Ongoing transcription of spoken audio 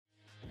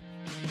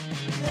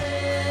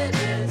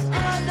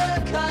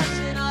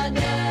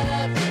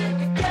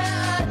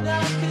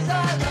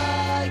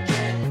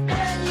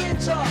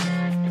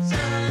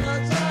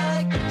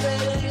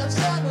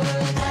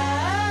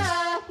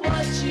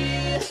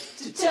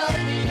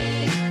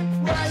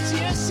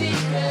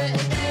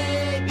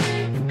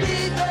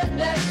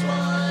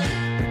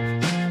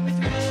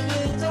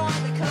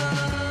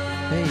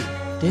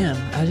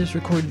just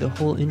recorded the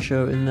whole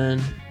intro and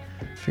then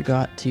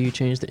forgot to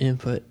change the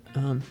input.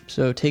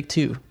 So take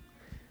two.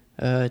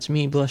 It's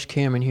me, Blush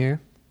Cameron here.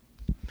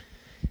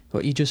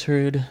 What you just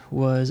heard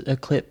was a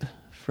clip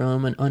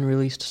from an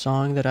unreleased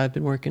song that I've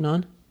been working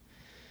on.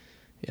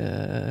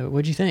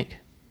 What'd you think?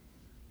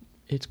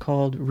 It's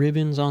called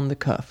Ribbons on the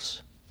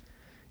Cuffs.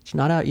 It's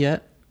not out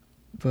yet,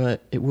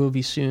 but it will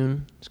be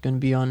soon. It's going to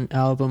be on an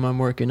album I'm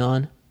working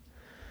on.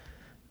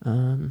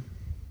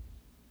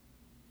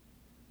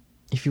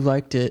 If you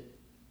liked it,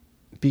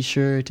 be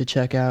sure to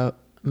check out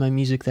my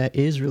music that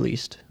is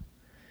released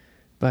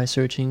by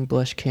searching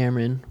Blush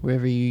Cameron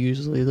wherever you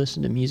usually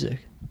listen to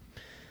music.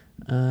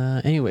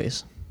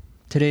 Anyways,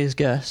 today's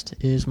guest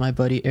is my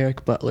buddy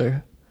Eric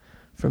Butler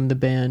from the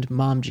band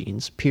Mom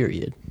Jeans,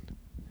 period.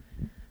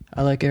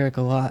 I like Eric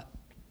a lot.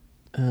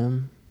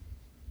 I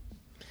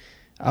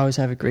always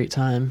have a great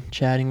time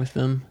chatting with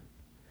them,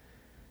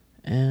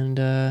 and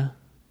I'm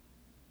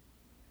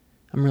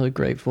really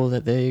grateful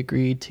that they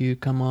agreed to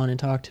come on and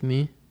talk to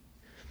me.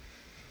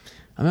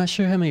 I'm not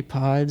sure how many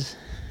pods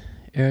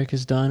Eric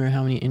has done or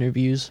how many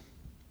interviews,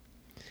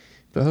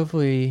 but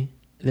hopefully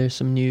there's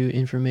some new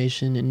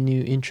information and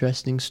new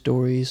interesting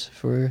stories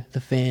for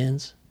the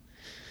fans.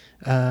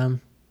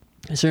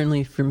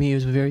 Certainly for me it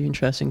was a very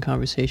interesting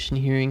conversation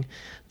hearing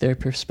their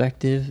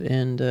perspective,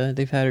 and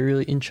they've had a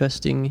really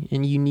interesting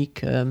and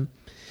unique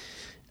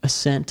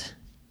ascent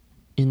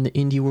in the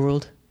indie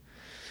world.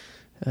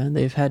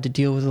 They've had to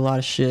deal with a lot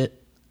of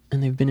shit,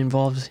 and they've been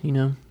involved,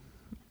 in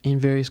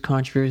various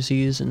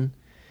controversies and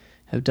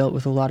have dealt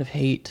with a lot of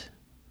hate.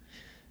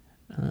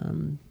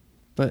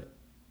 But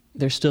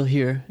they're still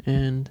here,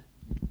 and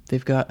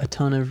they've got a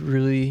ton of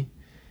really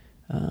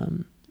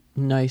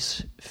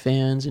nice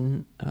fans,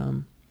 and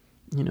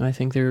I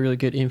think they're a really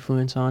good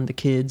influence on the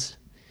kids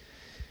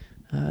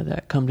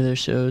that come to their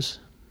shows.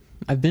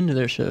 I've been to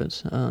their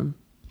shows,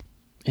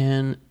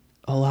 and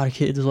a lot of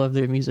kids love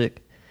their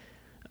music.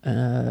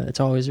 It's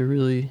always a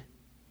really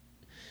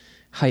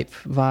hype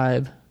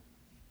vibe,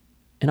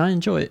 and I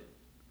enjoy it.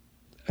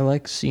 I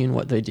like seeing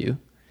what they do,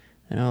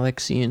 and I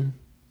like seeing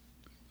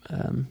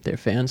their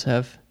fans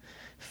have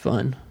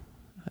fun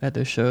at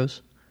their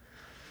shows.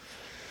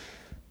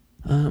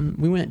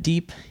 We went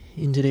deep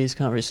in today's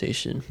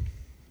conversation.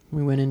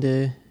 We went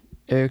into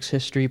Eric's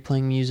history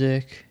playing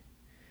music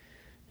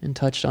and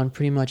touched on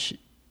pretty much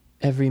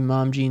every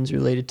Mom Jeans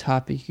related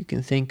topic you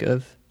can think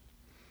of.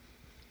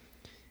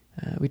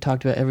 We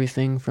talked about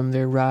everything from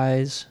their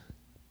rise,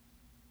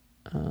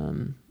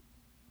 how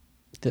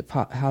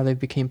they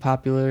became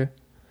popular,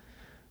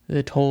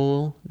 the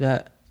toll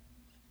that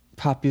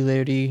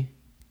popularity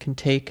can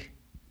take,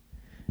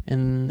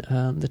 and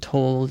the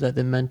toll that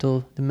the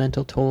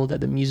mental toll that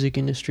the music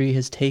industry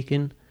has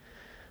taken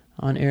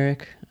on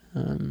Eric.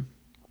 And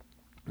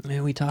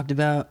we talked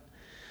about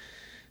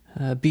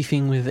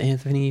beefing with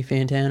Anthony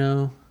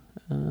Fantano,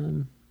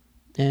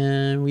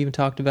 and we even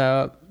talked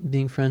about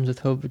being friends with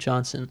Hope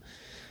Johnson.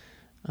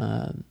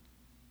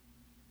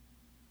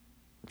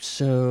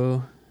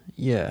 So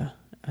yeah,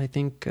 I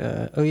think.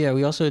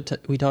 We also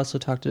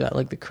talked about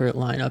like the current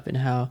lineup and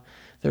how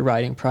the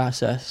writing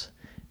process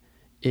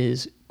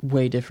is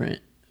way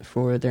different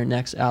for their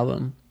next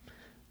album.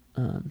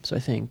 So I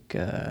think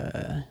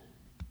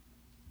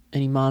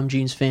any Mom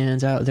Jeans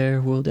fans out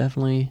there will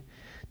definitely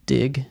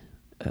dig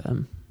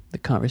the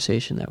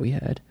conversation that we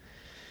had.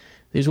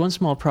 There's one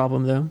small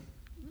problem though.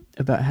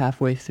 About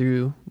halfway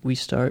through, we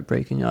start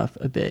breaking off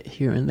a bit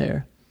here and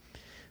there.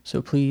 So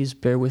please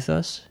bear with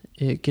us.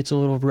 It gets a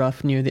little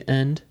rough near the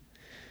end,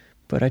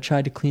 but I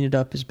tried to clean it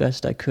up as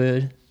best I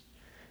could.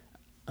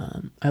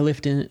 I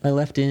left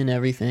in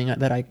everything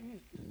that I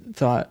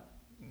thought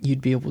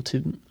you'd be able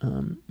to,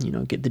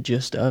 get the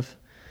gist of.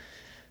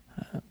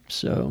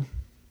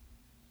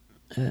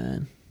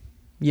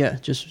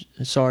 Just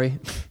sorry.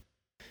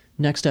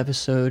 Next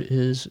episode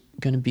is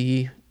going to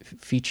be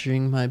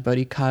featuring my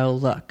buddy Kyle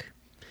Luck.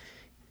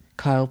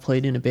 Kyle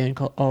played in a band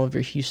called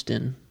Oliver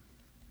Houston,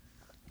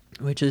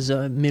 which is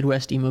a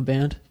Midwest emo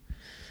band.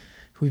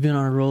 We've been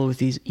on a roll with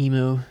these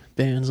emo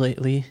bands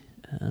lately,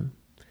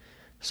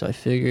 so I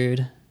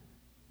figured,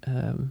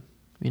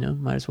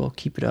 might as well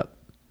keep it up.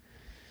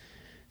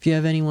 If you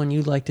have anyone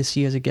you'd like to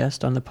see as a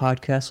guest on the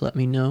podcast, let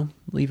me know.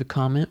 Leave a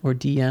comment or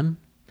DM.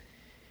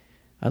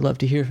 I'd love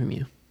to hear from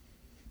you.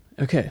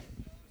 Okay,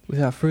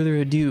 without further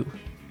ado,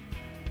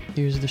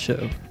 here's the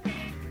show.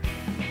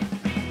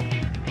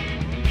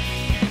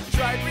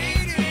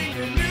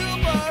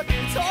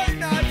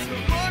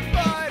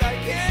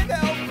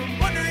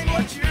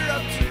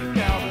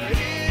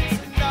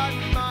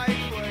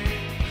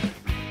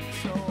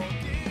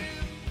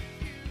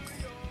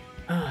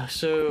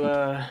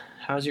 So,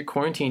 how's your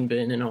quarantine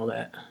been and all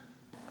that?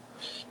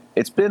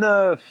 It's been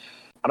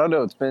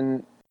it's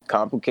been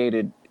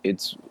complicated.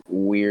 It's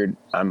weird.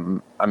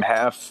 I'm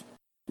half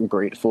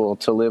grateful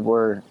to live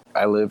where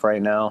I live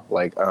right now,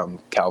 like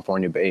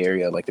California Bay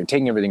Area. Like they're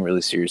taking everything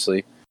really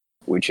seriously,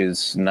 which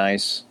is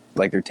nice.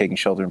 Like they're taking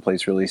shelter in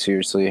place really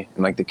seriously,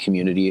 and like the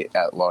community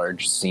at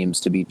large seems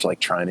to be like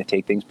trying to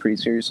take things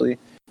pretty seriously.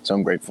 So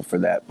I'm grateful for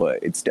that,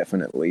 but it's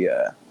definitely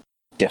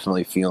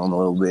feeling a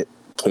little bit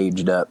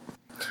caged up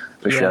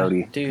for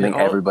Shouty. Dude, I think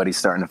everybody's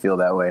starting to feel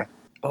that way.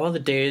 All the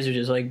days are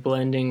just like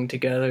blending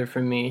together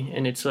for me,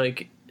 and it's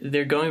like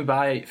they're going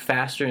by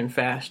faster and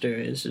faster.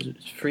 It's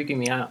freaking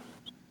me out.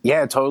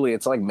 Yeah, totally.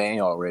 It's like May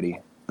already,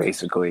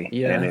 basically.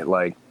 Yeah. And it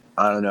like,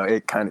 I don't know,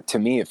 it kind of, to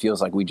me, it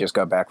feels like we just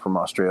got back from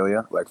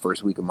Australia, like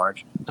first week of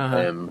March.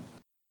 And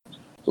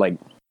like,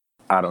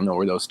 I don't know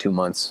where those 2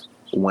 months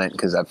went,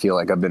 because I feel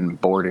like I've been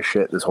bored as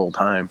shit this whole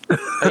time.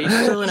 Are you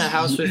still in a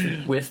house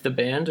with the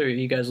band, or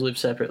you guys live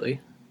separately?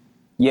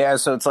 Yeah,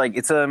 so it's like,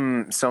 it's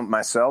so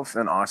myself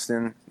and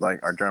Austin,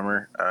 like our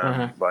drummer,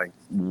 like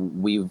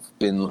we've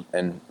been,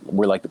 and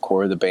we're like the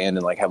core of the band,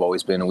 and like have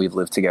always been, and we've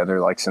lived together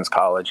like since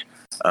college.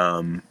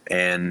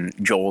 And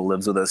Joel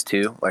lives with us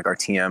too, like our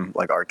TM,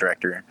 like art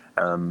director,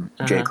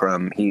 Jay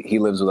Crum, he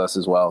lives with us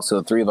as well. So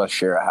the three of us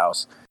share a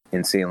house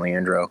in San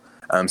Leandro.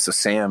 So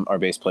Sam, our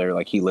bass player,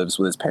 like he lives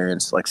with his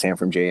parents, like Sam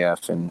from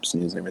JF and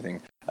Snooze and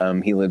everything.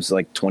 He lives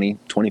like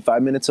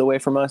 25 minutes away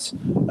from us,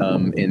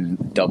 in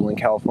Dublin,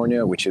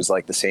 California, which is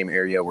like the same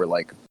area where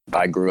like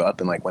I grew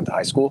up and like went to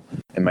high school,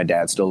 and my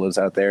dad still lives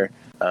out there.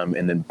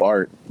 And then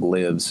Bart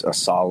lives a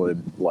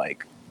solid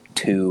like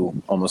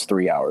 2, almost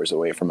 3 hours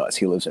away from us.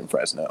 He lives in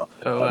Fresno.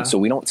 Oh, wow. So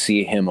we don't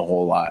see him a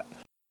whole lot.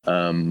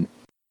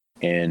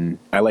 And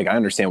I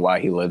understand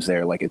why he lives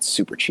there. Like it's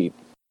super cheap.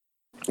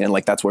 And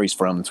like, that's where he's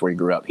from. That's where he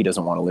grew up. He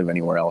doesn't want to live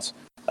anywhere else.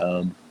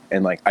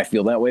 And like, I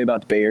feel that way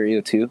about the Bay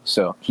Area too.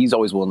 So he's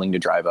always willing to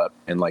drive up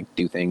and like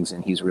do things.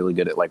 And he's really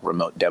good at like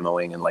remote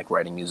demoing and like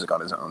writing music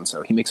on his own.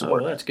 So he makes it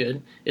work. Oh, that's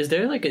good. Is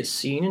there like a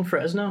scene in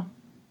Fresno?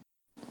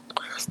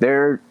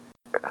 There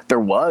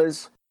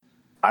was.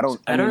 I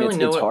don't really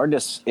know. It's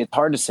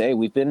hard to say.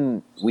 We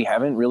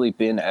haven't really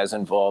been as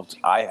involved.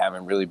 I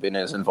haven't really been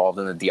as involved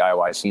in the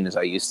DIY scene as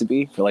I used to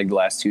be for like the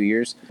last 2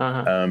 years.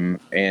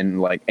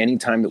 And like any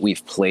time that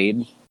we've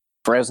played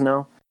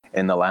Fresno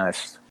in the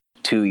last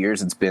 2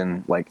 years, it's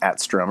been like at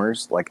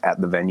Strummers, like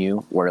at the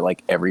venue where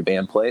like every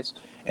band plays,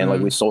 and like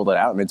we sold it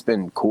out, and it's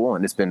been cool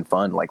and it's been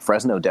fun. Like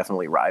Fresno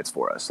definitely rides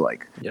for us.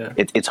 Like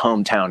it's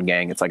hometown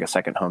gang. It's like a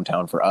second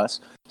hometown for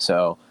us.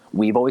 So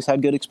we've always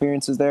had good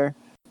experiences there.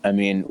 I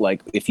mean,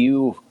 like if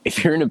you're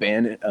in a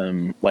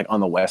band, like on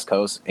the West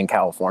Coast in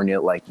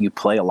California, like you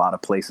play a lot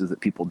of places that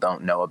people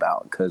don't know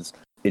about because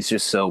it's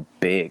just so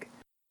big.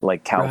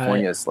 Like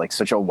California is like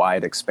such a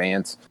wide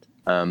expanse.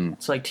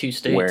 It's like 2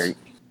 states. Where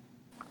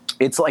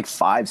it's like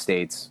 5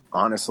 states,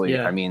 honestly.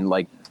 Yeah. I mean,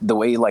 like the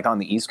way like on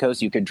the East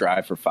Coast, you could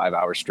drive for 5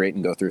 hours straight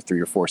and go through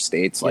 3 or 4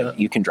 states. Like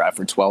you can drive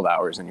for 12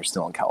 hours and you're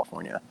still in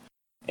California.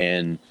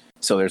 And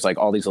so there's like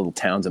all these little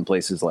towns and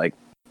places like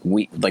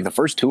the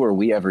first tour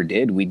we ever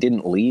did, we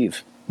didn't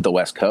leave the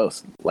West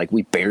Coast. Like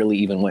we barely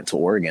even went to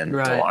Oregon,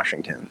 to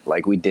Washington.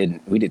 Like we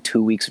did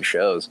 2 weeks of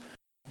shows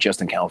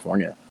just in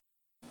California.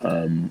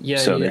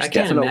 So there's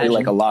definitely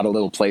like a lot of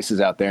little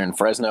places out there, and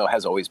Fresno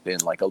has always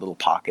been like a little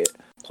pocket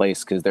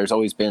place because there's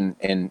always been,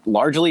 and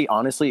largely,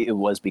 honestly, it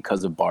was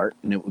because of Bart,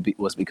 and it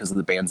was because of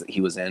the bands that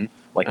he was in,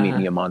 like Meet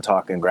Me in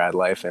Montauk and Grad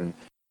Life, and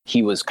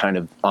he was kind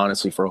of,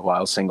 honestly, for a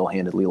while,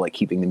 single-handedly like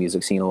keeping the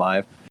music scene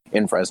alive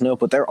in Fresno.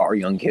 But there are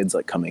young kids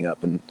like coming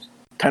up, and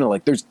kind of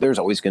like there's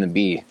always going to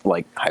be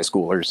like high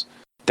schoolers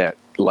that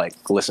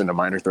like listen to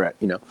Minor Threat,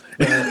 you know.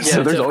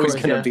 So there's always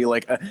going to be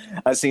like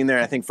a scene there.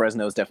 I think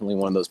Fresno is definitely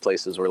one of those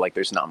places where like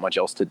there's not much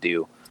else to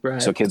do,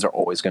 so kids are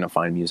always going to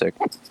find music.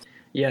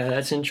 Yeah,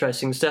 that's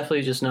interesting. It's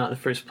definitely just not the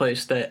first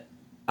place that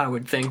I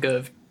would think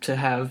of to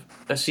have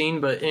a scene,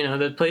 but you know,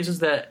 the places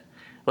that,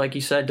 like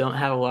you said, don't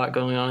have a lot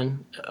going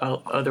on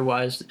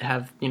otherwise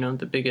have, you know,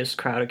 the biggest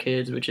crowd of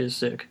kids, which is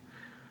sick.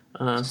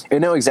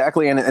 No,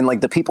 exactly. And like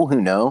the people who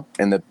know,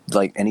 and the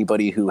like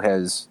anybody who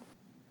has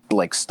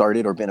like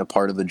started or been a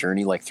part of the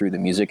journey like through the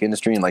music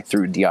industry and like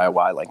through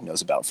DIY like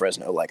knows about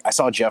Fresno. Like I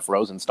saw Jeff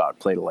Rosenstock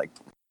play to like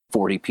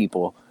 40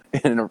 people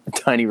in a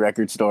tiny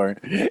record store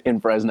in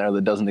Fresno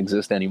that doesn't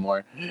exist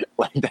anymore.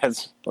 Like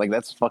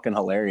that's fucking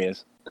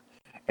hilarious.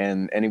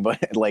 And anybody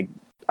like,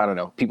 I don't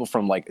know, people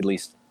from like at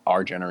least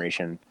our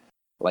generation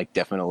like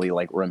definitely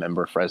like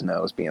remember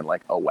Fresno as being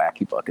like a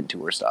wacky fucking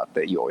tour stop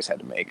that you always had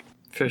to make.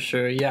 For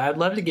sure. Yeah, I'd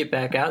love to get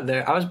back out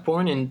there. I was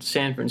born in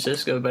San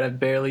Francisco, but I've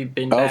barely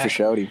been back. Oh, for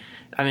sure.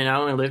 I mean, I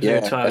only lived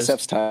there till I was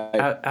SF's tight.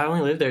 I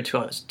only lived there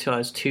till I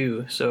was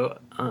 2, so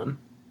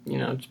you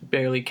know, it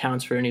barely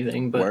counts for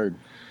anything. But Word.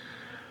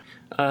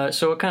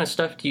 So what kind of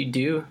stuff do you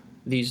do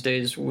these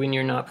days when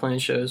you're not playing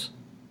shows?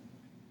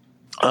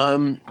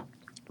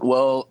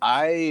 Well,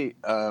 I've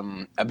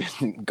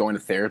been going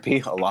to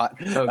therapy a lot.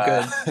 Oh,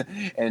 good.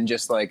 And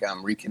just like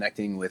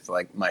reconnecting with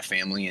like my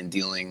family and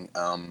dealing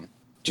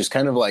just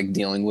kind of like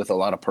dealing with a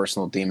lot of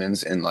personal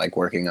demons and like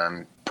working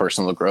on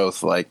personal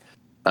growth, like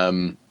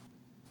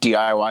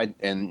DIY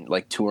and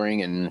like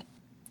touring and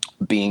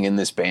being in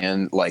this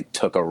band like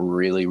took a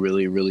really,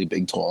 really, really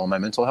big toll on my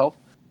mental health.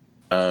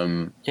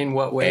 In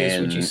what ways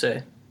would you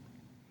say?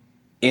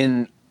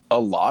 In a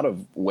lot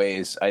of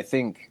ways. I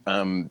think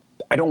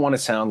I don't want to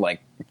sound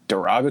like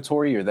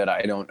derogatory or that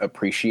I don't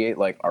appreciate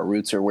like our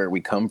roots or where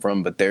we come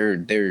from, but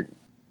they're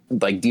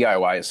like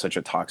DIY is such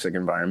a toxic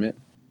environment,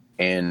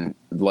 and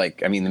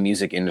like, I mean, the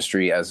music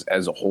industry as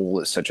a whole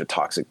is such a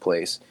toxic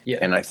place. Yeah.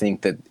 And I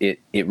think that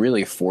it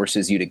really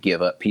forces you to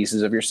give up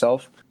pieces of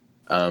yourself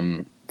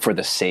for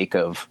the sake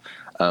of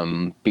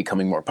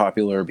becoming more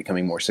popular,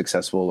 becoming more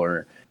successful,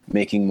 or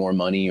making more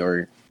money,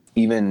 or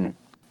even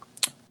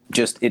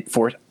just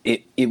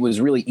it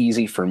was really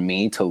easy for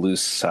me to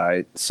lose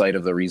sight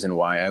of the reason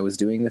why I was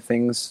doing the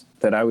things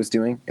that I was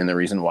doing, and the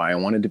reason why I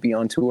wanted to be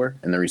on tour,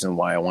 and the reason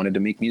why I wanted to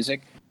make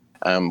music,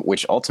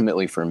 which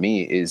ultimately for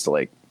me is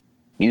like,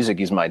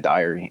 music is my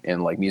diary,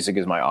 and like music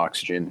is my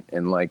oxygen,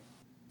 and like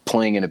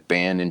playing in a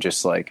band, and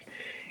just like,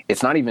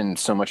 it's not even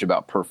so much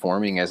about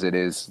performing as it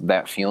is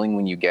that feeling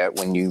when you get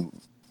when you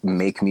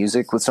make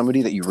music with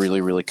somebody that you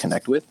really, really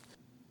connect with.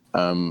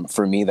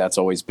 For me, that's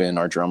always been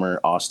our drummer,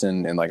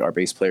 Austin, and like our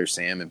bass player,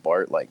 Sam and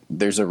Bart. Like,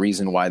 there's a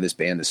reason why this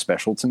band is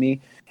special to me,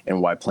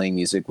 and why playing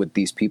music with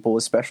these people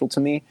is special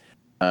to me.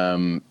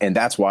 And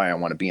that's why I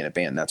want to be in a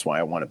band. That's why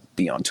I want to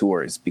be on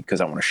tour, is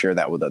because I want to share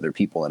that with other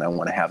people, and I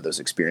want to have those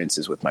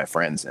experiences with my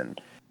friends. And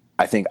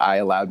I think I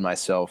allowed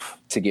myself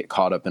to get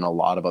caught up in a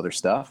lot of other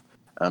stuff.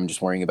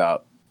 Just worrying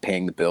about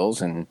paying the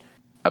bills, and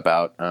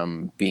about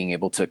being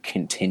able to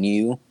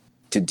continue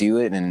to do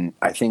it. And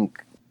I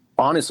think,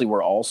 honestly,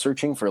 we're all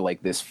searching for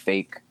like this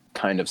fake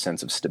kind of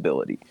sense of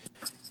stability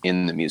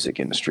in the music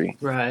industry.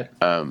 Right.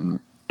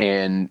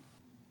 And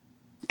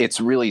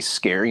it's really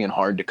scary and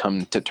hard to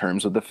come to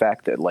terms with the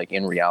fact that, like,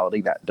 in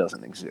reality, that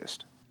doesn't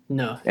exist.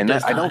 No. And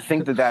that, I don't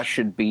think that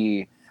should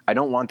be, I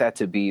don't want that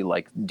to be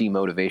like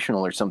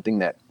demotivational or something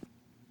that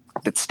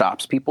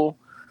stops people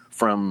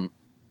from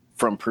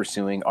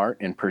pursuing art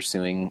and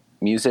pursuing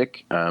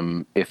music,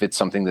 if it's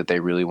something that they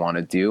really want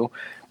to do.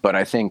 But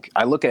I think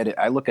I look at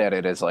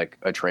it as like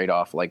a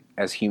trade-off. Like,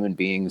 as human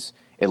beings,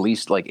 at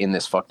least like in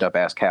this fucked up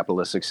ass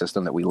capitalistic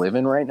system that we live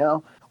in right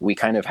now, we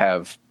kind of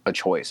have a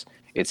choice.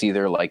 It's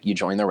either like you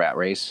join the rat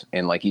race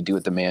and like you do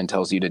what the man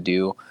tells you to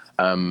do,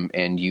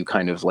 and you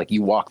kind of like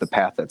you walk the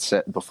path that's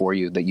set before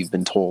you, that you've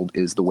been told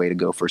is the way to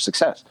go for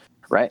success,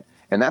 right?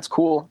 And that's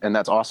cool and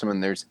that's awesome.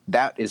 And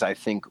that is, I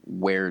think,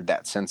 where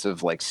that sense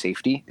of like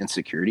safety and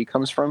security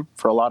comes from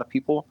for a lot of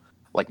people,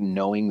 like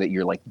knowing that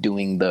you're like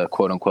doing the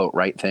quote unquote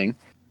right thing,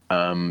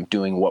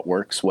 doing what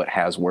works, what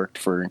has worked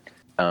for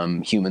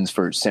humans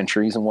for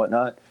centuries and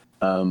whatnot.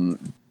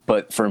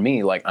 But for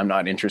me, like, I'm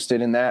not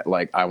interested in that.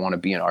 Like, I want to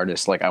be an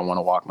artist. Like, I want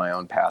to walk my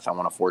own path. I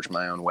want to forge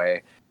my own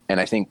way. And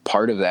I think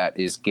part of that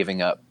is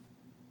giving up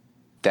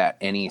that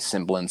any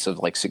semblance of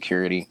like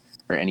security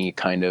or any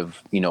kind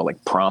of,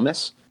 like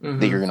promise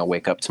that you're going to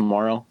wake up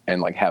tomorrow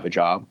and like have a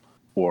job,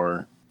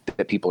 or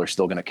that people are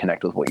still going to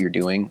connect with what you're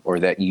doing, or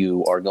that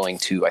you are going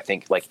to, I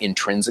think, like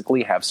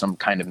intrinsically have some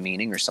kind of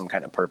meaning or some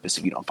kind of purpose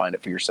if you don't find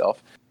it for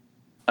yourself.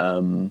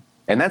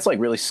 And that's like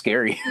really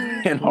scary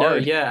and hard. No,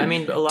 yeah, I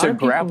mean, a lot of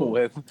people grapple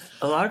with.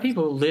 A lot of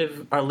people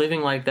are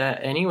living like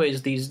that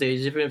anyways these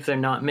days, even if they're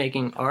not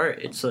making art.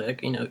 It's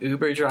like,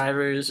 Uber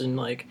drivers and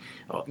like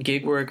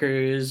gig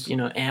workers,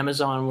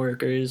 Amazon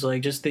workers,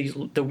 like just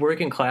the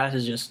working class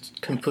is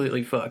just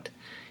completely fucked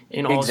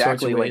in all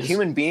sorts of ways. Like,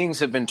 human beings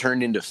have been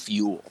turned into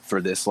fuel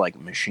for this like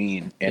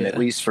machine. And at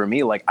least for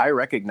me, like, I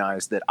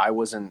recognized that I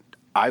wasn't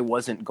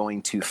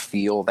going to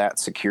feel that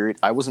security.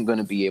 I wasn't going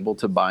to be able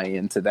to buy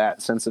into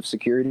that sense of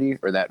security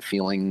or that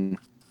feeling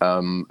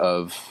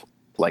of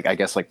like, I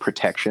guess, like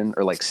protection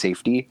or like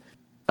safety.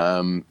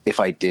 If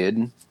I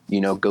did,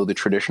 go the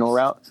traditional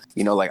route,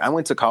 like I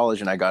went to college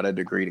and I got a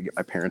degree to get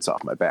my parents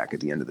off my back at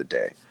the end of the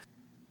day.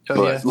 Oh,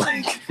 but, yeah.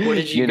 Like, what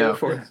did you go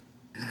for?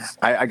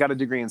 I got a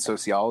degree in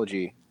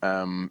sociology,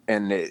 and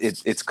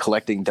it's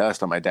collecting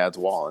dust on my dad's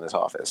wall in his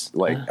office.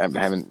 Like, I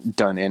haven't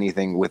done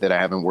anything with it. I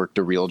haven't worked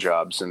a real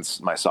job since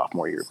my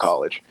sophomore year of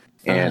college.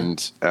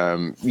 And,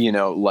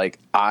 like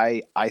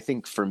I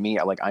think for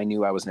me, like, I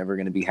knew I was never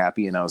going to be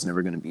happy, and I was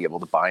never going to be able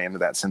to buy into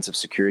that sense of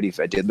security if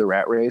I did the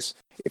rat race,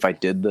 if I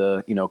did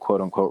the,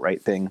 quote unquote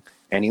right thing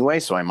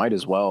anyway. So I might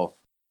as well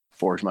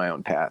forge my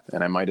own path,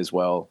 and I might as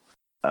well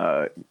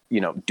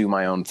do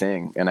my own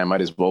thing, and I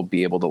might as well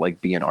be able to like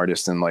be an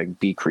artist and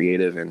like be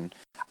creative. And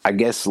I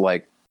guess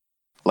like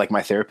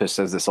my therapist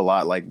says this a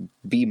lot, like,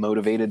 be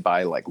motivated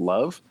by like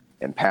love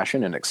and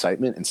passion and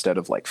excitement instead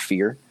of like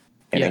fear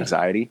and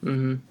anxiety.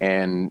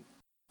 And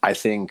I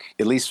think,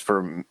 at least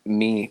for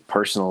me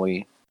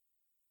personally,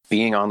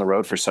 being on the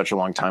road for such a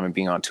long time and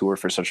being on tour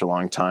for such a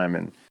long time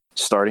and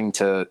starting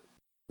to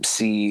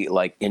see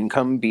like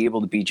income be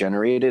able to be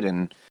generated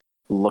and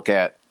look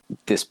at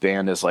this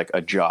band as like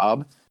a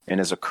job and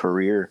as a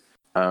career,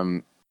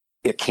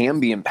 it can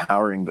be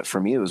empowering, but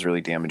for me it was really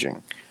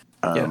damaging,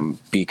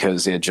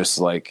 because it just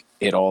like,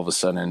 it all of a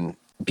sudden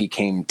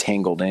became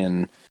tangled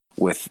in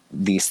with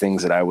these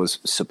things that I was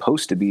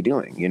supposed to be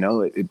doing.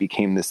 It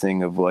became this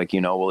thing of like,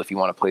 well, if you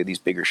want to play these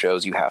bigger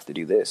shows, you have to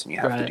do this and you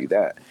have to do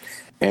that.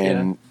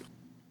 And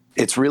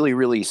it's really,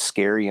 really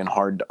scary and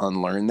hard to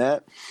unlearn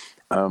that.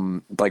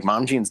 Like,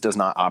 Mom Jeans does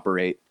not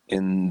operate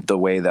in the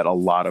way that a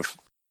lot of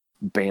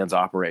bands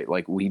operate.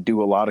 Like, we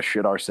do a lot of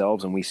shit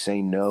ourselves, and we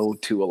say no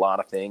to a lot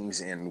of things,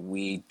 and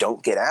we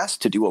don't get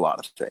asked to do a lot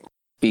of things.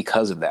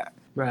 because of that.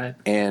 Right.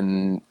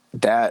 And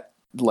that,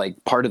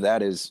 like, part of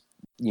that is,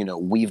 you know,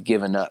 we've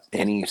given up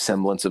any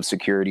semblance of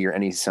security or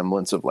any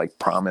semblance of like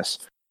promise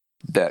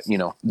that, you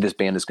know, this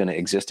band is going to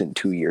exist in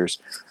 2 years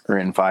or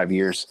in 5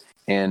 years.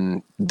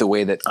 And the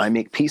way that I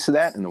make peace of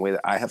that, and the way that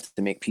I have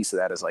to make peace of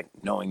that, is like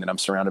knowing that I'm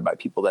surrounded by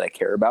people that I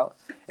care about,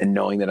 and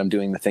knowing that I'm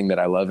doing the thing that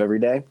I love every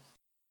day.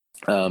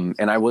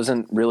 And I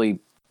wasn't really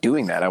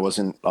doing that. I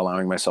wasn't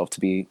allowing myself to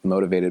be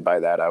motivated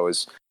by that. I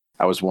was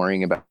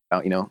worrying about,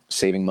 you know,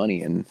 saving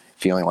money and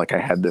feeling like I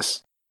had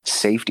this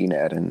safety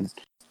net, and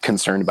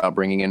concerned about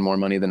bringing in more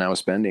money than I was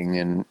spending.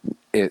 And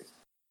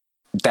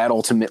that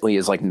ultimately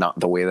is like not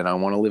the way that I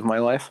want to live my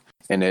life.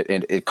 And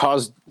it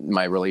caused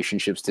my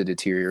relationships to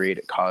deteriorate.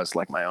 It caused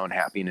like my own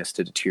happiness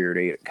to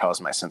deteriorate. It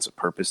caused my sense of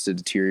purpose to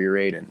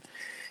deteriorate. And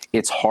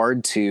it's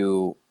hard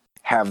to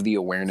have the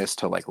awareness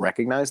to like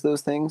recognize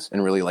those things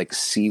and really like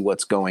see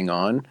what's going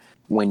on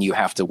when you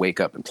have to wake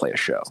up and play a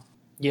show.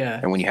 Yeah.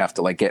 And when you have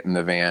to like get in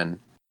the van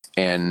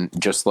and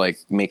just like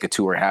make a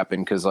tour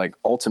happen. Cause like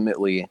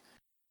ultimately,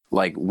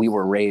 like, we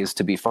were raised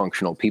to be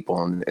functional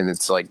people, and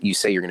it's like, you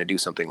say you're going to do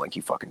something, like,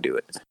 you fucking do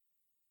it.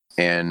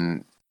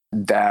 And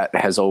that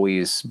has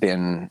always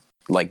been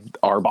like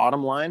our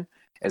bottom line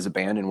as a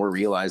band. And we're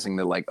realizing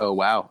that like, oh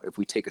wow, if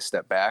we take a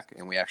step back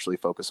and we actually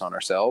focus on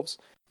ourselves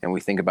and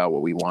we think about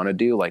what we want to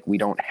do, like, we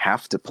don't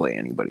have to play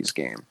anybody's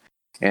game.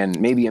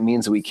 And maybe it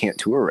means that we can't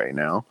tour right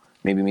now.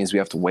 Maybe it means we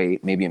have to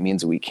wait. Maybe it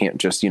means that we can't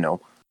just, you know,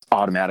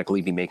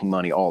 automatically be making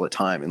money all the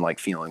time and like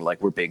feeling like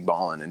we're big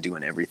balling and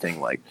doing everything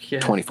like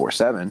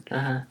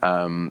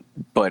 24/7.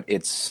 But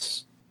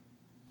it's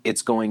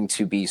going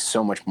to be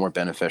so much more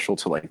beneficial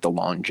to like the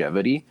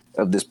longevity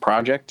of this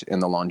project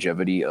and the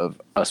longevity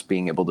of us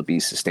being able to be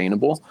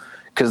sustainable.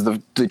 Because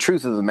the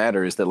truth of the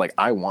matter is that like,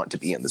 I want to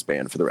be in this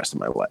band for the rest of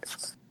my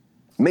life.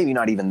 Maybe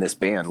not even this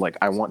band. Like,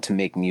 I want to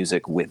make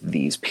music with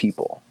these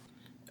people.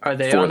 Are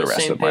they for on the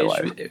rest same of my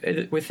page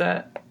life with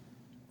that?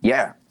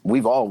 Yeah,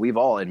 we've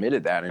all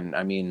admitted that. And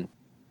I mean,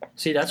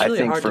 see, that's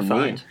really hard to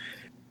find.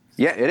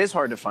 Yeah, it is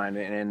hard to find.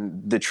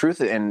 And the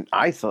truth, and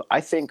I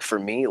think for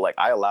me, like,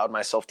 I allowed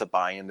myself to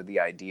buy into the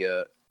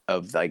idea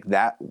of like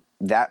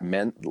that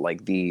meant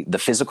like the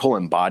physical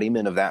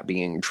embodiment of that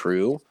being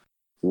true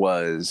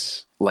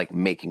was like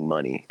making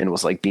money, and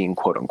was like being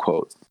quote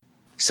unquote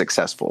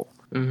successful.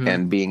 Mm-hmm.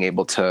 And being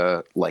able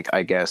to like,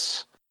 I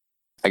guess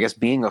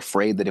being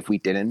afraid that if we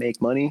didn't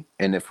make money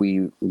and if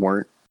we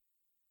weren't,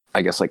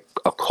 I guess, like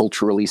a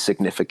culturally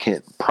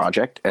significant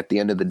project at the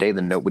end of the day,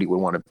 then nobody would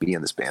want to be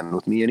in this band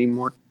with me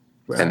anymore.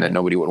 Right. And that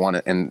nobody would want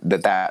to, and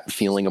that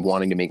feeling of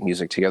wanting to make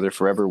music together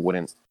forever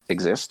wouldn't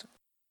exist.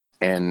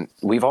 And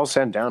we've all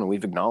sat down and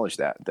we've acknowledged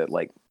that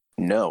like,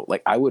 no,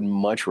 like, I would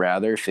much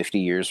rather 50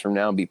 years from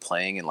now be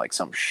playing in like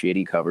some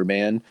shitty cover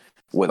band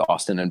with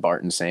Austin and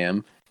Bart and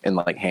Sam and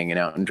like hanging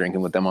out and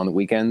drinking with them on the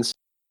weekends.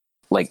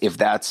 Like,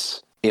 if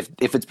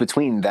it's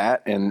between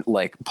that and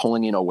like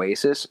pulling in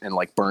Oasis and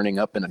like burning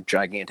up in a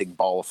gigantic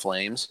ball of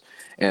flames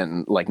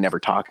and like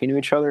never talking to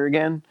each other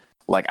again,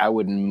 like, I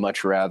would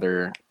much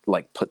rather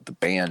like put the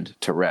band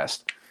to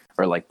rest,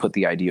 or like put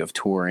the idea of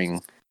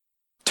touring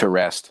to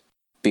rest,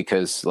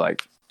 because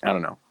like, I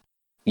don't know,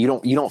 you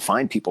don't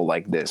find people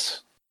like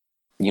this,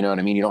 you know what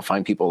I mean? You don't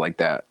find people like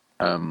that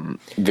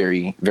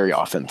very, very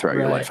often throughout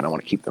your life, and I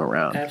want to keep them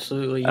around.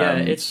 Absolutely. Yeah.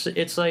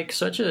 It's like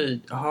such a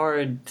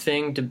hard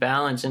thing to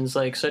balance, and it's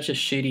like such a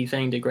shitty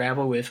thing to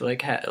grapple with,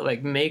 like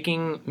like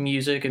making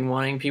music and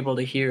wanting people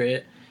to hear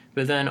it,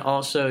 but then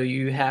also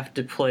you have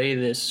to play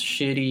this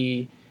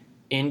shitty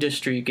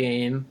industry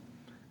game,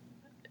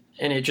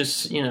 and it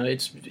just, you know,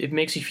 it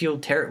makes you feel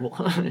terrible.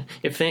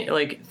 If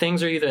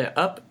things are either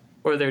up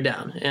or they're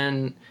down,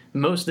 and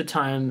most of the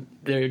time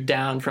they're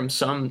down from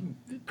some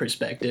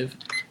perspective,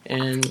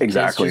 and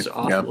exactly. It's just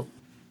awful.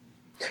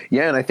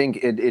 Yeah, and I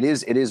think it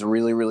is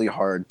really, really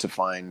hard to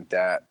find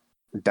that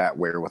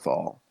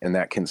wherewithal and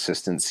that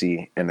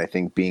consistency. And I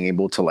think being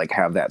able to like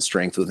have that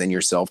strength within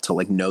yourself to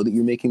like know that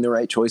you're making the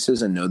right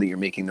choices and know that you're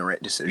making the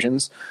right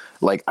decisions.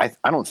 Like, I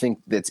don't think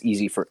that's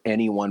easy for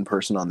any one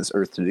person on this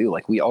earth to do.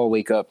 Like, we all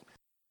wake up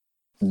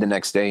the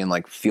next day and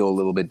like feel a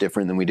little bit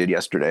different than we did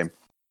yesterday.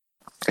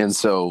 And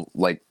so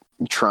like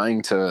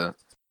trying to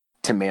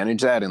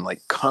manage that and like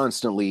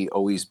constantly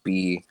always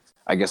be,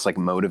 I guess, like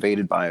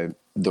motivated by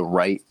the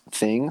right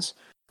things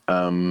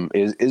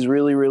is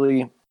really,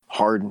 really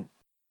hard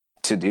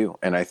to do.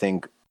 And I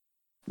think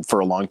for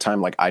a long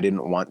time, like, I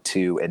didn't want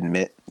to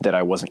admit that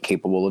I wasn't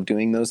capable of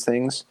doing those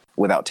things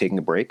without taking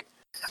a break.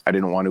 I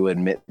didn't want to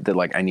admit that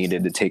like I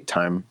needed to take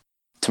time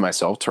to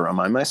myself to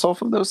remind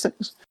myself of those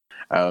things.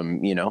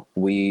 You know,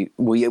 we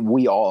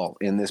all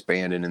in this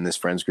band and in this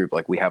friends group,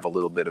 like, we have a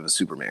little bit of a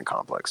Superman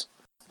complex.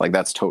 Like,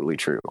 that's totally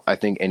true. I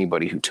think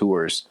anybody who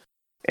tours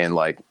and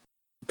like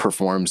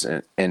performs,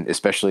 and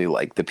especially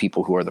like the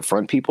people who are the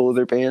front people of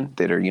their band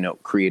that are, you know,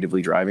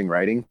 creatively driving,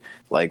 writing,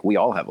 like, we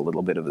all have a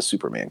little bit of a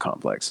Superman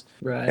complex,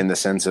 right? In the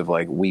sense of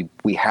like, we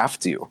have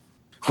to,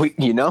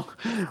 you know,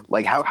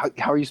 like how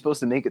are you supposed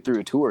to make it through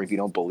a tour if you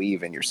don't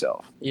believe in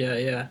yourself?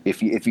 Yeah.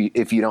 If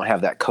you don't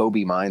have that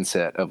Kobe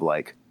mindset of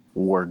like,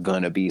 we're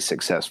going to be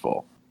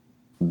successful.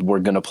 We're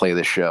going to play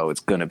this show. It's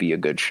going to be a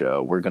good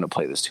show. We're going to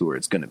play this tour.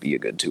 It's going to be a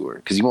good tour,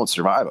 because you won't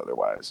survive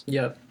otherwise.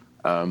 Yep.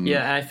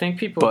 Yeah, I think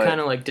people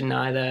kind of like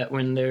deny that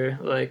when they're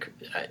like,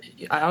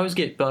 I always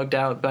get bugged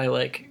out by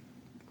like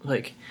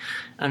I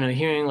don't know,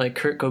 hearing like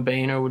Kurt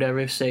Cobain or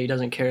whatever say he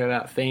doesn't care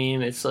about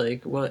fame. It's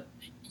like, what?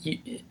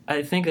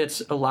 I think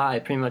that's a lie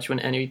pretty much when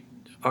any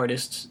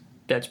artist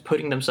that's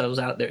putting themselves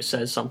out there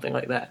says something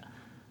like that.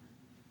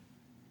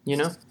 You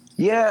know?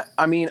 Yeah,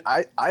 I mean,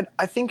 I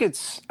think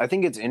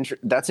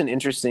that's an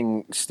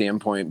interesting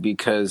standpoint,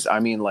 because I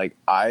mean, like,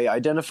 I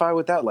identify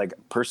with that. Like,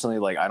 personally,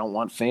 like, I don't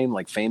want fame.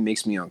 Like, fame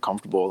makes me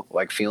uncomfortable.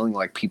 Like, feeling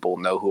like people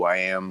know who I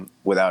am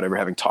without ever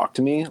having talked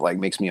to me, like,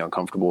 makes me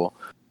uncomfortable.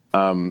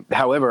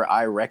 However,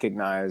 I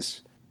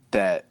recognize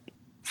that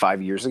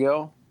 5 years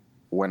ago,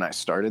 when I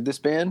started this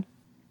band,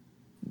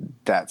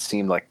 that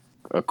seemed like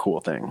a cool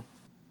thing.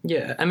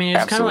 Yeah, I mean,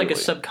 it's kind of like a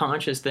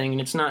subconscious thing, and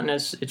it's not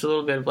it's a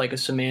little bit of like a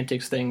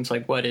semantics thing. It's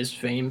like, what is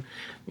fame,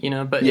 you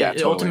know? But yeah,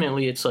 totally.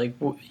 Ultimately, it's like,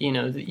 you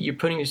know, you're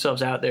putting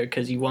yourselves out there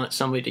because you want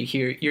somebody to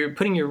hear. You're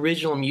putting your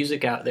original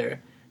music out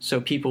there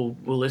so people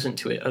will listen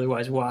to it.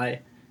 Otherwise, why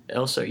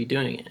else are you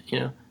doing it, you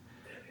know?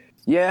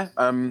 Yeah,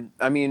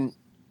 I mean,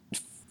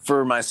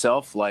 for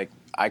myself, like,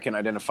 I can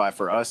identify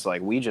for us,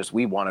 like,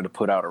 we wanted to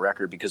put out a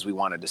record because we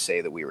wanted to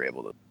say that we were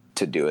able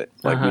to do it.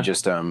 Like, we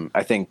just,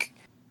 I think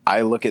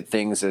I look at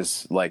things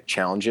as like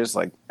challenges.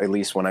 Like, at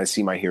least when I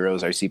see my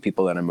heroes, I see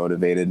people that I'm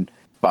motivated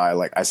by.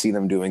 Like, I see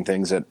them doing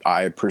things that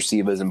I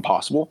perceive as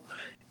impossible,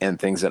 and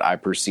things that I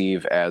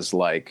perceive as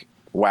like,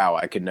 wow,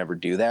 I could never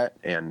do that.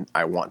 And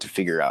I want to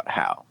figure out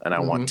how, and I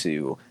want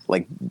to,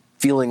 like,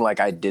 feeling like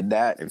I did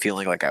that and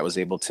feeling like I was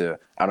able to,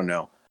 I don't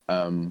know,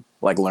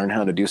 like, learn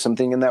how to do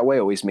something in that way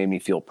always made me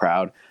feel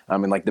proud.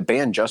 And like, the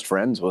band Just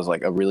Friends was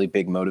like a really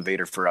big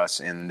motivator for us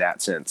in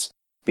that sense.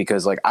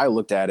 Because, like, I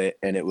looked at it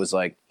and it was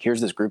like,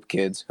 here's this group of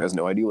kids who has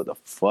no idea what the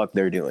fuck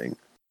they're doing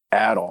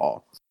at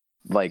all.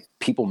 Like,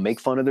 people make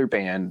fun of their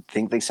band,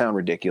 think they sound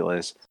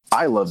ridiculous.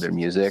 I love their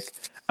music.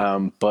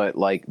 But,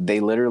 like,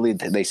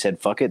 they said,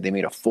 fuck it. They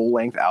made a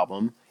full-length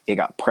album. It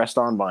got pressed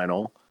on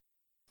vinyl,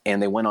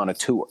 and they went on a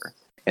tour.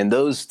 And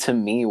those, to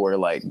me, were,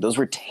 like, those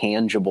were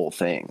tangible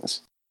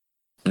things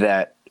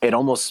that it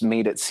almost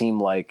made it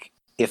seem like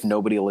if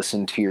nobody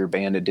listened to your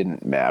band, it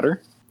didn't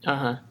matter.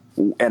 Uh-huh.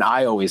 And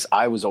I was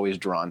always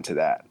drawn to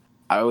that.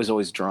 I was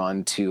always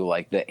drawn to,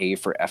 like, the A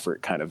for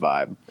effort kind of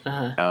vibe.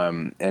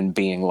 And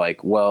being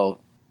like, well,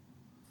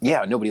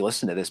 yeah, nobody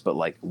listened to this, but,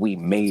 like, we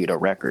made a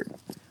record.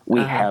 We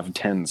have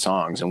 10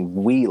 songs, and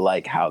we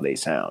like how they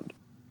sound.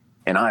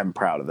 And I'm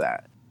proud of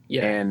that.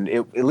 Yeah. And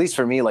at least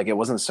for me, like, it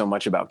wasn't so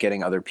much about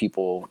getting other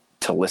people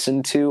to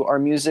listen to our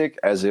music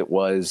as it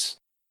was,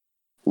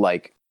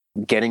 like,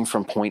 getting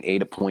from point A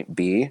to point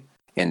B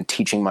and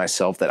teaching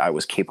myself that I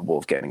was capable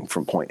of getting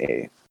from point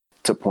A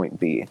to point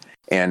B.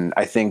 And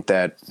I think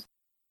that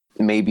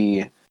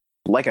maybe,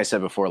 like I said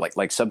before,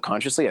 like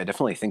subconsciously, I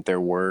definitely think there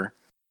were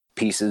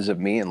pieces of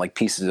me and, like,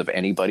 pieces of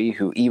anybody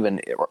who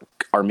even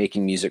are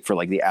making music for,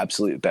 like, the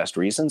absolute best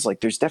reasons. Like,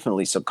 there's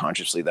definitely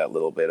subconsciously that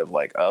little bit of,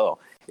 like, oh,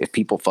 if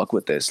people fuck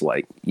with this,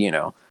 like, you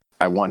know,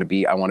 I want to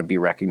be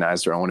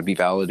recognized, or I want to be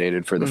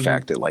validated for the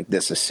fact that, like,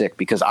 this is sick,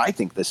 because I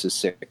think this is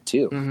sick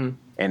too.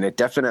 And it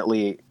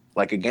definitely,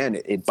 like,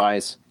 again,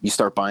 you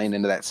start buying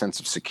into that sense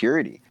of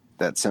security,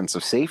 that sense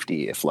of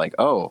safety. If, like,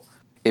 oh,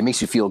 it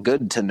makes you feel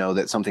good to know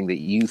that something that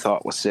you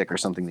thought was sick or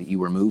something that you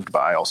were moved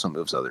by also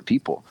moves other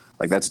people.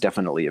 Like, that's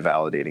definitely a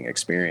validating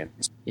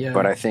experience. Yeah.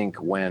 But I think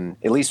when,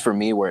 at least for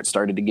me, where it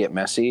started to get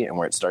messy and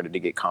where it started to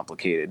get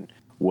complicated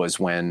was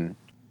when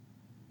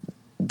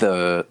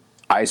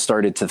I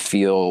started to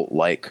feel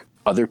like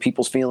other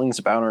people's feelings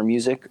about our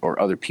music,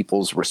 or other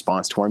people's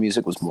response to our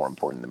music, was more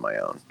important than my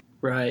own.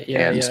 Right.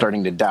 Yeah. And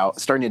starting to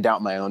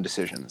doubt my own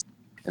decisions,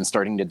 and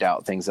starting to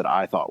doubt things that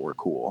I thought were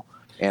cool.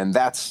 And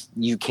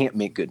you can't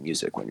make good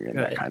music when you're in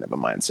that kind of a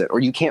mindset, or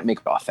you can't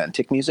make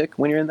authentic music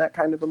when you're in that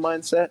kind of a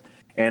mindset.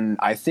 And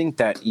I think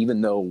that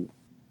even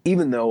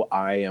though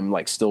I am,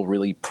 like, still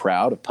really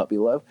proud of Puppy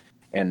Love,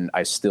 and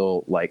I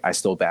still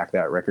back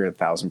that record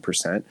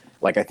 1,000%,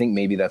 like, I think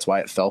maybe that's why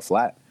it fell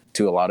flat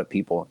to a lot of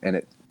people, and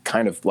it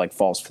kind of, like,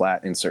 falls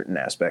flat in certain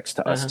aspects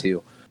to us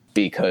too,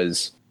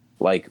 because,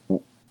 like,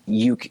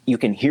 you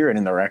can hear it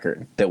in the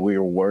record that we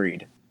were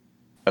worried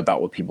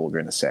about what people were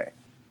going to say.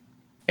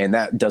 And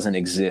that doesn't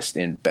exist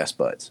in Best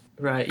Buds.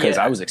 Right. Because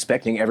I was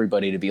expecting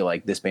everybody to be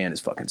like, this band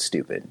is fucking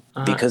stupid.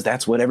 Because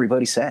that's what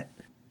everybody said.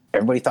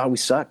 Everybody thought we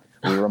sucked.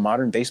 We were a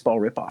modern baseball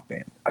ripoff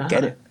band. I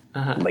get it.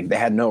 Like, they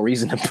had no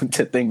reason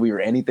to think we were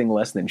anything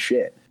less than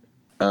shit.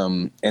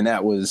 And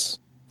that was,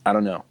 I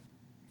don't know.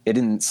 It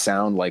didn't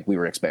sound like we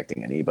were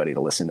expecting anybody to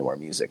listen to our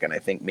music. And I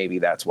think maybe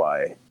that's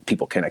why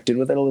people connected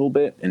with it a little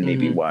bit. And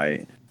maybe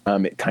why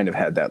it kind of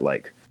had that,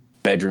 like,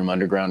 bedroom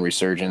underground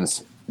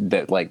resurgence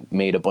that, like,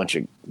 made a bunch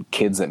of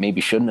kids that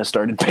maybe shouldn't have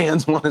started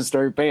bands want to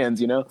start bands,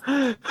 you know,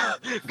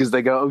 because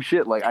they go, oh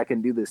shit, like, I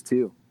can do this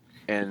too.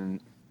 And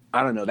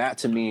I don't know, that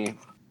to me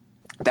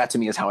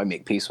is how I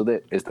make peace with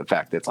it, is the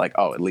fact that it's like,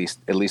 oh, at least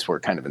we're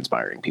kind of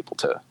inspiring people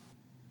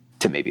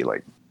to maybe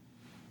like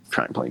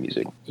try and play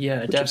music.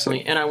 Yeah,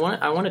 definitely. And I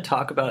want to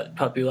talk about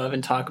Puppy Love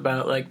and talk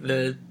about like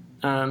the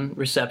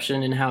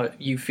reception and how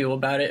you feel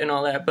about it and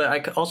all that. But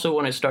I also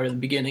want to start at the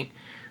beginning.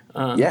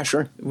 Yeah,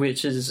 sure.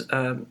 Which is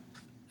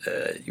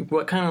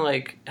what kind of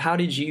like, how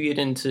did you get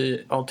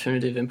into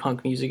alternative and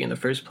punk music in the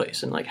first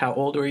place? And like, how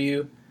old were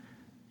you?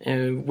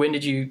 And when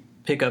did you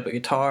pick up a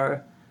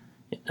guitar?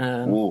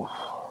 Ooh,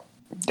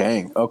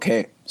 dang.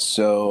 Okay.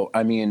 So,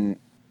 I mean,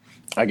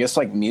 I guess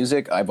like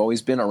music, I've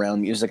always been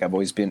around music. I've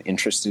always been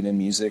interested in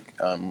music.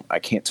 I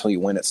can't tell you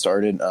when it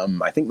started.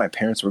 I think my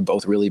parents were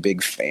both really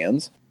big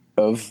fans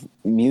of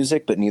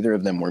music, but neither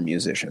of them were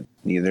musicians.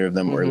 Neither of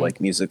them were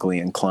like musically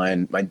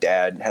inclined. My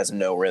dad has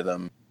no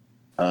rhythm.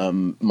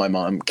 My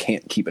mom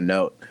can't keep a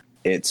note.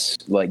 It's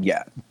like,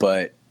 yeah,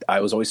 but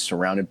I was always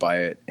surrounded by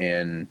it.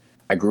 And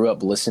I grew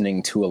up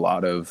listening to a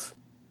lot of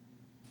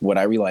what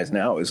I realize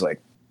now is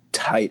like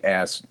tight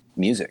ass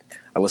music.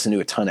 I listened to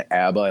a ton of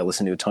ABBA. I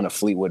listened to a ton of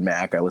Fleetwood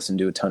Mac. I listened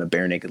to a ton of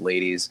Bare Naked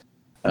Ladies.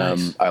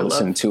 Nice. I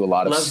listened to a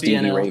lot of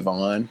Stevie BNL. Ray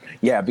Vaughan.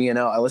 Yeah,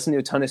 BNL. I listened to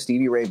a ton of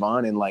Stevie Ray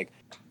Vaughan, and like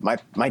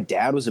my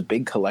dad was a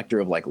big collector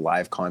of like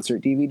live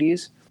concert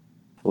DVDs.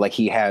 Like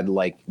he had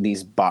like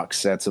these box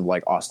sets of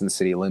like Austin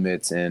City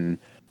Limits and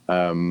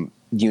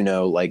you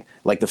know, like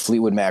the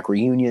Fleetwood Mac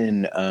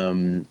reunion,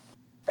 and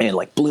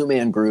like Blue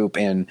Man Group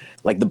and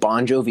like the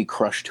Bon Jovi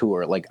Crush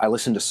tour. Like I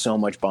listened to so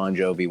much Bon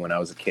Jovi when I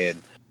was a kid.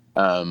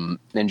 And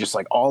just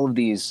like all of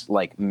these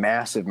like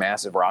massive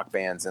rock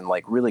bands and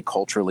like really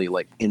culturally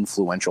like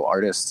influential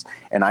artists.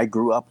 And I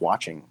grew up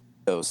watching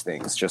those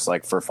things just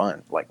like for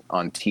fun, like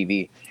on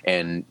TV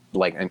and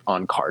like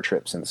on car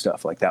trips and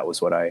stuff. Like that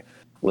was what I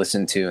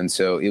listened to. And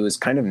so it was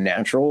kind of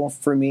natural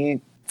for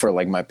me for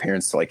like my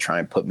parents to like try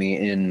and put me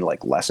in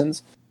like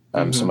lessons.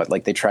 So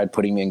like they tried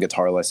putting me in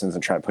guitar lessons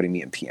and tried putting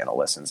me in piano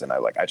lessons. And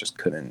I just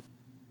couldn't,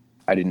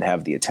 I didn't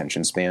have the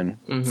attention span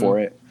for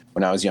it.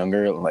 When I was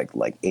younger,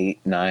 like 8,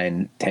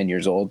 9, 10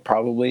 years old,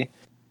 probably.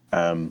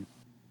 And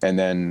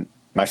then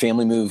my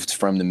family moved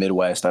from the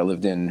Midwest. I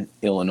lived in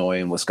Illinois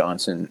and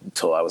Wisconsin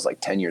until I was like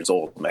 10 years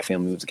old. My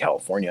family moved to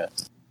California.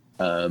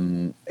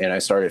 And I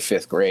started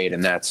 5th grade,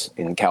 and that's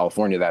in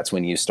California. That's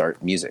when you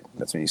start music.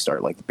 That's when you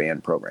start like the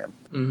band program.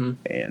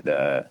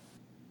 And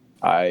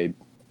I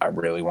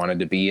really wanted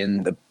to be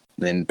in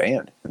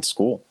band in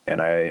school,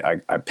 and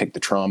I picked the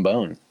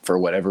trombone for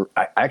whatever.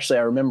 I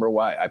remember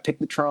why I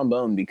picked the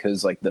trombone,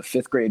 because like the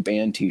 5th grade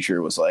band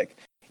teacher was like,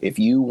 if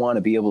you want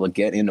to be able to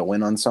get into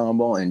wind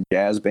ensemble and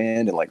jazz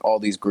band and like all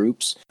these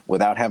groups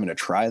without having to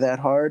try that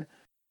hard,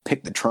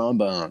 pick the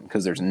trombone,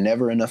 because there's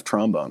never enough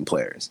trombone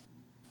players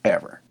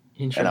ever.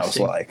 And I was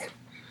like,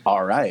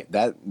 all right,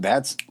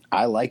 that's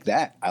I like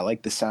that. I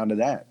like the sound of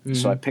that.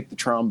 So I picked the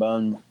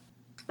trombone,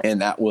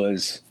 and that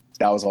was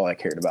all I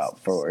cared about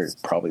for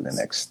probably the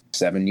next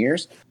 7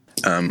 years.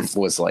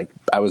 Was like,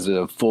 I was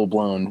a full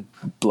blown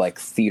like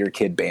theater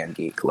kid band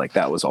geek. Like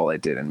that was all I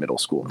did in middle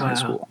school and high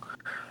school.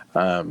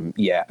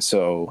 Yeah.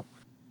 So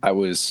I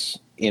was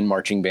in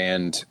marching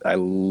band. I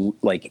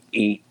like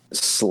ate,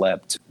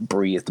 slept,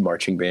 breathed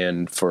marching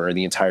band for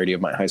the entirety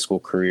of my high school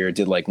career.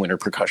 Did like winter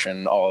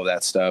percussion, all of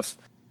that stuff.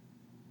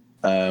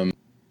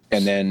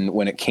 And then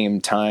when it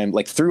came time,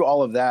 like through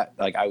all of that,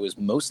 like I was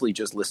mostly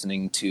just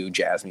listening to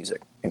jazz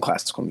music and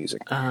classical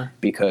music,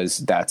 because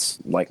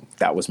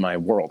that was my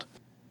world.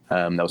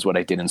 That was what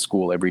I did in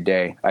school every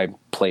day. I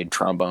played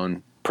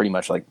trombone pretty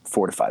much like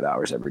 4 to 5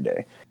 hours every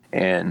day.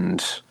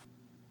 And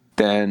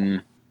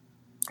then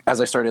as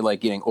I started like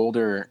getting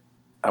older,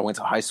 I went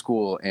to high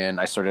school and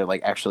I started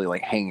like actually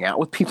like hanging out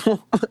with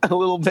people a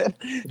little bit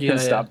and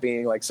stopped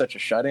being like such a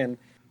shut-in.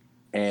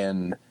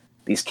 And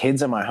these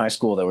kids in my high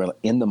school that were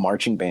in the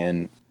marching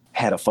band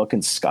had a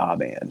fucking ska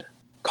band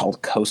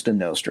called Costa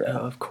Nostra.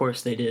 Oh, of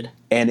course they did.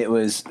 And it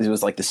was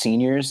like the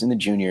seniors and the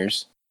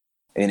juniors.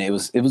 And it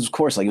was of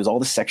course, like it was all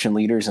the section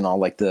leaders and all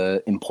like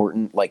the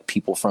important like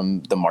people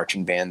from the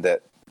marching band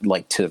that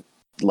like to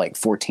like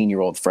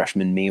 14-year-old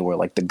freshman me were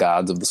like the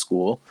gods of the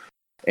school.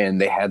 And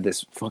they had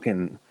this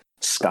fucking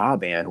ska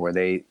band where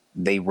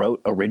they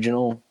wrote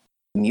original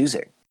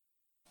music.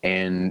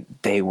 And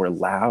they were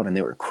loud and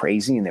they were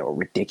crazy and they were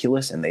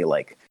ridiculous. And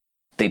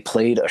they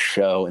played a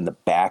show in the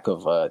back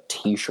of a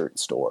t-shirt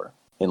store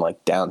in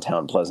like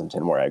downtown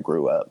Pleasanton where I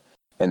grew up.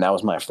 And that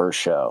was my first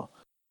show.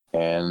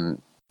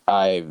 And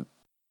I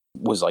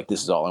was like,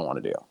 this is all I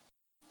want to do.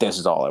 This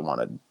is all I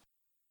want to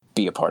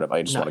be a part of.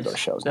 I just want to go to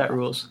shows. That now.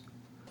 rules.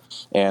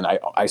 And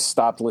I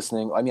stopped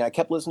listening. I mean, I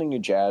kept listening to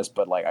jazz,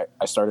 but like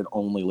I started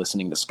only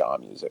listening to ska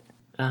music.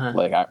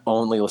 Like I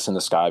only listened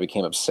to ska. I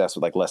became obsessed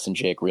with like Less Than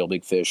Jake, Real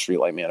Big Fish,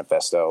 Streetlight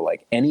Manifesto,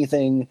 like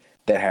anything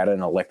that had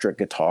an electric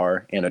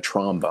guitar and a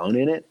trombone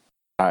in it.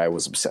 I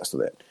was obsessed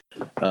with it.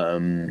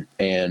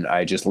 And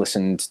I just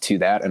listened to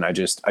that, and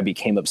I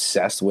became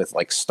obsessed with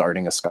like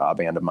starting a ska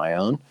band of my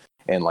own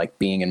and like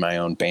being in my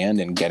own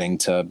band and getting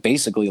to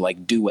basically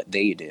like do what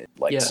they did.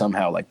 Like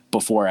somehow like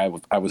before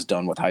I was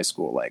done with high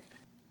school, like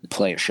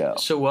play a show.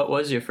 So what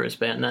was your first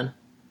band then?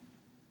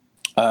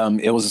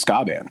 It was a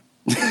ska band.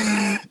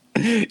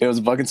 It was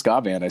a fucking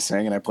ska band. I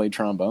sang and I played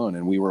trombone,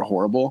 and we were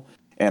horrible.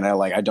 and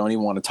I don't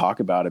even want to talk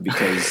about it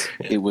because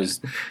it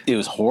was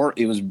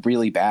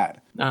really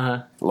bad.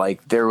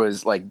 Like there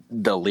was like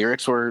the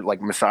lyrics were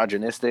like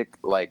misogynistic.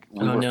 Like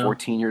we were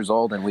 14 years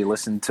old and we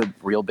listened to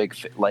Real Big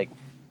like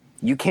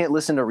you can't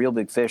listen to Real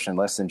Big Fish and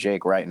Less Than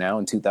Jake right now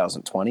in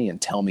 2020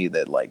 and tell me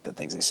that like the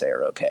things they say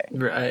are okay,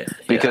 right?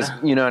 Because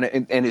you know,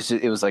 and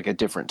it was like a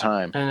different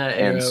time, and that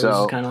era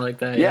was kind of like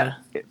that. Yeah,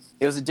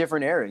 it was a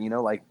different era, you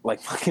know,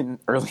 like fucking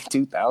early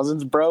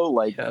 2000s, bro.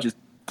 Like just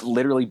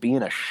literally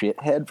being a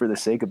shithead for the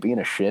sake of being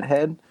a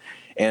shithead,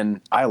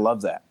 and I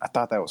love that. I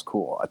thought that was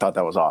cool. I thought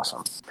that was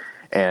awesome,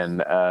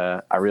 and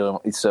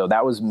so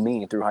that was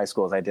me through high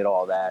school. As I did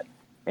all that.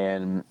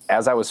 And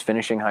as I was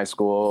finishing high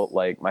school,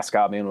 like my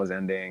ska band was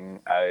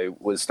ending, I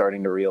was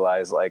starting to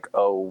realize like,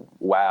 oh,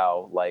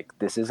 wow, like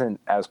this isn't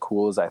as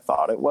cool as I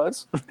thought it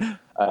was.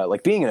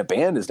 Like being in a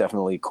band is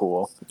definitely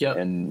cool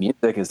and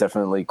music is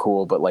definitely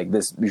cool. But like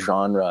this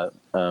genre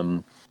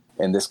and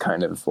this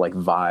kind of like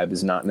vibe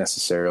is not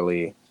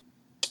necessarily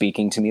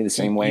speaking to me the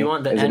same way. You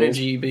want the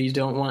energy, but you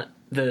don't want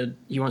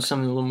you want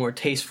something a little more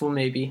tasteful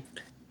maybe.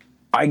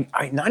 I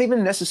not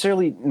even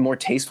necessarily more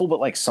tasteful, but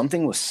like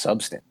something with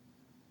substance.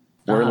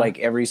 Where like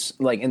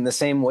in the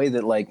same way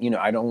that like, you know,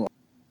 I don't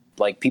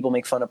like people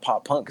make fun of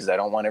pop punk because I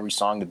don't want every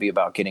song to be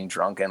about getting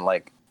drunk and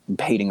like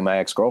hating my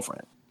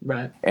ex-girlfriend.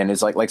 Right. And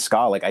it's like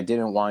ska, like I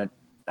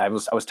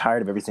was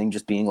tired of everything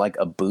just being like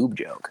a boob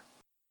joke.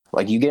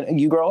 Like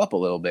you grow up a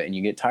little bit and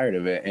you get tired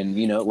of it. And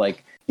you know,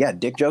 like, yeah,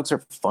 dick jokes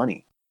are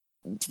funny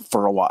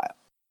for a while.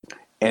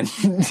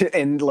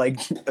 And like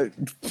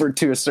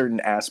to a certain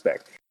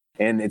aspect.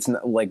 And it's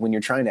not like when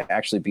you're trying to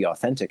actually be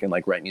authentic and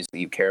like write music that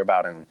you care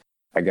about and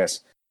I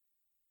guess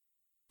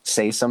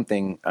say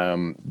something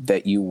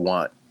that you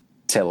want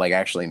to like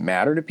actually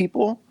matter to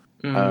people.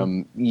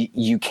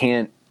 You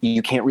can't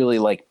really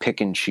like pick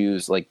and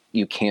choose. Like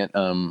you can't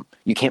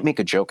make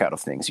a joke out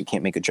of things. You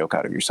can't make a joke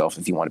out of yourself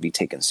if you want to be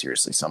taken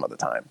seriously some of the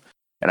time.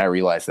 And I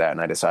realized that,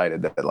 and I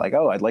decided that like,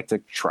 oh, I'd like to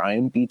try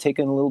and be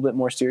taken a little bit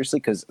more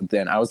seriously. Cause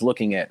then I was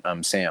looking at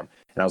Sam,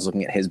 and I was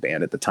looking at his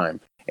band at the time,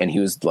 and he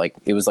was like,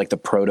 it was like the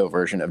proto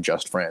version of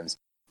Just Friends,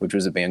 which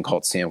was a band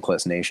called Sam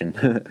Kless Nation.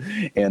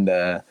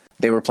 And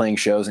they were playing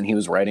shows and he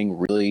was writing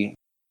really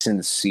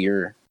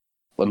sincere,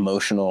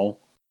 emotional,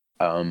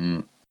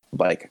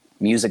 like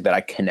music that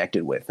I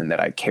connected with and that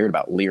I cared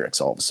about lyrics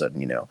all of a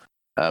sudden, you know,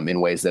 in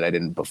ways that I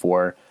didn't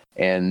before.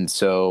 And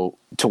so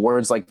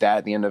towards like that,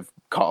 at the end of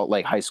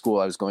high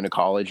school, I was going to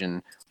college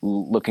and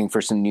looking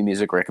for some new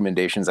music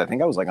recommendations. I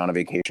think I was like on a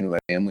vacation with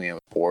my family and I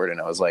was bored and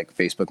I was like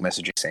Facebook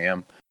messaging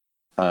Sam.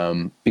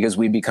 Because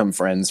we'd become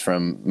friends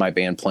from my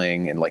band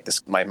playing and like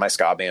this, my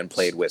ska band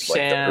played with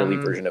like the early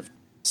version of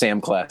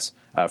Sam Kless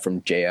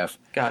from JF.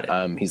 Got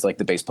it. He's like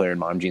the bass player in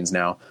Mom Jeans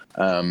now.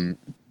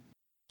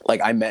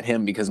 Like I met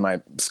him because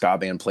my ska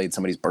band played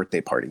somebody's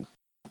birthday party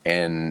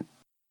and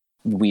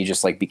we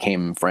just like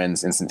became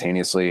friends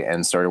instantaneously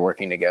and started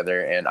working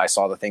together. And I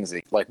saw the things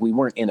that like, we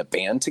weren't in a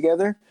band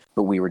together,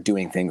 but we were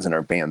doing things and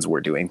our bands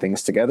were doing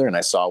things together. And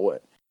I saw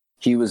what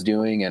he was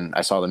doing and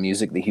I saw the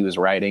music that he was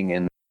writing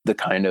and the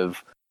kind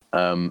of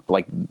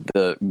like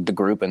the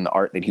group and the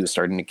art that he was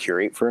starting to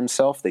curate for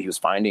himself that he was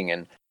finding.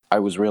 And I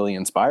was really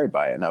inspired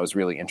by it and I was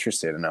really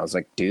interested. And I was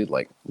like, dude,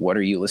 like, what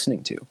are you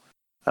listening to?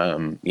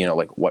 You know,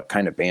 like what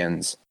kind of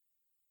bands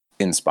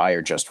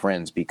inspire Just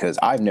Friends? Because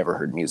I've never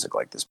heard music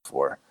like this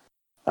before.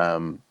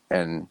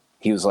 And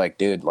he was like,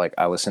 dude, like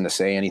I listen to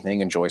Say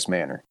Anything and Joyce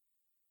Manor.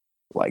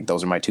 Like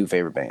those are my two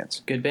favorite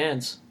bands. Good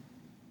bands.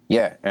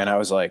 Yeah. And I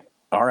was like,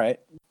 all right.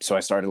 So I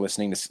started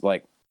listening to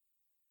like,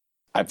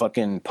 I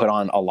fucking put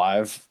on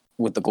Alive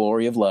with the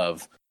Glory of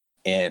Love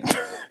and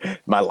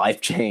my life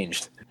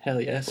changed.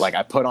 Hell yes. Like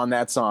I put on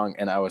that song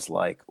and I was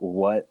like,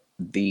 what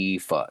the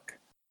fuck?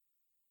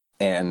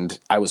 And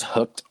I was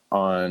hooked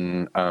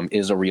on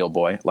Is a Real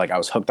Boy. Like I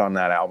was hooked on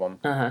that album.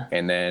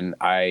 And then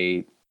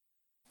I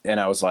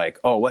was like,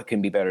 oh, what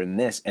can be better than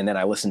this? And then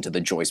I listened to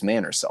the Joyce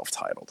Manor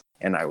self-titled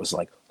and I was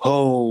like,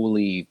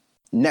 holy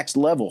next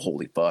level.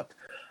 Holy fuck.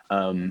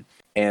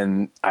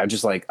 And I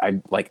just like,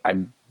 I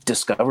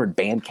discovered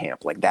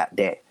Bandcamp like that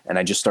day. And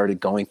I just started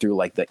going through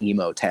like the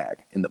emo tag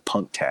and the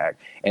punk tag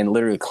and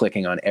literally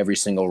clicking on every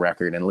single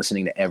record and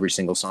listening to every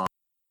single song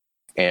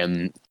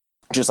and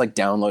just like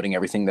downloading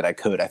everything that I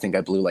could. I think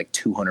I blew like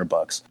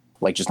 $200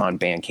 like just on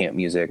Bandcamp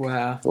music.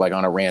 Wow. Like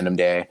on a random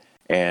day.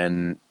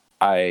 And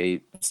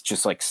I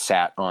just like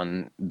sat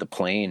on the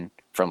plane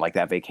from like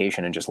that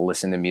vacation and just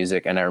listened to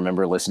music. And I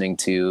remember listening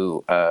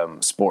to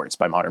Sports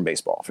by Modern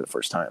Baseball for the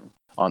first time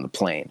on the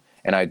plane.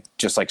 And I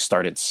just like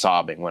started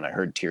sobbing when I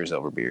heard Tears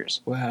Over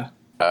Beers. Wow.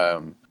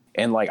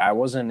 And like, I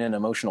wasn't an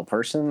emotional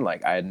person.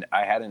 Like I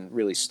hadn't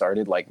really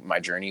started like my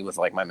journey with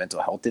like my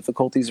mental health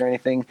difficulties or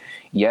anything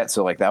yet.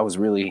 So like, that was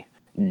really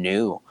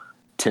new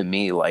to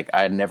me. Like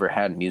I had never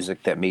had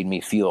music that made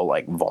me feel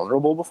like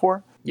vulnerable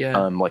before. Yeah.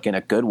 Like in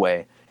a good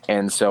way.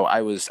 And so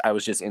I was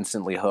just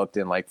instantly hooked.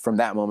 And like, from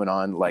that moment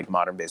on, like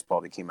Modern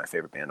Baseball became my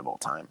favorite band of all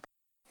time.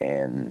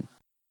 And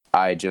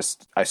I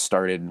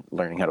started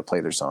learning how to play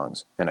their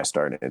songs and I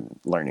started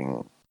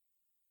learning.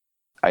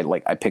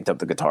 I picked up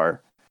the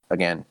guitar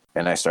again,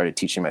 and I started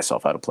teaching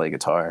myself how to play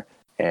guitar,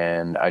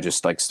 and I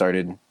just like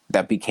started,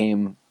 that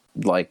became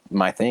like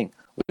my thing.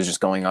 It was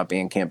just going on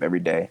Bandcamp every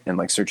day and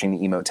like searching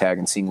the emo tag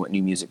and seeing what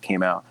new music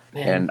came out.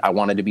 Man. And I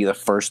wanted to be the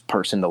first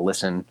person to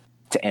listen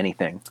to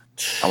anything.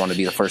 I wanted to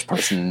be the first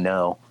person to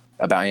know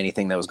about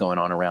anything that was going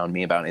on around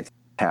me, about anything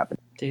that happened.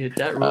 Dude,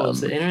 that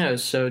rules. The internet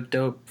was so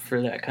dope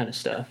for that kind of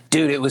stuff.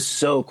 Dude, it was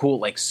so cool.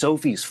 Like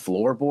Sophie's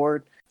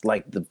Floorboard,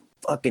 like the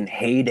fucking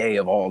heyday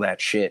of all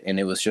that shit. And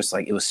it was just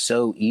like, it was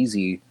so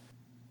easy.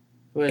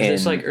 Was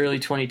this like early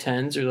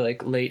 2010s or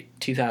like late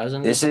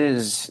 2000s?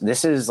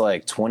 This is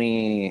like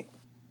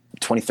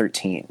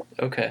 2013.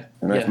 Okay.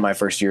 And my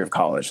first year of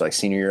college, like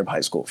senior year of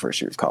high school,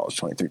 first year of college,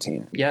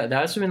 2013. Yeah,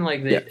 that's been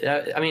like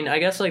I mean, I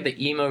guess like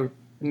the emo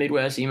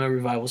Midwest emo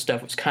revival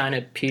stuff was kind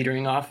of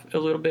petering off a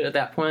little bit at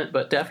that point,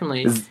 but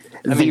definitely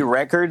the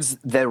records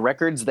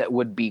that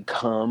would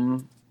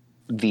become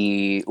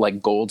the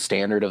like gold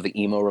standard of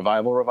the emo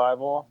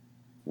revival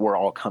were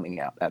all coming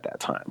out at that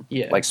time.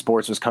 Yeah. Like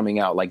Sports was coming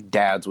out, like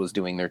Dads was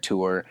doing their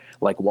tour,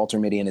 like Walter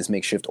Mitty and his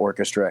Makeshift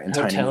Orchestra and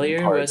Tiny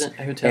Moving Parts.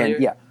 Hotelier?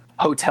 And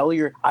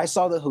Hotelier. I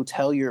saw the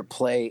Hotelier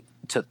play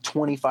to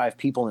 25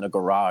 people in a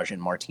garage in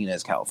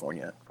Martinez,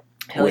 California.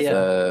 With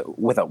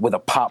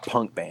a pop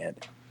punk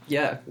band.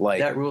 Yeah, like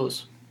that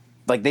rules.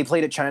 Like they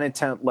played at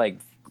Chinatown. Like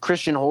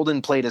Christian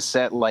Holden played a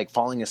set like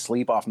falling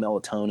asleep off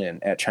melatonin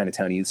at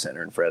Chinatown Youth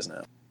Center in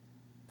Fresno.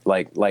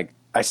 Like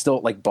I still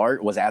like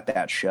Bart was at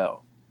that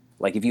show.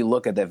 Like if you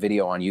look at that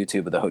video on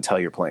YouTube of the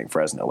Hotelier playing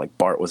Fresno, like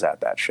Bart was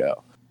at that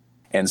show,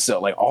 and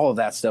so like all of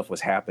that stuff was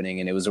happening,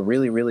 and it was a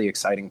really really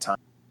exciting time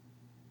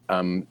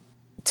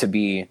to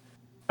be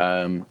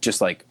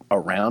just like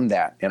around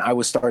that. And I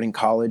was starting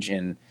college,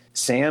 and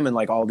Sam and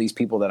like all these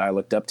people that I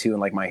looked up to and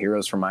like my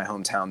heroes from my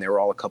hometown, they were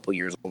all a couple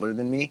years older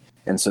than me.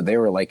 And so they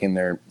were like in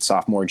their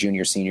sophomore,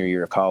 junior, senior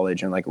year of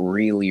college and like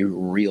really,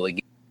 really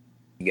getting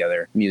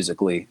together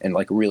musically and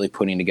like really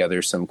putting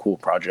together some cool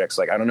projects.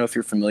 Like, I don't know if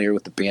you're familiar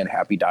with the band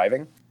Happy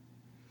Diving.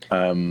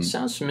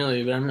 Sounds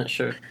familiar, but I'm not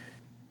sure.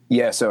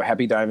 Yeah, so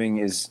Happy Diving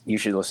you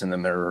should listen to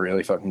them. They're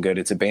really fucking good.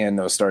 It's a band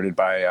that was started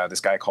by this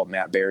guy called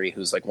Matt Berry,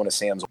 who's like one of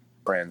Sam's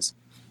friends.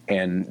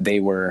 And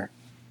they were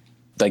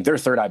like, they're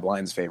Third Eye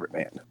Blind's favorite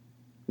band.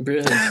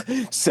 Really?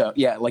 So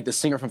yeah, like the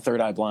singer from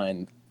Third Eye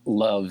Blind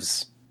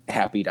loves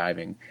Happy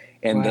Diving,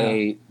 and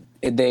wow.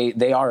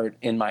 they are,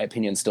 in my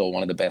opinion, still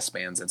one of the best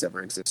bands that's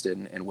ever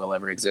existed and will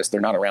ever exist.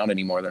 They're not around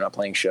anymore. They're not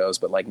playing shows,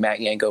 but like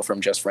Matt Yanko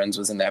from Just Friends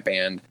was in that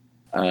band.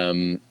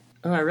 I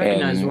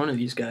recognize one of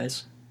these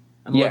guys.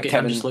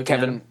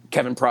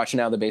 Kevin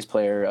Prochnow, the bass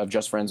player of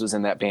Just Friends, was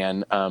in that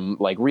band.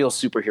 Like real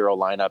superhero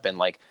lineup, and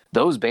like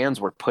those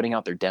bands were putting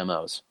out their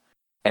demos.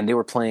 And they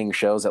were playing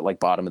shows at like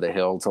Bottom of the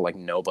Hill to like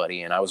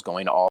nobody. And I was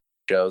going to all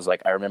shows.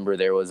 Like I remember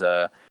there was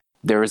a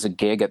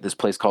gig at this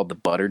place called the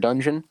Butter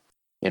Dungeon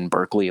in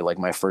Berkeley, like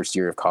my first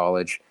year of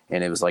college.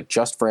 And it was like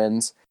Just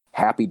Friends,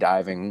 Happy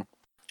Diving,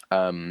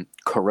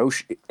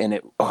 Kuroshi. And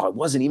it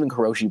wasn't even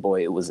Kuroshi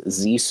Boy. It was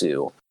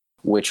Zissou,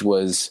 which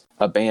was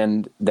a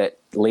band that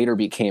later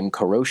became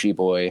Kuroshi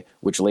Boy,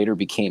 which later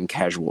became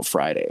Casual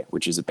Friday,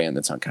 which is a band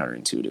that's on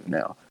Counterintuitive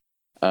now.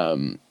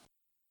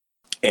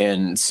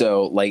 And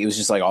so like it was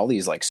just like all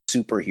these like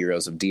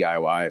superheroes of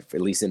DIY,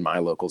 at least in my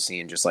local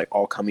scene, just like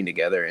all coming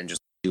together and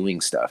just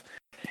doing stuff.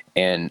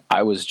 And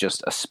I was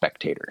just a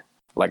spectator.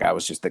 Like I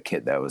was just the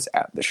kid that was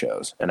at the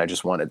shows, and I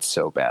just wanted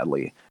so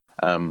badly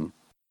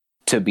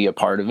to be a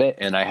part of it.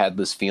 And I had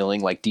this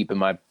feeling like deep in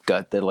my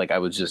gut that like I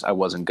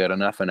wasn't good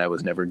enough, and I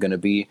was never going to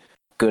be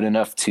good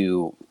enough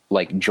to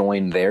like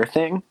join their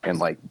thing and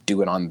like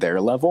do it on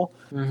their level.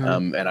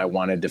 Mm-hmm. And I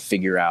wanted to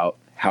figure out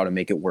how to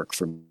make it work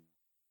for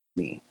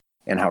me.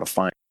 And how to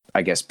find,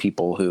 I guess,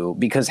 people who,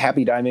 because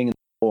Happy Diving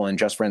and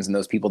Just Friends and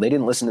those people, they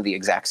didn't listen to the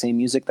exact same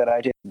music that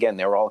I did. Again,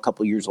 they were all a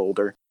couple years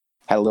older,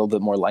 had a little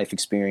bit more life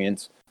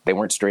experience. They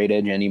weren't straight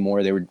edge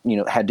anymore. They were,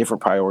 had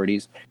different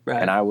priorities. Right.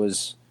 And I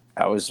was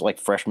like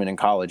freshman in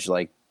college,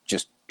 like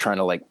just trying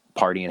to like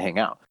party and hang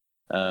out.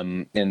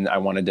 And I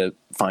wanted to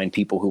find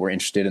people who were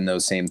interested in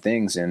those same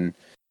things, and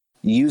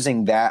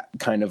using that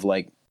kind of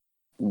like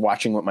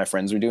watching what my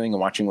friends were doing and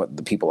watching what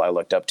the people I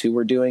looked up to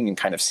were doing and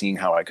kind of seeing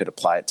how I could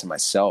apply it to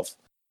myself.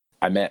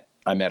 I met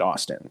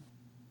Austin,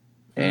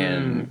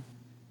 and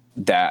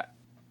that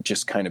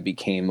just kind of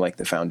became like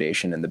the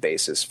foundation and the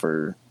basis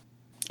for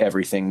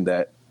everything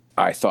that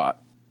I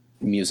thought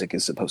music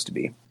is supposed to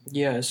be.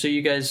 Yeah. So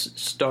you guys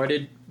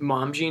started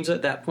Mom Jeans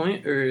at that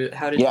point, or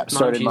how did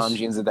started Mom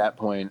Jeans at that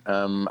point.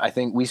 I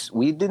think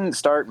we didn't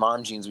start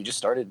Mom Jeans. We just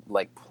started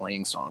like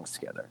playing songs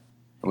together.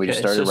 We just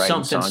started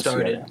writing songs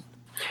together.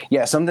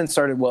 Yeah, something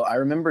started. Well, I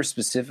remember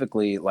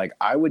specifically, like,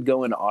 I would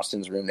go into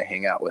Austin's room to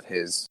hang out with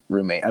his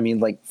roommate. I mean,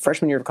 like,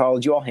 freshman year of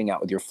college, you all hang out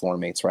with your floor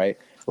mates, right?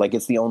 Like,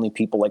 it's the only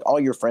people, like, all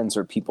your friends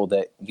are people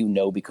that you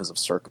know because of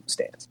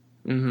circumstance,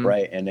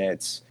 right? And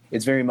it's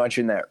very much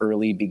in that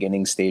early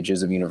beginning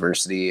stages of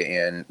university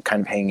and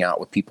kind of hanging out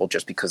with people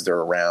just because they're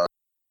around.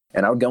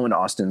 And I would go into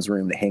Austin's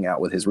room to hang out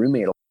with his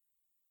roommate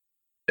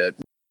to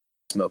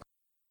smoke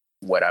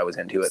what I was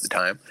into at the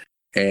time.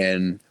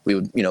 And we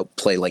would,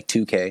 play, like,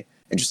 2K.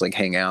 and just like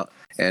hang out.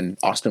 And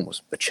Austin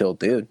was a chill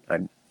dude. I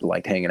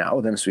liked hanging out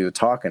with him, so we would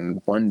talk.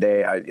 And one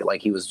day,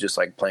 he was just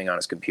like playing on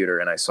his computer,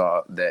 and I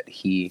saw that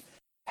he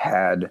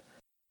had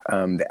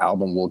the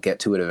album "We'll Get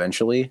to It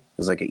Eventually." It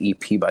was like an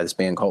EP by this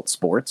band called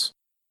Sports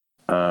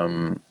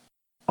on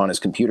his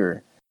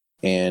computer,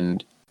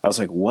 and I was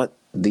like, "What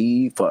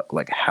the fuck?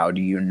 Like, how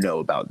do you know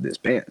about this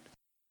band?"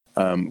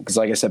 Because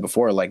like I said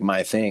before, like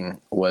my thing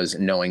was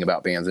knowing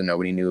about bands that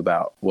nobody knew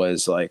about,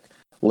 was like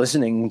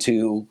listening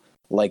to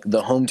like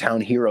the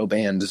hometown hero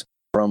bands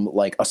from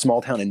like a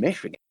small town in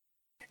Michigan,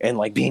 and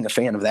like being a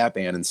fan of that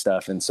band and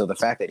stuff. And so the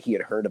fact that he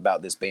had heard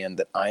about this band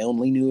that I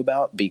only knew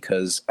about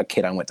because a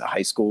kid I went to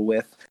high school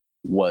with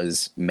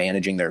was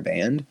managing their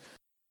band,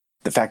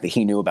 the fact that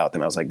he knew about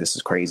them, I was like, this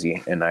is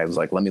crazy. And I was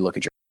like, let me look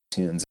at your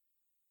tunes.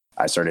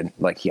 I started,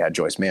 like, he had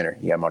Joyce Manor,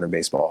 he had Modern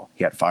Baseball,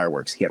 he had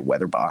Fireworks, he had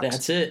Weatherbox.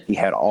 That's it. He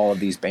had all of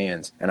these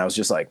bands. And I was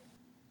just like,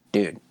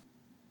 dude,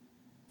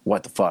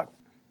 what the fuck?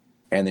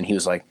 And then he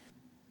was like,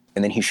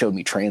 and then he showed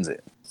me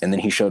Transit. And then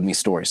he showed me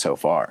Story So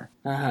Far.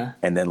 Uh-huh.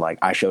 And then, like,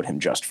 I showed him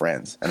Just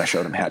Friends. And I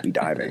showed him Happy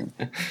Diving.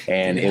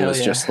 And it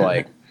was just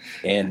like,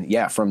 and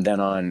yeah, from then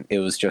on, it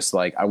was just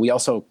like, we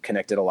also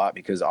connected a lot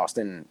because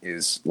Austin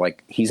is,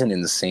 like, he's an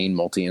insane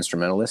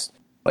multi-instrumentalist.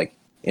 Like,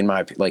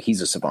 like,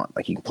 he's a savant.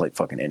 Like, he can play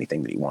fucking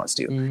anything that he wants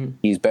to. Mm-hmm.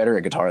 He's better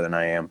at guitar than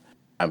I am.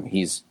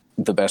 He's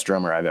the best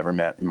drummer I've ever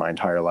met in my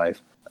entire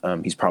life.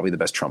 He's probably the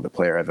best trumpet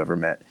player I've ever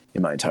met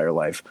in my entire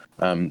life.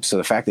 So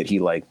the fact that he,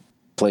 like,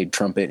 played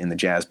trumpet in the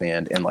jazz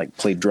band and like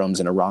played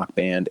drums in a rock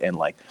band and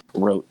like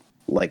wrote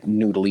like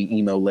noodly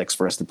emo licks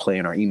for us to play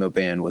in our emo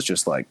band was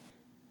just like,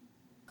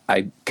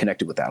 I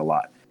connected with that a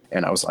lot.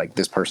 And I was like,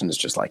 this person is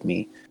just like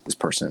me. This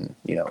person,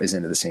 you know, is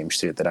into the same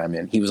shit that I'm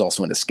in. He was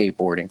also into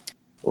skateboarding,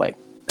 like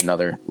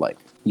another, like,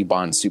 you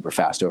bond super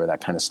fast over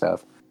that kind of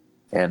stuff.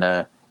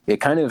 And it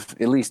kind of,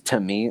 at least to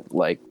me,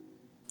 like,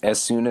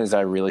 as soon as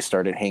I really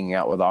started hanging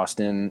out with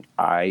Austin,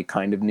 I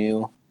kind of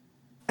knew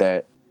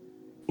that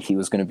he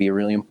was going to be a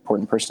really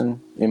important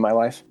person in my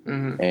life,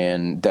 mm-hmm.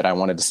 and that I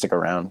wanted to stick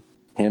around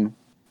him,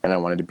 and I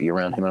wanted to be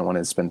around him. I wanted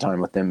to spend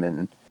time with him.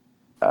 And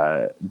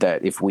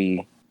that if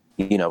we,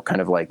 you know,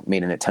 kind of like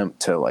made an attempt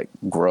to like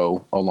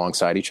grow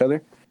alongside each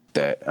other,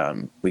 that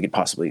we could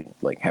possibly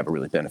like have a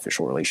really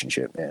beneficial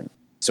relationship. And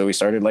so we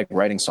started like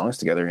writing songs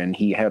together, and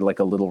he had like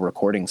a little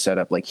recording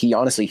setup. Like he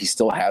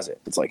still has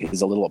it. It's like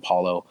his a little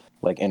Apollo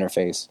like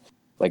interface.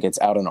 Like it's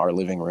out in our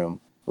living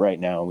room right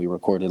now. We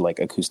recorded like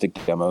acoustic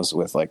demos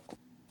with like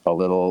a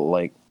little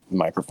like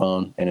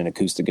microphone and an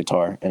acoustic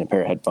guitar and a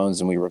pair of headphones,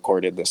 and we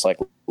recorded this like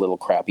little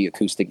crappy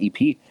acoustic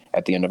EP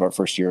at the end of our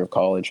first year of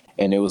college.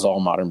 And it was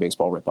all Modern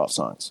Baseball rip-off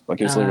songs.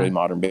 Like it was literally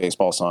Modern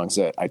Baseball songs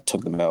that I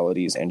took the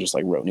melodies and just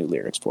like wrote new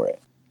lyrics for it.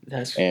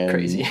 That's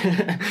crazy.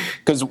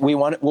 Because we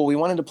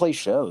wanted to play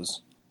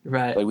shows,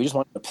 right? Like we just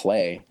wanted to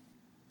play,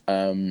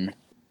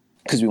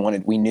 because we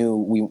wanted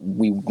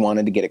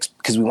to get,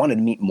 because we wanted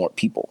to meet more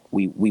people.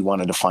 We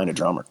wanted to find a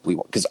drummer.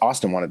 Because I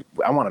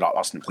wanted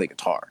Austin to play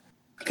guitar,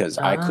 because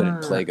I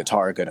couldn't play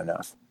guitar good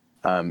enough.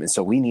 And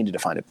so we needed to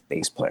find a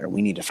bass player.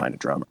 We needed to find a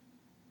drummer.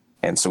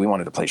 And so we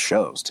wanted to play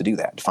shows to do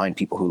that, to find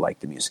people who liked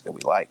the music that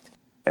we liked.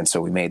 And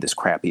so we made this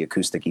crappy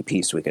acoustic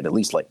EP so we could at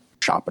least like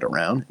shop it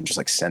around and just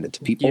like send it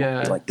to people.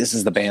 Yeah. Like, this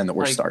is the band that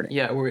we're starting.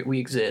 Yeah, we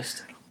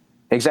exist.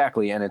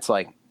 Exactly. And it's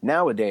like,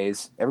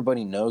 nowadays,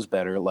 everybody knows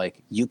better.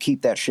 Like, you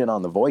keep that shit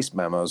on the voice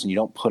memos and you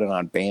don't put it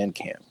on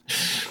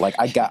Bandcamp. Like,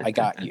 I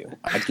got you.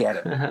 I get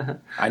it.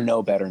 I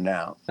know better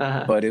now.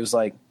 But it was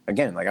like,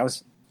 again, like I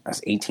was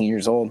 18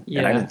 years old,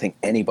 and I didn't think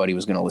anybody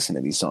was going to listen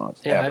to these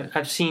songs. Yeah,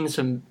 I've seen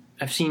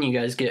you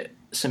guys get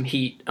some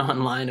heat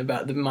online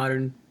about the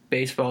Modern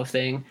Baseball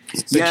thing,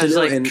 which is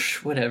like,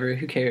 whatever,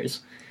 who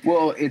cares?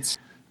 Well,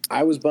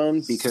 I was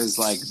bummed because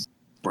like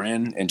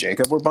Bren and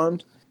Jacob were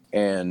bummed,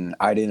 and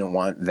I didn't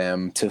want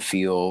them to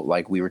feel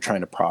like we were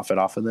trying to profit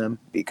off of them,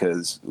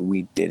 because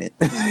we didn't,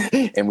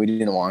 and we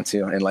didn't want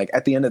to. And like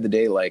at the end of the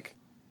day, like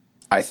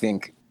I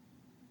think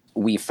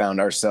we found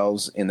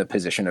ourselves in the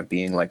position of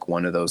being like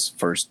one of those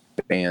first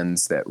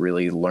bands that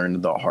really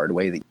learned the hard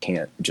way that you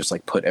can't just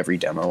like put every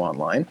demo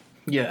online.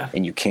 Yeah.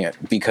 And you can't,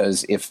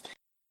 because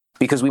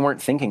we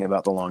weren't thinking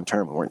about the long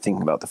term. We weren't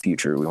thinking about the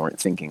future. We weren't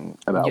thinking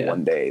about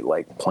one day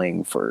like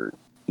playing for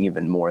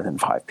even more than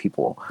 5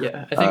 people.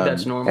 Yeah, I think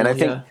that's normal. And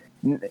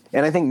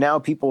I think now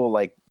people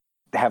like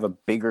have a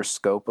bigger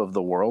scope of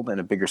the world and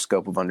a bigger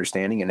scope of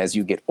understanding. And as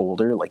you get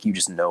older, like you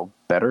just know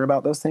better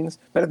about those things.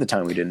 But at the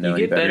time we didn't know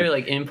any better. You get better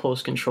like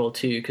impulse control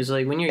too. Because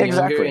like when you're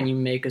younger and you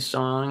make a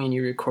song and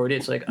you record it,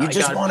 it's like, you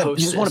just want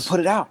to put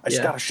it out. I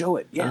just got to show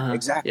it. Yeah,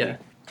 exactly. Yeah.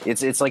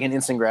 It's like an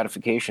instant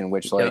gratification,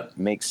 which like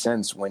makes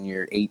sense when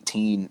you're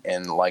 18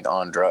 and like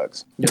on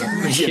drugs.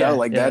 You know,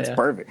 like that's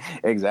perfect.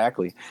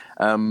 Exactly.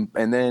 And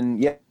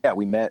then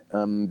we met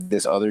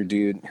this other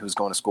dude who was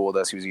going to school with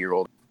us. He was a year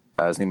older.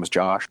 His name was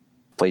Josh.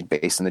 Played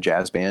bass in the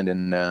jazz band,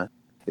 and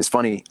it's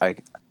funny.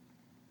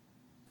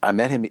 I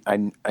met him.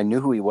 I knew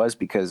who he was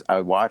because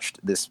I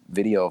watched this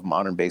video of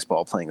Modern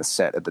Baseball playing a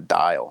set at the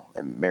Dial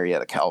in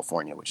Marietta,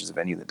 California, which is a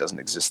venue that doesn't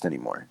exist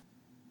anymore.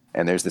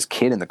 And there's this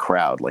kid in the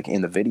crowd, like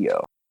in the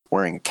video,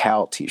 wearing a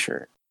Cal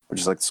t-shirt,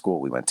 which is like the school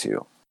we went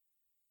to.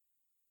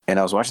 And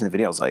I was watching the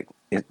video. I was like,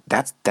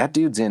 that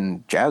dude's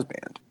in jazz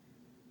band.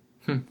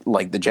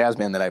 Like the jazz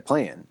band that I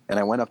play in. And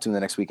I went up to him the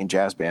next week in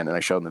jazz band and I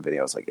showed him the video.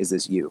 I was like, is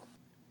this you?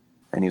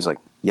 And he was like,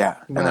 yeah.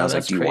 And wow, I was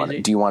like, do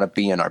you want to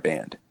be in our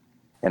band?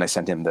 And I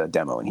sent him the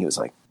demo and he was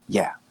like,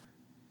 yeah.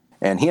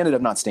 And he ended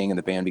up not staying in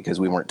the band because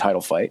we weren't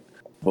title fight.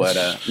 But,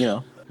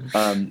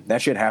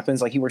 that shit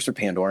happens. Like he works for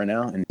Pandora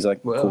now and he's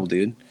like, whoa. cool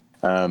dude.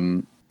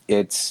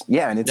 It's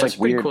That's like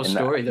weird. Cool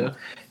story though.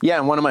 Yeah.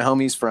 And one of my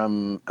homies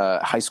from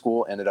high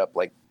school ended up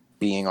like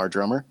being our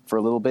drummer for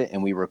a little bit.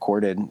 And we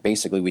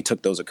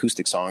took those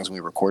acoustic songs and we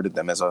recorded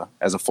them as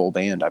a full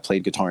band. I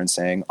played guitar and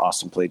sang.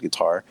 Austin played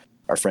guitar.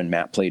 Our friend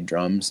Matt played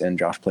drums and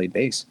Josh played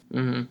bass.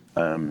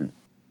 Mm-hmm.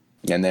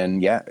 And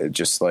then, it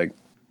just like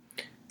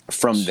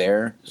from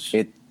there,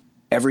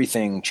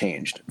 everything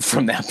changed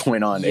from that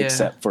point on,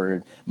 except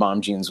for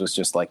Mom Jeans was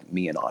just like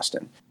me and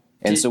Austin.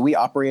 And so we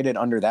operated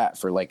under that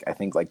for like, I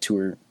think like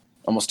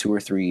almost 2 or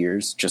 3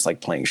 years, just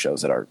like playing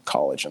shows at our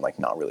college and like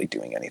not really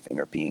doing anything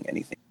or being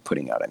anything,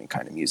 putting out any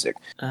kind of music.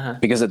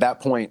 Because at that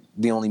point,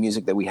 the only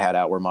music that we had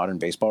out were modern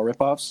baseball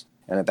ripoffs.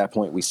 And at that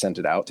point we sent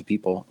it out to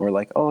people. We're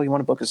like, oh, you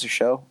want to book us a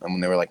show? And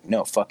when they were like,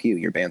 no, fuck you.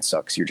 Your band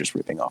sucks. You're just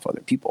ripping off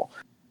other people.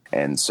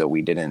 And so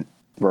we didn't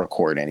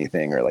record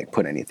anything or like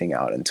put anything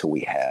out until we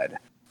had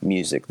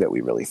music that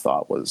we really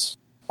thought was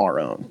our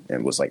own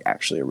and was like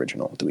actually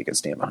original, that we could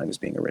stand behind as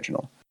being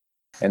original.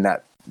 And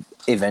that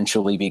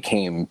eventually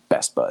became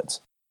Best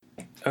Buds.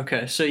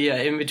 Okay, so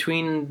in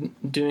between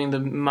doing the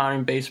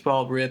modern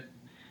baseball rip,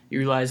 you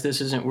realize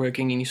this isn't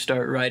working and you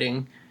start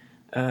writing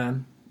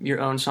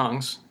your own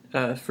songs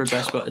for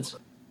Best Buds.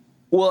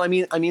 Well, I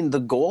mean, the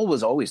goal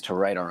was always to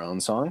write our own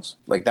songs.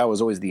 Like that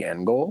was always the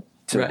end goal,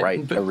 to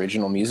write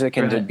original music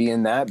and to be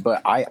in that.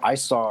 But I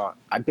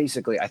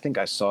think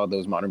I saw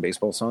those modern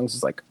baseball songs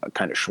as like a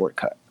kind of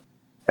shortcut,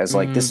 as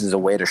like this is a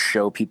way to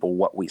show people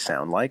what we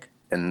sound like.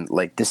 And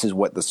like, this is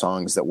what the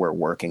songs that we're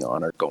working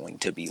on are going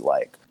to be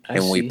like.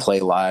 And when we play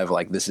live,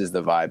 like this is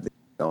the vibe that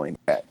we're going to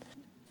get.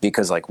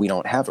 Because like we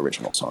don't have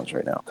original songs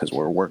right now because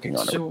we're working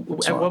on it. So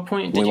at what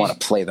point we want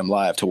to play them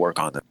live to work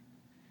on them.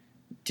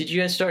 Did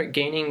you guys start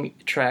gaining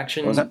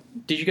traction? What was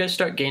that? Did you guys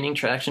start gaining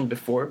traction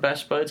before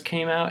Best Buds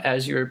came out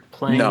as you were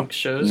playing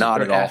shows?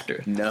 Not or at all.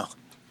 After? No.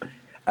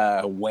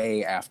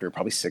 Way after,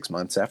 probably 6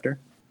 months after.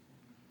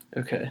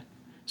 Okay.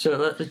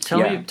 So tell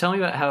me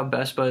about how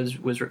Best Buds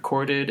was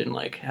recorded and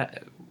like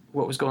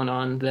what was going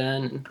on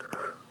then.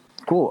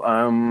 Cool.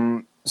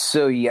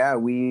 So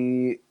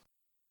we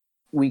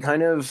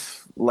kind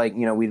of like,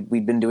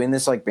 we'd been doing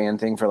this like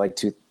band thing for like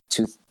two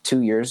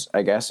years,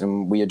 I guess.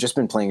 And we had just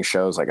been playing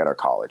shows like at our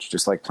college,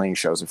 just like playing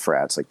shows at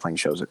frats, like playing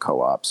shows at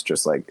co-ops,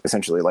 just like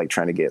essentially like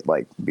trying to get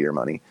like beer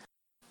money.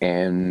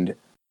 And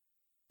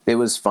it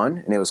was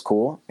fun and it was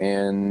cool.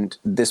 And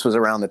this was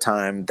around the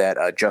time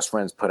that Just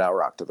Friends put out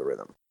Rock to the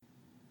Rhythm,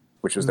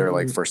 which was their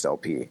like first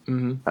LP.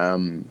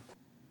 Mm-hmm.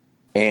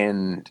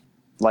 And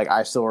like,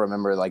 I still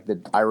remember like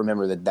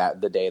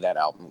the day that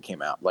album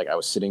came out, like I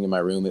was sitting in my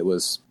room. It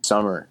was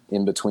summer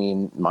in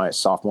between my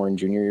sophomore and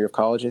junior year of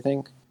college, I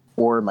think,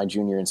 or my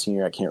junior and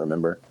senior. I can't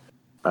remember.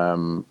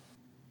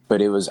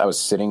 But I was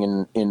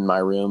sitting in my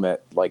room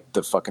at like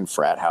the fucking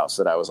frat house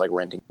that I was like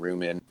renting a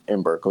room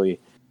in Berkeley.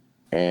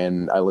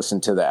 And I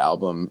listened to the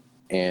album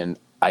and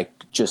I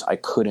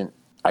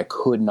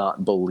could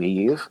not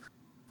believe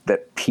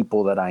that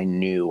people that I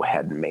knew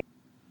had made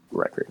a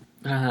record.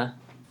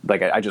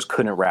 Like I just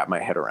couldn't wrap my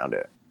head around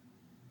it.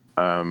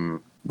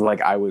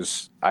 Like I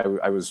was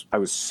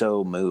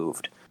so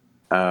moved.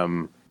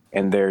 And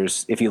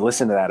if you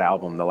listen to that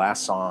album, the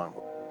last song,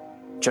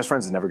 Just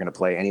Friends is never going to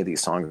play any of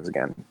these songs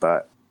again,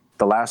 but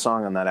the last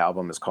song on that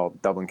album is called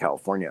Dublin,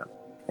 California.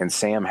 And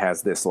Sam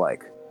has this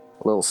like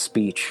little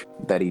speech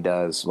that he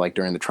does like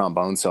during the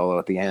trombone solo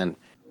at the end.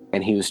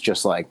 And he was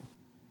just like,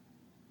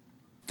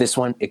 this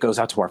one, it goes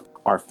out to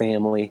our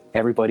family,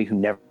 everybody who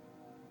never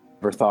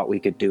thought we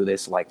could do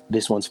this. Like,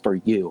 this one's for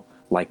you.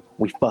 Like,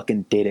 we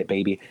fucking did it,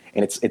 baby.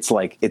 And it's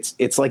like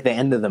the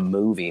end of the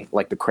movie,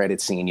 like the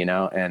credit scene,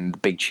 and the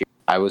big cheer.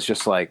 I was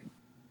just like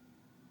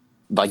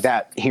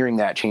that, hearing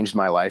that changed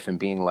my life and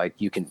being like,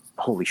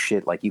 holy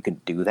shit, like you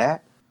can do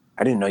that.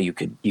 I didn't know you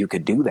could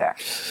do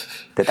that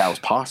was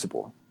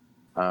possible.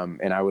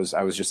 And I was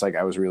just like,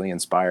 I was really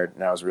inspired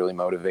and I was really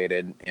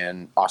motivated,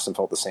 and Austin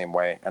felt the same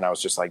way. And I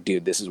was just like,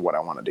 dude, this is what I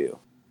want to do.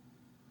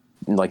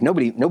 And like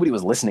nobody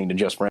was listening to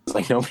Just Friends.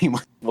 Like nobody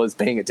was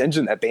paying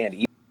attention to that band.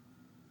 I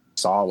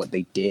saw what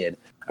they did.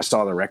 I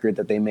saw the record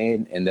that they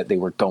made and that they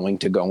were going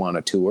to go on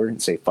a tour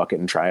and say, fuck it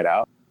and try it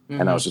out.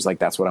 Mm-hmm. And I was just like,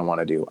 that's what I want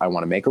to do. I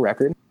want to make a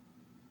record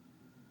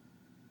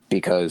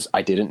because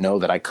I didn't know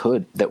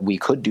that we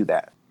could do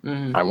that.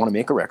 Mm-hmm. I want to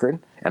make a record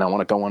and I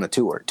want to go on a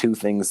tour. Two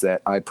things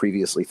that I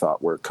previously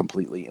thought were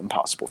completely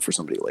impossible for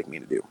somebody like me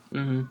to do.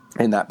 Mm-hmm.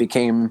 And that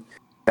became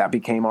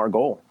our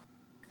goal.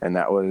 And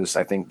that was,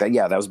 I think that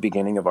was the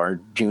beginning of our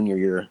junior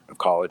year of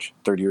college,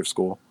 third year of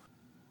school.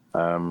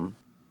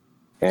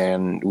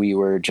 And we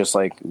were just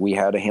like, we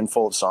had a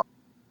handful of songs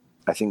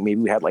I think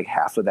maybe we had like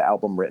half of the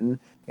album written,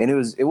 and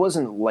it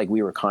wasn't like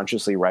we were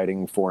consciously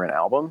writing for an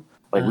album.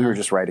 Like we were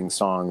just writing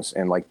songs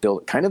and like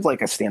build, kind of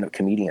like a stand-up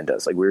comedian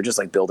does. Like we were just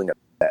like building a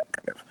set,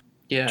 kind of.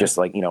 Yeah. Just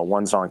like, you know,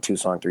 1 song, 2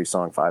 song, 3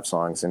 song, 5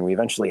 songs, and we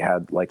eventually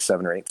had like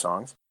 7 or 8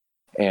 songs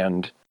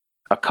and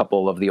a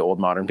couple of the old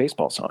Modern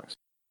Baseball songs.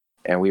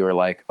 And we were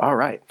like, all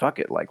right, fuck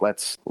it. Like,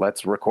 let's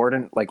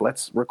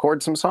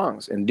record some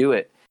songs and do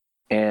it.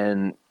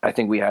 And I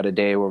think we had a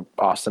day where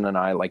Austin and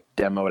I like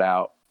demoed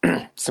out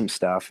some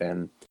stuff,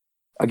 and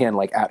again,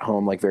 like at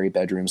home, like very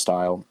bedroom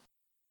style.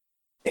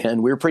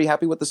 And we were pretty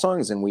happy with the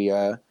songs. And we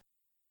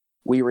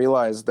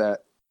realized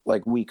that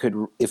like we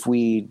could, if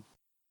we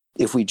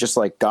just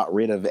like got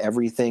rid of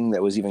everything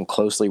that was even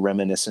closely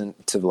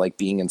reminiscent to like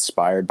being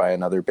inspired by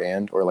another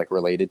band or like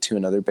related to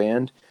another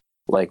band,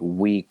 like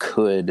we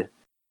could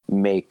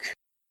make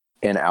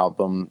an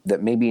album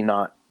that maybe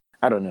not,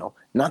 I don't know,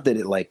 not that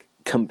it like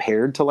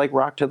compared to like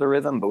Rock to the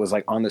Rhythm, but was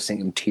like on the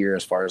same tier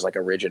as far as like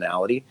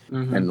originality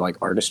and like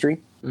artistry.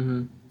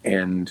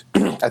 And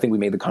I think we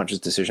made the conscious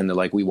decision that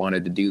like we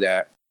wanted to do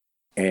that.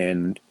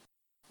 And,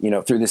 you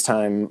know, through this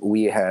time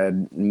we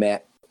had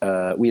met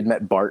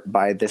Bart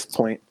by this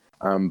point,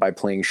 by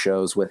playing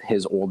shows with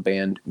his old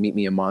band, Meet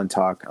Me in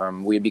Montauk.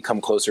 We had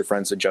become closer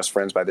friends with Just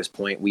Friends by this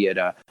point.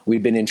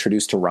 We'd been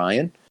introduced to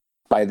Ryan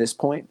by this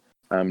point,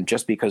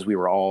 just because we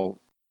were all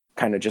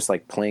kind of just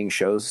like playing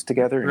shows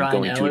together and Ryan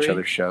going Ellery? to each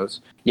other's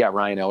shows. Yeah,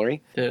 Ryan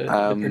Ellery,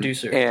 the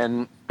producer.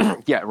 and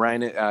yeah,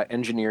 Ryan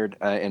engineered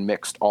and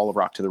mixed all of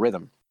Rock to the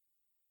Rhythm.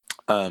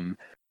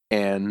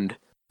 And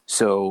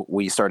so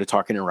we started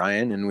talking to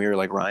Ryan, and we were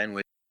like, Ryan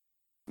would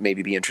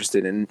maybe be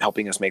interested in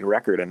helping us make a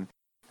record. And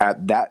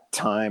at that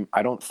time,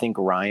 I don't think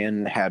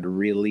Ryan had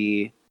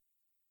really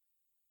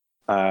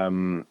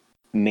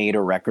made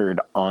a record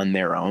on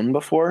their own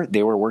before.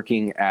 They were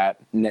working at,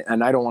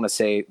 and I don't want to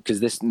say, because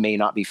this may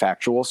not be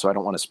factual, so I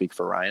don't want to speak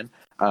for Ryan,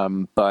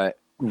 but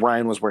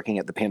Ryan was working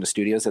at the Panda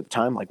Studios at the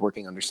time, like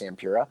working under Sam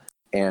Pura,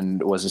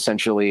 and was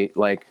essentially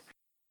like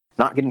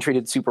not getting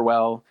treated super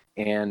well,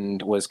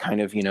 and was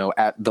kind of, you know,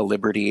 at the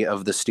liberty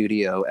of the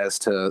studio as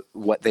to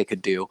what they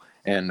could do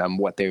and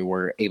what they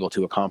were able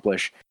to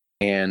accomplish.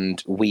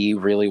 And we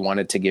really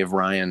wanted to give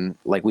Ryan,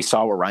 like we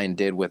saw what Ryan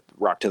did with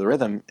Rock to the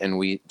Rhythm, and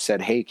we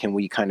said, hey, can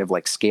we kind of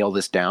like scale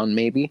this down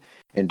maybe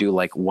and do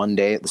like one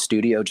day at the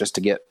studio just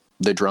to get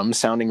the drums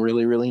sounding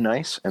really, really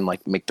nice and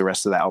like make the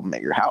rest of the album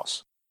at your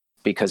house?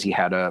 Because he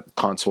had a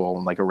console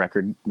and like a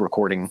record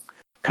recording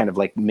kind of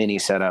like mini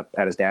setup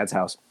at his dad's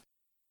house.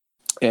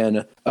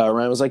 And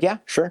Ryan was like, yeah,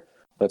 sure,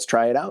 let's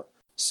try it out.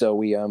 So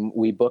we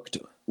booked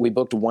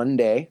one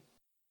day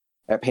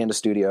at Panda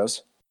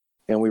Studios,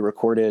 and we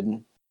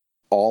recorded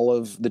all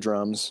of the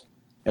drums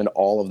and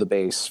all of the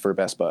bass for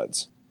Best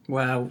Buds.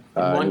 Wow.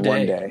 One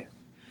day.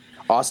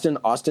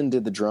 Austin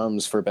did the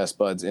drums for Best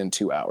Buds in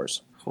 2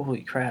 hours. Holy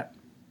crap.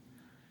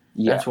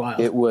 Yeah, that's wild.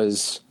 It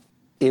was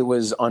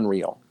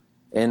unreal.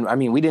 And I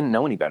mean, we didn't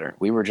know any better.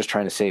 We were just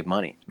trying to save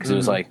money because it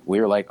was like, we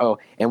were like, oh,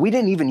 and we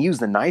didn't even use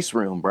the nice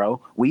room,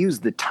 bro. We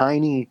used the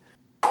tiny,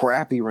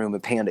 crappy room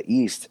at Panda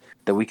East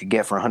that we could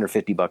get for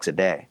 $150 a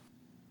day.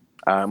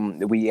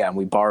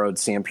 We borrowed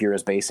Sam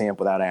Pura's bass amp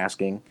without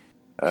asking.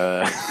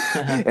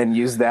 And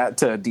use that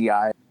to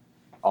DI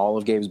all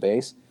of Gabe's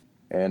bass,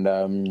 and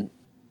and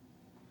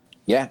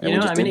we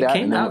just did that. It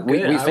came out we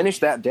good.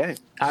 finished that day.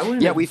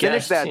 We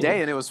finished that too.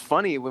 day, and it was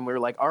funny when we were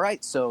like, "All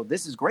right, so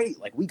this is great.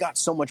 Like, we got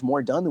so much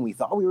more done than we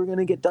thought we were going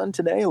to get done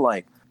today."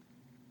 Like,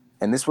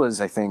 and this was,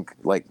 I think,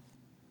 like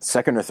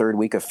second or third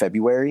week of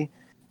February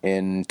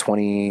in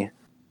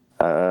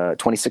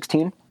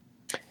 2016,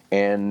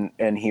 and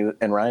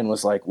Ryan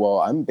was like,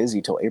 "Well, I'm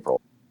busy till April."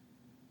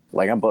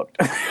 Like, I'm booked.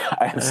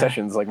 I have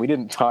sessions. Like, we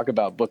didn't talk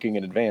about booking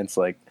in advance.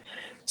 Like,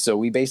 so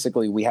we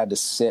had to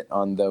sit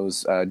on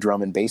those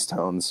drum and bass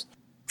tones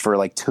for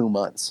like 2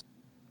 months.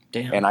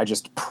 Damn. And I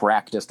just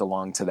practiced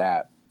along to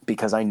that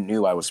because I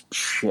knew I was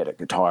shit at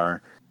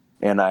guitar.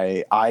 And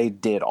I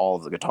did all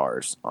of the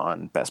guitars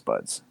on Best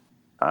Buds.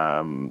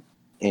 And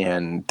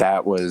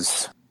that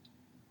was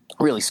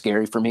really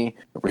scary for me,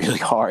 really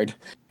hard.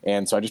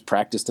 And so I just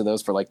practiced to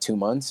those for like 2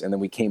 months. And then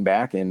we came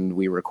back and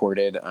we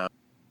recorded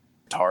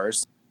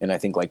guitars in I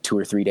think like 2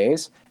 or 3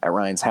 days at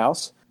Ryan's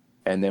house.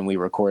 And then we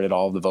recorded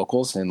all of the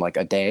vocals in like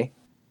a day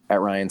at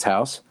Ryan's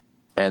house.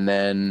 And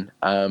then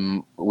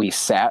we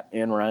sat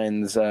in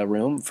Ryan's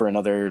room for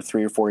another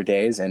 3 or 4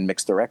 days and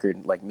mixed the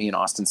record. Like, me and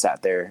Austin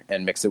sat there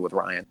and mixed it with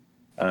Ryan.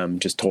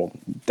 Just told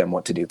them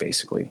what to do,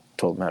 basically.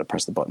 Told them how to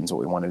press the buttons,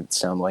 what we wanted it to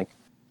sound like.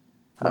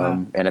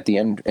 Wow. And at the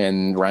end,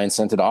 and Ryan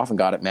sent it off and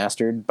got it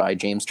mastered by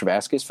James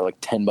Travaskis for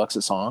like $10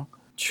 a song.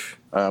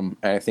 And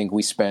I think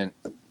we spent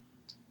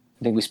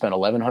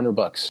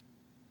 $1,100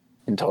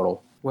 in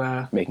total.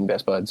 Wow. Making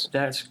Best Buds.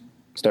 That's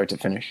start to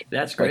finish.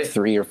 That's great. Like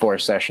 3 or 4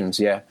 sessions,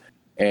 yeah.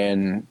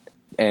 And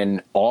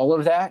all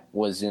of that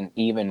wasn't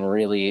even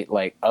really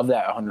like, of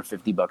that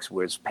 $150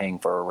 was paying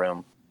for a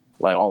room.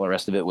 Like, all the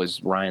rest of it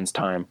was Ryan's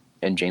time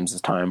and James's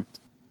time.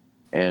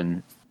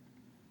 And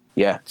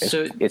yeah,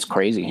 it's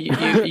crazy.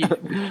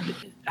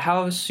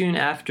 how soon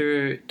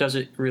after does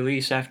it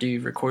release after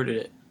you've recorded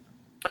it?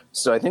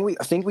 So I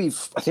think we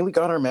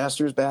got our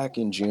masters back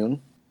in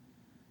June.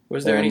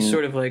 Was there any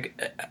sort of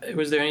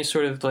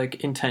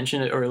like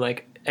intention, or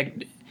like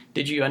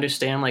did you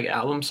understand like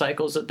album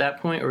cycles at that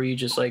point, or you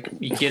just like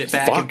you get it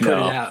back and put it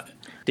out?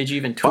 Did you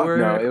even tour?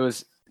 No, it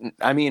was.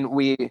 I mean,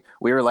 we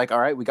were like, all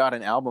right, we got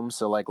an album,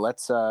 so like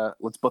let's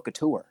book a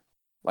tour.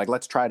 Like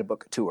let's try to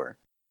book a tour.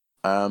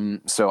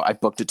 So I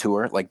booked a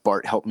tour. Like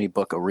Bart helped me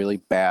book a really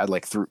bad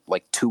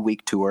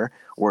 2-week tour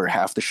where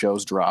half the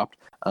shows dropped.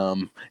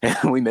 And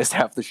we missed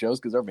half the shows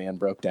because our van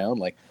broke down.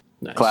 Like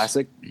nice.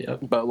 Classic.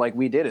 Yep. But like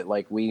we did it.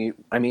 Like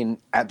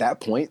at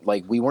that point,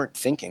 like we weren't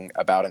thinking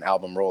about an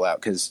album rollout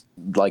because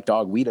like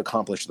dog, we'd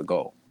accomplished the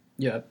goal.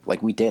 Yeah.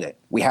 Like we did it.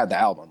 We had the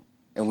album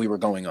and we were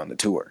going on the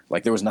tour.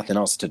 Like there was nothing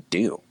else to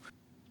do.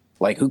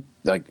 Like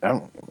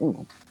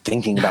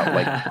thinking about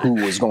like who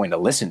was going to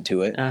listen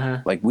to it. Uh-huh.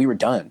 Like we were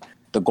done.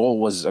 The goal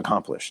was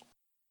accomplished.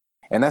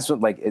 And that's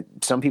what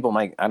some people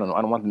might, I don't know,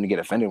 I don't want them to get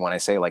offended when I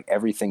say like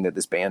everything that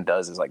this band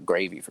does is like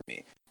gravy for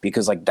me,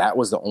 because like that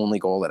was the only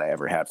goal that I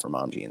ever had for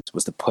Mom Jeans,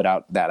 was to put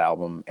out that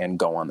album and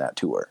go on that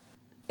tour.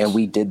 And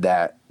we did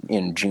that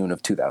in June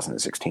of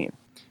 2016.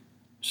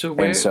 So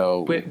where is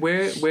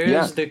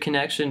the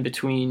connection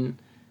between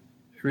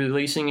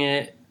releasing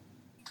it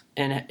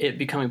and it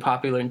becoming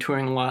popular and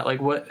touring a lot?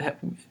 Like what,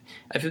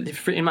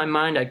 in my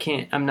mind,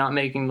 I'm not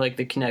making like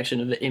the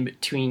connection of the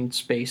in-between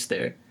space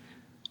there,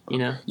 you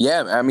know?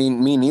 Yeah. I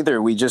mean, me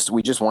neither. We just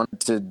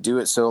wanted to do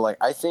it. So like,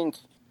 I think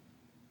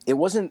it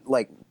wasn't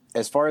like,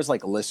 as far as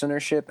like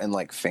listenership and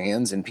like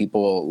fans and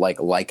people like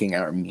liking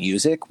our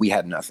music, we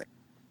had nothing.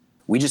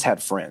 We just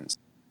had friends.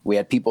 We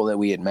had people that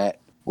we had met.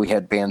 We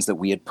had bands that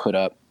we had put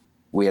up.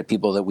 We had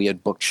people that we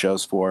had booked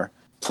shows for,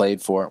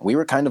 played for. We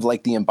were kind of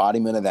like the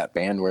embodiment of that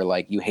band where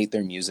like you hate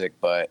their music,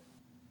 but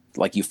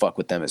like you fuck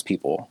with them as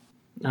people.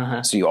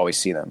 Uh-huh. So you always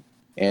see them.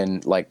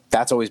 And like,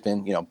 that's always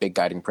been, you know, big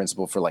guiding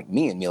principle for like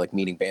me like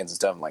meeting bands and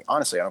stuff. I'm like,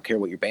 honestly, I don't care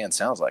what your band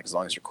sounds like as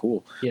long as you're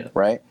cool. Yeah.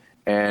 Right.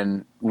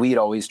 And we'd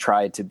always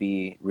tried to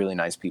be really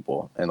nice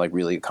people and like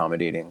really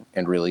accommodating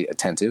and really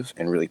attentive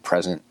and really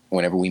present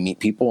whenever we meet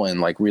people,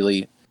 and like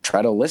really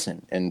try to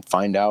listen and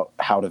find out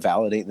how to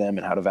validate them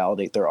and how to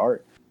validate their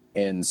art.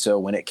 And so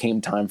when it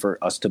came time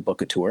for us to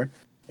book a tour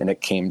and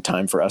it came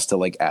time for us to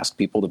like ask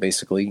people to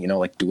basically, you know,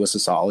 like do us a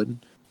solid,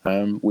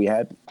 we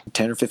had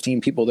 10 or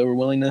 15 people that were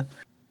willing to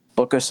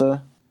book us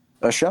a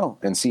show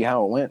and see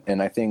how it went.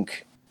 And I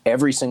think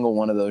every single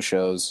one of those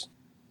shows,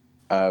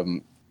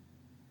 the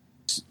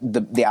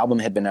album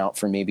had been out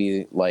for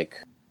maybe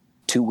like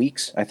 2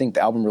 weeks. I think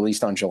the album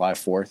released on July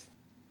 4th,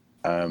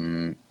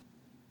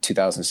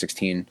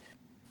 2016.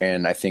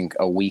 And I think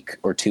a week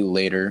or two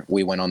later,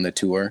 we went on the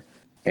tour.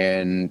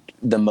 And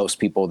the most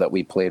people that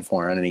we played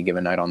for on any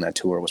given night on that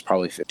tour was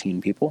probably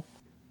 15 people.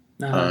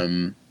 Uh-huh.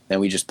 And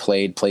we just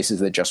played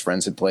places that Just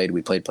Friends had played.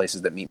 We played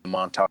places that Meet Me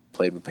Montauk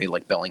played. We played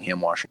like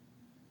Bellingham,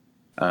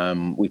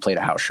 Washington. We played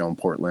a house show in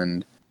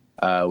Portland.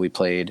 We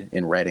played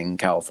in Redding,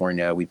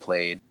 California. We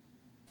played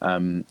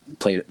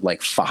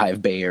like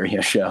 5 Bay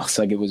Area shows.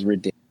 Like it was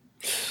ridiculous.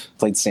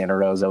 Played Santa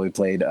Rosa. We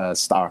played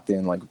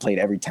Stockton. Like we played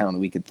every town that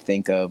we could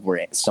think of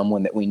where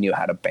someone that we knew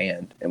had a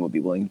band and would be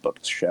willing to book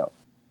the show.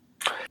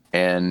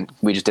 And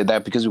we just did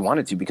that because we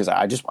wanted to, because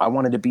I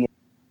wanted to be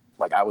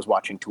like, I was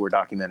watching tour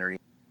documentary.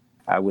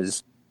 I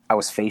was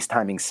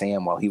FaceTiming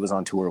Sam while he was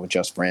on tour with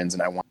Just Friends,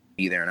 and I wanted to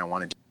be there and I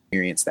wanted to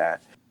experience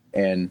that.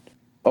 And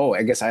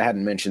I guess I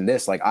hadn't mentioned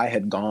this. Like I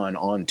had gone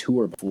on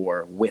tour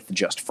before with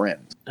Just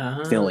Friends,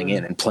 filling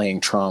in and playing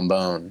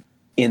trombone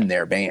in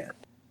their band.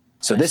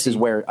 So this is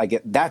where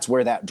that's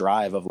where that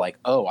drive of like,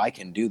 oh, I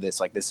can do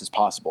this, like this is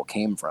possible,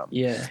 came from.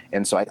 Yeah.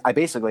 And so I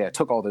basically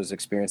took all those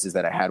experiences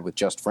that I had with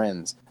Just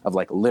Friends of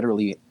like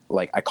literally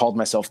like I called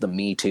myself the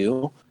Me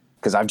Too,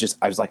 because I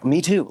was like,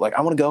 me too. Like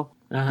I want to go.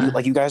 Uh-huh.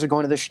 You guys are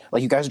going to this,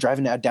 like you guys are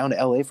driving down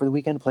to LA for the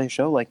weekend to play a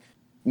show. Like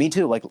me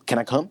too. Like, can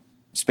I come?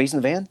 Space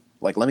in the van?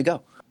 Like, let me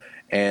go.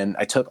 And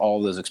I took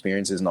all those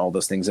experiences and all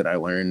those things that I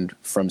learned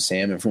from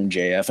Sam and from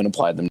JF and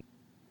applied them.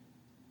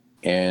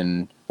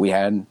 And we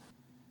had,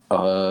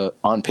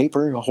 on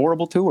paper, a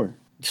horrible tour,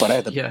 but I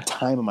had the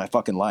time of my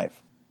fucking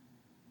life.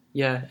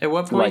 Yeah. At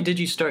what point did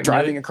you start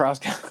driving across?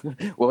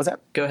 What was that?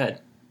 Go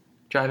ahead.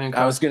 Driving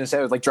across. I was going to say,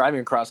 it was like driving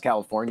across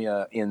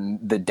California in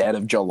the dead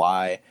of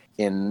July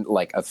in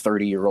like a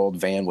 30-year-old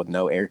van with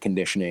no air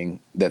conditioning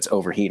that's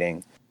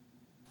overheating.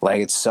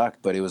 Like it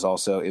sucked, but it was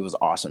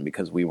awesome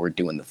because we were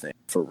doing the thing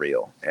for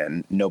real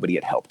and nobody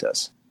had helped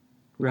us.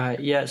 Right.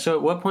 Yeah. So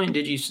at what point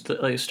did you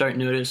start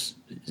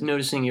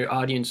noticing your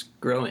audience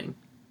growing?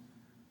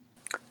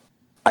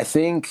 I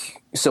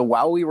think so.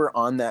 While we were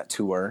on that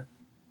tour,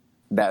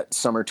 that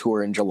summer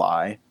tour in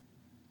July,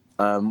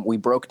 we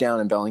broke down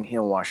in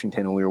Bellingham,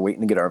 Washington, and we were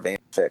waiting to get our van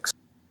fixed.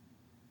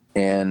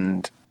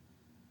 And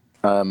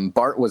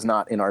Bart was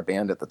not in our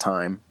band at the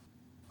time,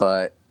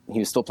 but he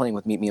was still playing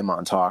with Meet Me in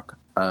Montauk,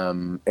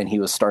 and he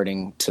was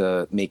starting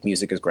to make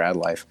music as Grad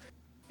Life.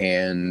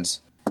 And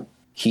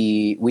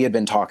we had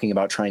been talking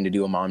about trying to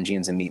do a Mom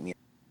Jeans and Meet Me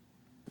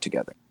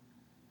together.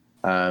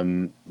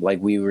 Like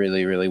we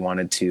really, really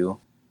wanted to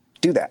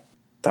do that.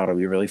 Thought it'd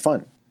be really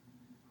fun.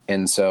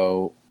 And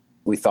so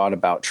we thought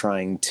about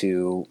trying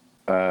to,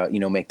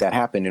 make that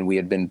happen. And we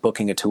had been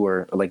booking a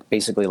tour, like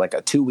basically like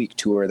a 2-week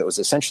tour that was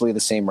essentially the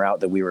same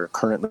route that we were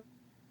currently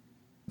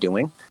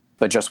doing,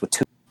 but just with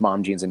two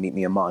Mom Jeans and Meet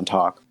Me in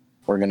Montauk.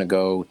 We're going to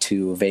go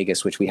to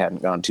Vegas, which we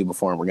hadn't gone to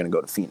before. And we're going to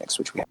go to Phoenix,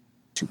 which we hadn't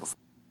gone to before.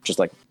 Just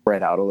like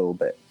spread out a little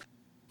bit.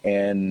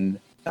 And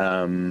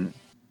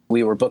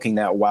we were booking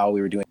that while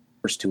we were doing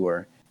the first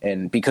tour.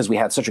 And because we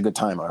had such a good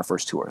time on our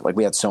first tour, like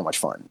we had so much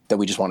fun that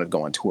we just wanted to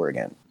go on tour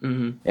again.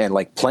 Mm-hmm. And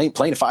like playing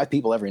to 5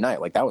 people every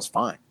night, like that was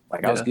fine.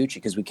 Like I was Gucci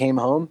because we came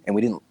home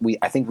and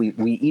I think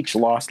we each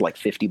lost like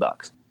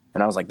 $50.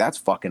 And I was like, that's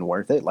fucking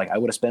worth it. Like I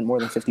would have spent more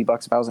than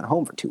 $50 if I was at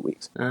home for 2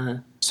 weeks. Uh-huh.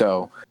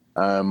 So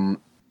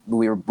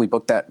we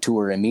booked that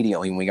tour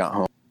immediately when we got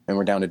home and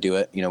we're down to do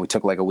it. You know, we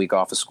took like a week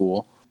off of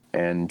school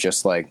and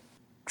just like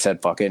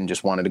said fuck it and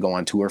just wanted to go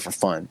on tour for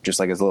fun, just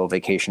like as a little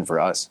vacation for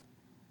us.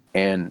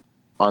 And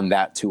on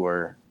that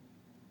tour,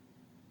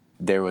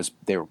 there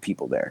were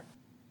people there.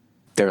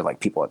 There were like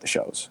people at the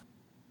shows.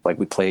 Like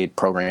we played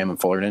Program in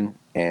Fullerton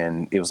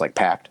and it was like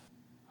packed.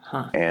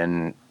 Huh.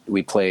 And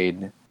we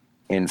played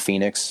in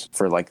Phoenix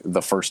for like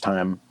the first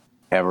time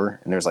ever.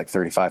 And there's like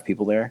 35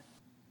 people there.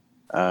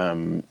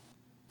 And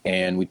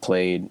we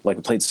played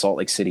Salt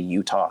Lake City,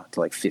 Utah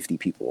to like 50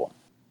 people.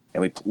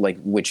 And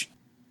which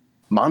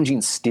Mom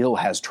Jeans still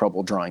has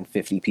trouble drawing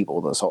 50 people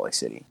to Salt Lake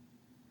City.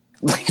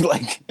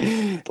 like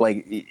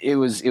it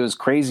was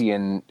crazy.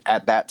 And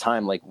at that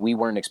time, like we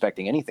weren't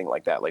expecting anything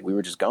like that. Like we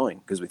were just going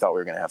because we thought we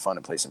were going to have fun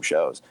and play some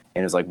shows.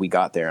 And it was like, we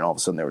got there and all of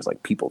a sudden there was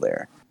like people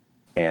there.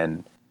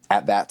 And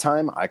at that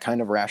time I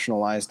kind of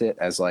rationalized it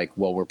as like,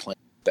 well, we're playing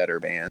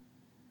better bands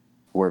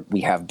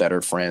we have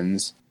better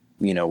friends.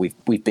 You know,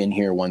 we've been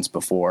here once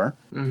before.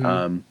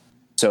 Mm-hmm.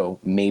 So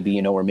maybe,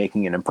 you know, we're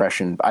making an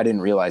impression. I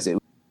didn't realize it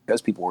was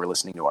because people were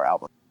listening to our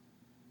album.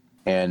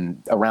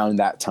 And around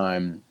that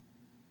time,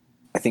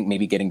 I think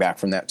maybe getting back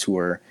from that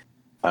tour,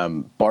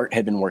 Bart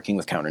had been working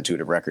with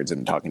Counterintuitive Records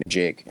and talking to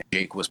Jake. And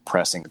Jake was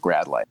pressing the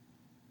Grad Life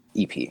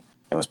EP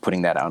and was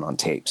putting that out on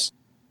tapes.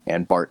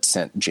 And Bart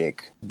sent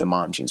Jake the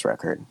Mom Jeans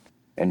record,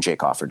 and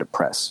Jake offered to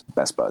press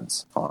Best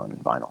Buds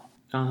on vinyl.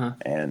 Uh-huh.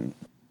 And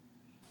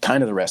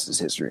kind of the rest is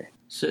history.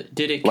 So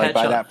did it like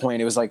by that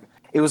point, it was like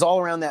it was all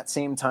around that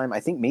same time. I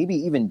think maybe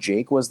even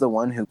Jake was the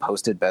one who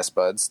posted Best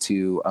Buds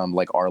to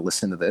like our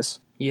Listen to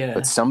This. Yeah.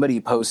 But somebody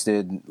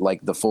posted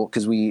like the full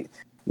because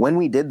when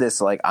we did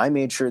this, like I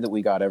made sure that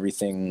we got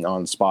everything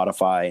on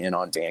Spotify and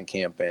on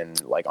Bandcamp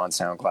and like on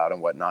SoundCloud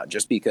and whatnot,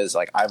 just because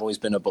like I've always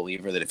been a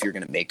believer that if you're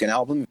going to make an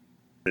album,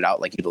 put it out,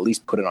 like you'd at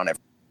least put it on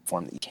every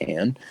platform that you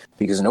can,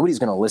 because nobody's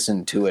going to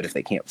listen to it if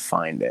they can't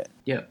find it.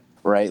 Yeah.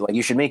 Right. Like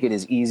you should make it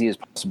as easy as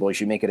possible. You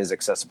should make it as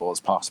accessible as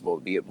possible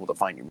to be able to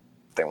find you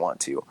if they want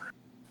to.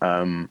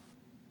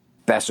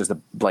 That's just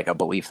a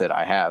belief that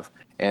I have.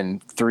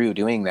 And through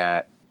doing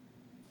that,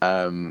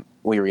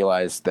 we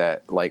realized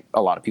that like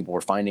a lot of people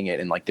were finding it,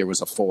 and like there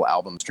was a full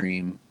album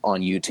stream on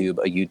YouTube,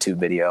 a YouTube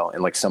video,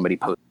 and like somebody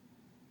posted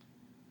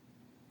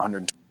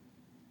 100.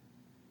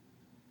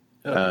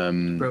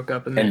 Broke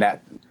up in and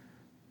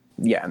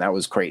that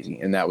was crazy,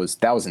 and that was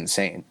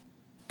insane.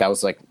 That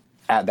was like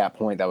at that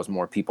point that was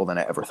more people than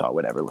I ever thought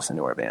would ever listen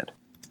to our band.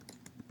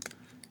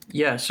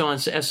 Yeah, so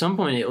at some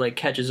point it like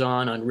catches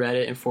on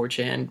Reddit and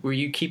 4chan. Were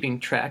you keeping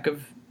track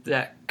of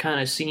that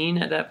kind of scene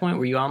at that point?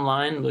 Were you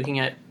online looking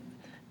at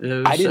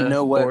those I didn't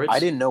know boards? I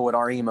didn't know what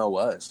our emo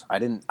was.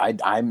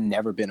 I've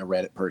never been a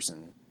Reddit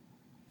person.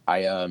 I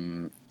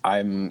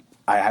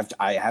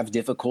have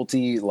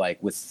difficulty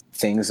like with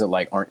things that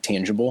like aren't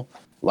tangible.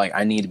 Like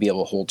I need to be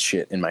able to hold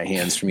shit in my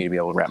hands for me to be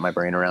able to wrap my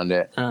brain around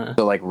it.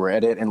 So like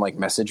Reddit and like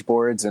message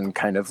boards and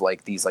kind of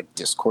like these like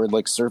Discord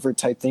like server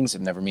type things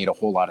have never made a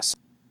whole lot of sense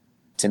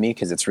to me,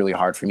 because it's really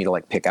hard for me to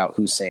like pick out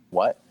who's saying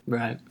what.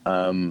 Right.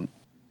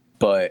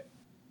 But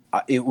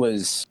it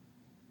was,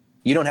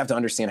 you don't have to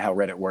understand how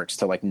Reddit works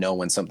to like know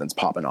when something's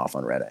popping off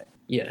on Reddit.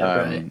 Yeah.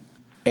 Right.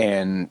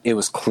 And it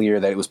was clear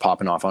that it was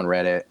popping off on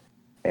Reddit.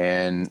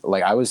 And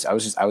like I was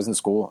in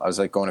school. I was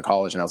like going to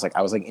college, and I was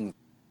like in,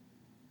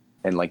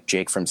 and like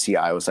Jake from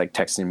CI was like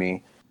texting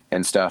me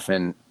and stuff.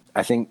 And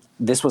I think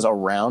this was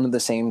around the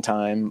same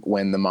time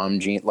when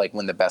the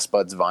when the Best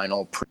Buds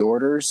vinyl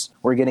pre-orders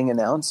were getting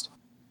announced.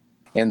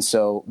 And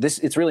so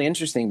it's really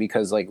interesting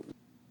because like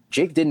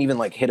Jake didn't even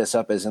like hit us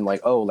up as in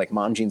like, oh, like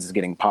Mom Jeans is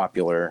getting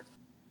popular,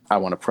 I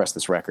want to press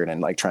this record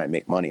and like try and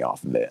make money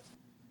off of it.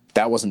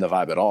 That wasn't the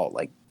vibe at all.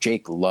 Like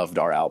Jake loved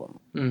our album.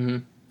 Mm-hmm.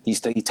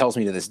 He tells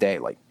me to this day,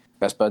 like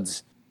Best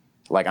Buds,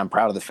 like I'm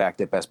proud of the fact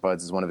that Best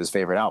Buds is one of his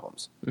favorite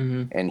albums.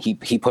 Mm-hmm. And he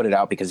put it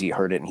out because he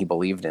heard it and he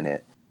believed in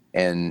it.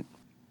 And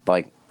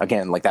like,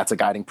 again, like that's a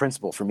guiding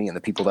principle for me and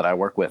the people that I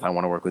work with. I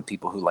want to work with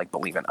people who like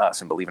believe in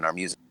us and believe in our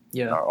music,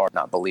 or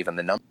not believe in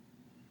the number.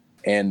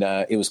 And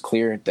it was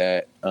clear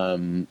that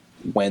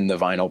when the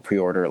vinyl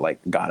pre-order like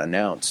got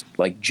announced,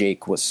 like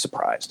Jake was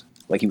surprised,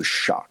 like he was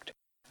shocked.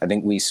 I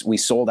think we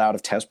sold out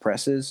of test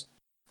presses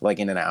like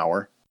in an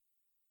hour,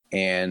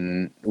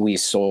 and we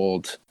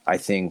sold, I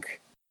think,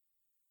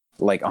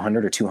 like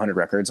 100 or 200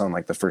 records on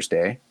like the first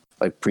day,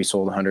 like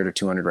pre-sold 100 or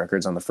 200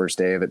 records on the first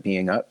day of it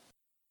being up,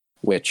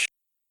 which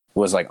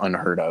was like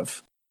unheard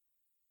of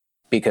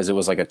because it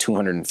was like a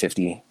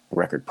 250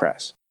 record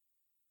press.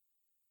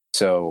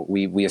 So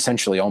we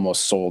essentially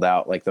almost sold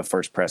out like the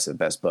first press of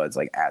Best Buds,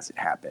 like as it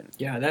happened.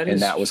 Yeah, that is,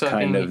 and that was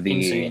kind of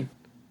insane.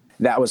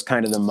 That was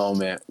kind of the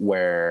moment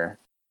where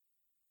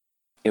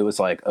it was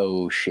like,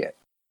 oh shit,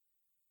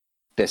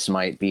 this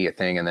might be a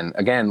thing. And then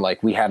again,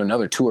 like we had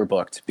another tour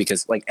booked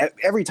because like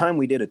every time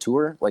we did a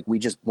tour, like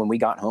when we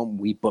got home,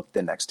 we booked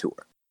the next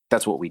tour.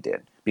 That's what we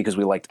did because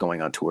we liked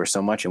going on tour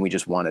so much and we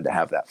just wanted to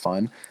have that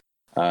fun.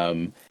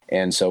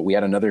 And so we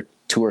had another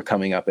tour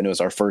coming up and it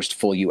was our first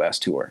full US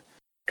tour.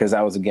 Because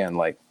that was, again,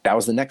 like, that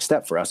was the next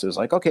step for us. It was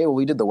like, okay, well,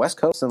 we did the West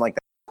Coast and, like,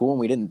 that's cool, and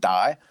we didn't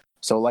die.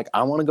 So, like,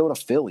 I want to go to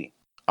Philly.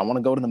 I want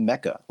to go to the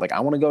Mecca. Like,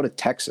 I want to go to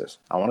Texas.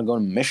 I want to go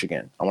to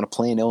Michigan. I want to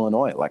play in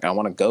Illinois. Like, I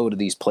want to go to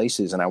these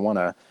places, and I want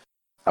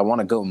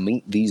to go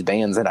meet these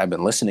bands that I've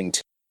been listening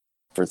to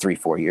for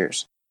 3-4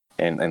 years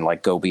and,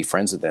 like, go be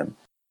friends with them.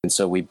 And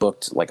so we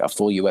booked, like, a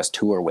full U.S.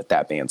 tour with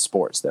that band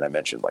Sports that I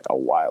mentioned, like, a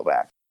while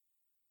back.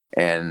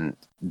 And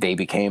they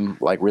became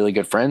like really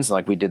good friends.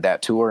 Like we did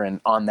that tour,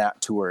 and on that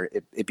tour,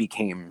 it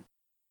became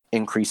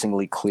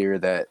increasingly clear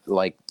that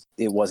like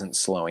it wasn't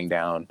slowing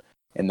down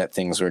and that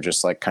things were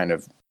just like kind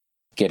of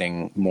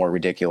getting more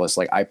ridiculous.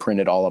 Like I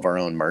printed all of our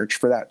own merch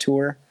for that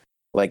tour,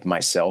 like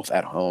myself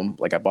at home.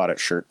 Like I bought a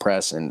shirt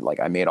press and like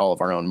I made all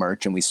of our own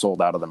merch, and we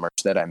sold out of the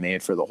merch that I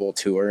made for the whole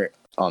tour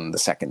on the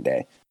second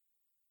day.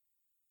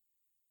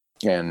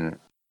 And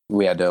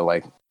we had to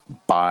like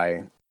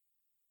buy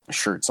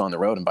shirts on the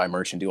road and buy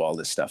merch and do all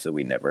this stuff that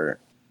we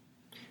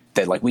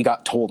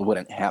got told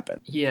wouldn't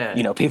happen. Yeah.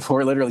 You know, people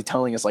were literally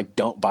telling us like,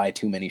 don't buy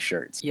too many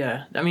shirts.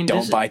 Yeah. I mean,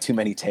 don't buy too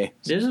many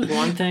tapes. This is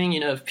one thing,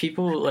 you know, if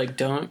people like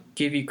don't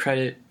give you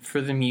credit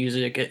for the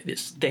music,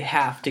 they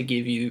have to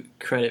give you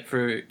credit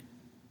for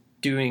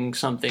doing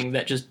something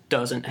that just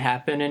doesn't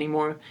happen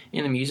anymore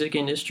in the music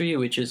industry,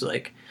 which is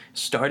like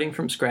starting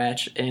from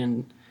scratch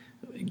and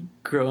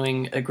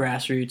growing a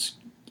grassroots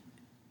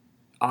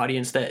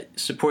audience that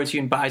supports you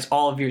and buys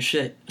all of your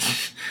shit.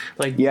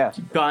 Like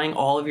buying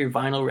all of your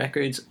vinyl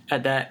records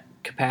at that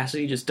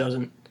capacity just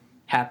doesn't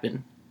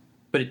happen,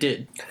 but it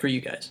did for you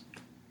guys.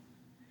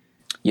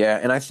 Yeah.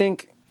 And I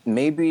think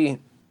maybe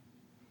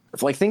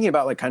like thinking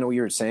about like kind of what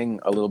you were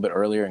saying a little bit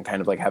earlier and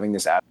kind of like having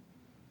this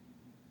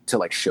to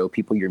like show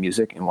people your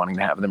music and wanting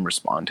to have them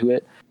respond to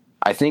it.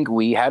 I think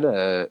we had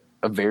a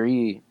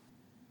very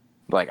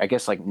like, I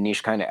guess like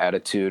niche kind of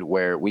attitude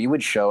where we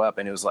would show up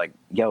and it was like,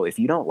 yo, if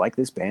you don't like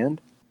this band,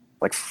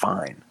 like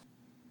fine,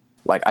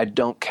 like I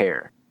don't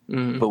care.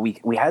 Mm-hmm. But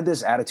we had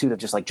this attitude of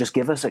just like, just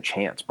give us a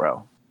chance,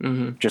 bro.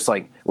 Mm-hmm. Just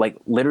like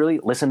literally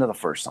listen to the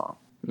first song.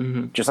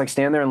 Mm-hmm. Just like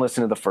stand there and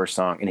listen to the first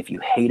song, and if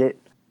you hate it,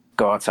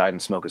 go outside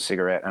and smoke a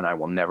cigarette, and I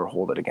will never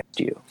hold it against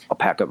you. I'll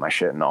pack up my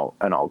shit and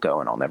I'll go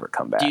and I'll never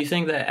come back. Do you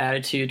think that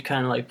attitude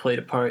kind of like played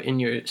a part in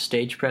your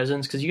stage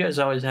presence? Because you guys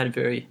always had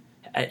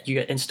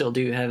and still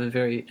do have a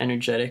very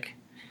energetic,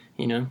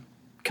 you know,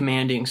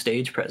 commanding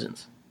stage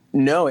presence.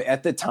 No,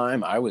 at the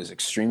time I was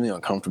extremely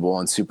uncomfortable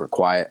and super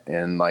quiet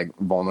and like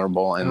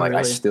vulnerable, and like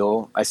really?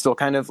 I still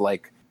kind of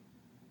like,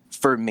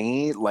 for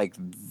me, like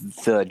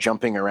the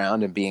jumping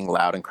around and being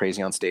loud and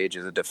crazy on stage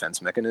is a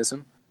defense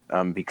mechanism,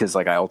 because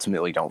like I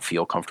ultimately don't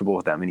feel comfortable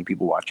with that many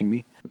people watching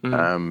me.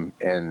 Mm-hmm.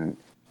 And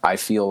I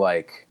feel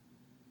like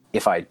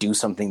if I do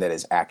something that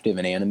is active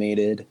and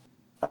animated,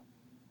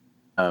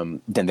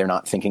 then they're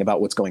not thinking about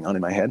what's going on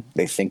in my head.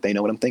 They think they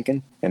know what I'm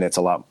thinking, and it's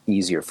a lot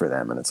easier for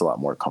them, and it's a lot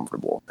more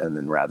comfortable. And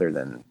then rather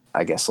than,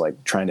 I guess,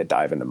 like trying to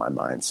dive into my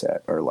mindset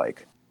or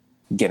like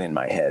get in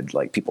my head,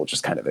 like people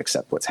just kind of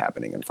accept what's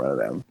happening in front of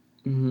them.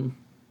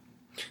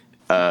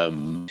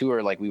 Mm-hmm.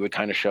 Tour, like we would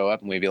kind of show up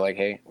and we'd be like,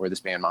 hey, we're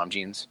this band Mom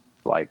Jeans.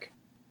 Like,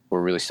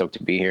 we're really stoked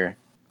to be here.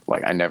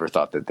 Like, I never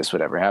thought that this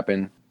would ever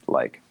happen.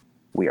 Like,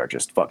 we are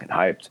just fucking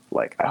hyped.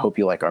 Like, I hope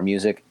you like our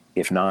music.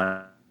 If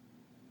not,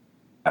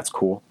 that's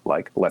cool.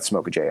 Like, let's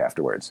smoke a J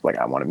afterwards. Like,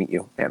 I want to meet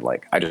you. And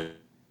like, I just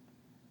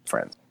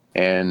friends.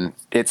 And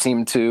it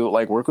seemed to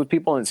like work with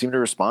people, and it seemed to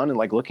respond. And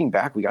like looking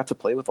back, we got to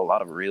play with a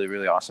lot of really,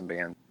 really awesome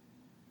bands.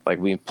 Like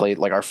we played,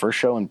 like our first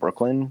show in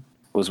Brooklyn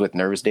was with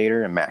Nervous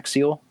Dater and Max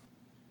Seal.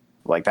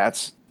 Like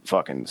that's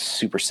fucking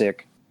super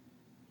sick.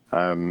 You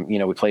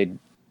know, we played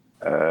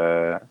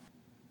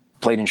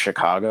in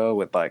Chicago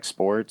with like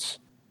Sports.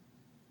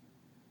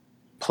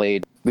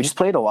 We just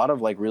played a lot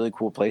of like really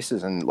cool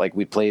places, and like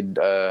we played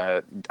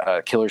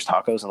Killer's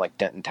Tacos in like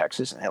Denton,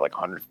 Texas, and had like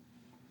 100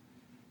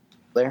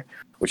 there,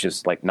 which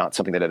is like not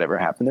something that had ever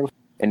happened there.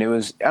 And it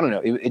was, I don't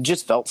know, it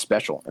just felt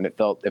special, and it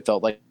felt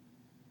like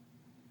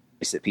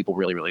that people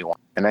really, really want.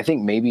 And I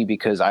think maybe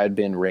because I had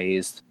been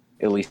raised,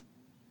 at least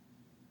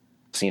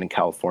seen in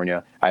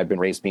California, I had been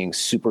raised being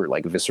super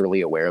like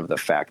viscerally aware of the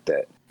fact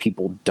that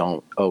people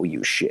don't owe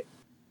you shit.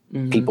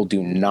 Mm-hmm. People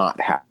do not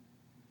have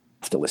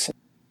to listen.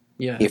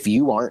 Yeah. If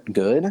you aren't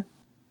good,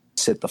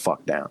 sit the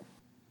fuck down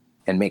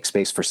and make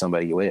space for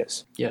somebody who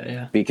is. Yeah,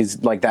 yeah.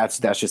 Because like that's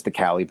just the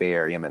Cali Bay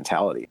Area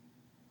mentality.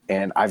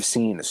 And I've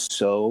seen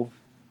so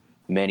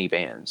many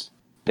bands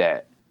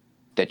that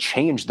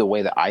changed the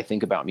way that I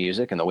think about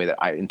music and the way that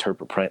I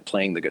interpret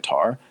playing the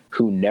guitar,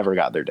 who never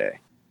got their day.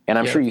 And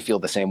I'm sure you feel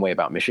the same way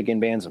about Michigan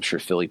bands. I'm sure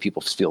Philly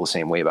people feel the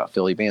same way about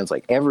Philly bands.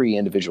 Like, every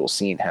individual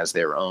scene has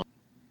their own,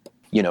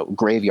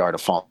 graveyard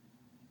of fallen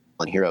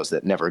heroes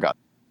that never got.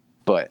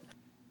 But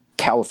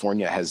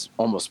California has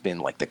almost been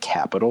like the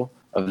capital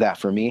of that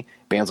for me.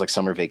 Bands like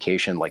Summer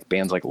Vacation, like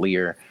bands like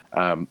Lear,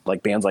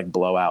 like bands like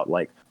Blowout,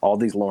 like all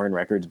these Lauren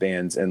Records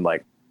bands, and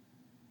like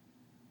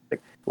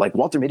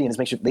Walter Mitty and his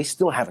makeshift, they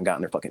still haven't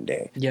gotten their fucking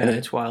day. Yeah,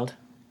 it's wild.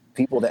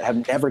 People that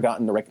have never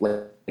gotten the like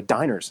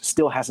Diners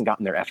still hasn't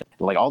gotten their effort.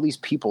 Like, all these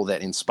people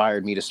that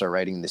inspired me to start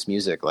writing this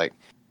music, like,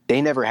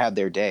 they never had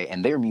their day,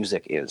 and their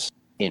music is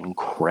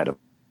incredible.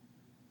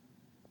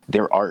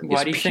 Their art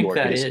Why do you think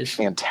that is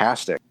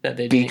fantastic. That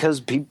they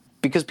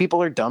because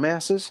people are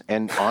dumbasses,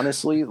 and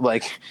honestly,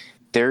 like,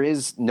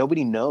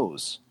 nobody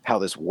knows how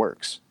this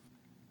works.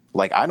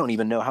 Like, I don't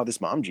even know how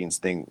this Mom Jeans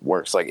thing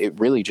works. Like, it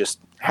really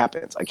just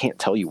happens. I can't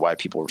tell you why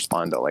people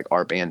respond to, like,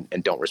 our band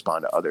and don't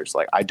respond to others.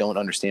 Like, I don't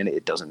understand it.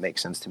 It doesn't make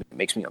sense to me. It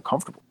makes me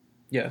uncomfortable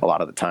a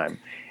lot of the time.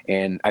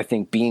 And I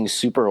think being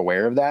super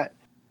aware of that,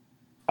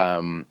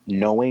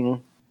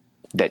 knowing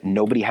that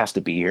nobody has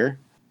to be here,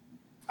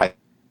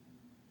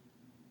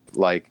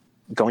 like,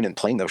 going and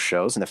playing those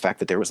shows, and the fact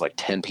that there was like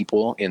 10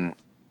 people in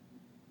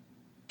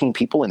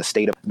the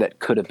state of that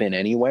could have been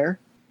anywhere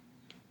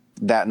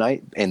that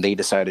night, and they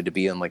decided to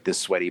be in like this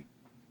sweaty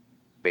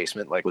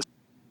basement, like, was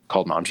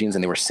called Mom Jeans,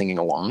 and they were singing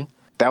along.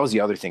 That was the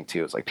other thing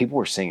too. It's like, people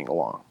were singing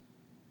along.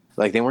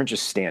 Like, they weren't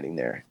just standing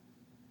there.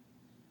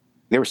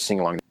 They were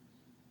singing along.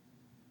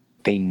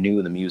 They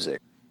knew the music.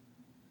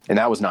 And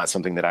that was not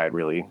something that I had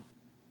really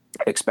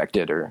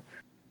expected or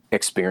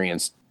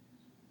experienced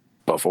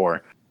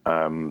before.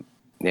 And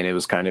it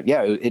was kind of,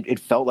 it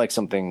felt like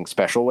something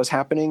special was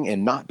happening,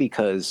 and not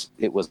because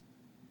it was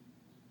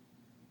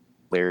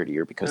clarity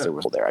or because there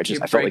was there. I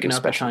felt like it was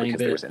special because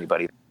there was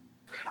anybody.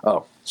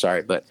 Oh,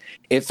 sorry. But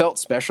it felt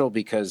special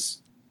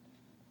because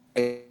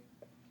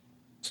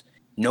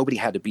nobody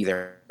had to be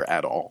there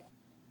at all.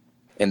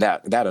 And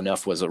that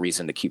enough was a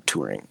reason to keep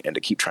touring and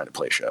to keep trying to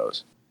play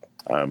shows.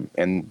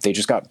 And they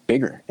just got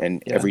bigger.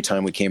 And every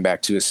time we came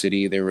back to a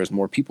city, there was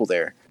more people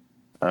there.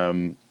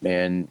 And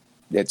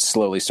it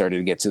slowly started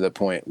to get to the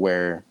point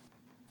where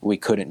we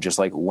couldn't just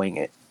like wing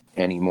it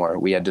anymore.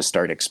 We had to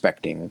start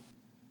expecting.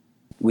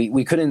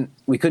 We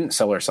couldn't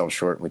sell ourselves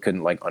short. We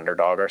couldn't like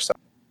underdog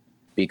ourselves,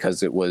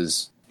 because it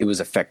was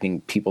affecting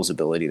people's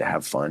ability to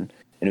have fun,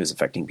 and it was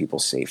affecting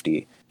people's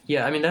safety.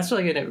 Yeah, I mean, that's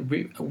like a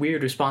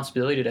weird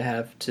responsibility to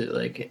have, to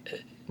like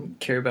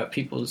care about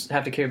people's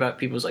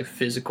like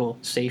physical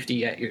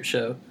safety at your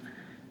show.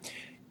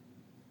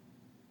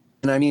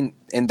 And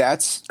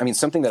that's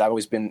something that I've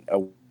always been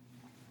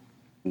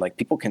like,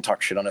 people can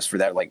talk shit on us for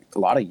that. Like, a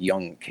lot of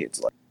young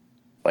kids,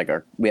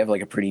 we have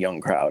like a pretty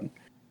young crowd,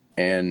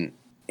 and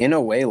in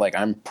a way, like,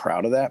 I'm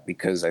proud of that,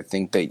 because I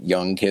think that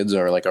young kids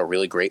are like a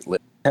really great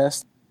litmus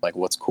test, like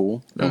what's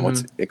cool and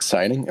what's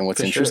exciting and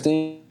what's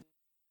interesting. Sure.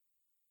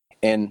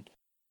 And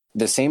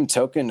the same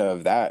token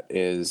of that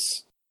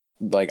is,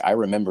 like, I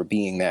remember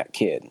being that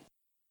kid.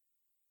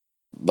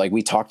 Like,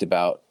 we talked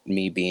about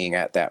me being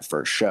at that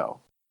first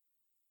show.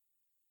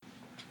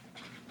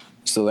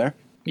 Still there?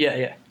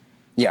 Yeah.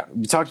 Yeah,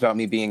 we talked about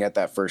me being at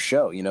that first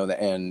show,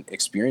 and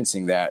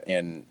experiencing that.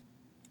 And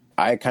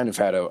I kind of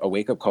had a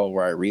wake-up call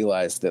where I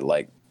realized that,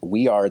 like,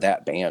 we are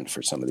that band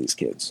for some of these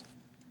kids,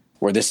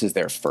 where this is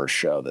their first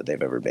show that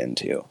they've ever been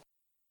to.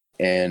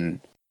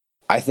 And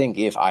I think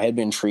if I had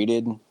been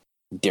treated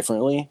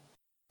differently,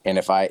 and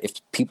if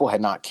people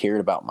had not cared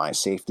about my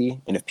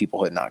safety, and if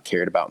people had not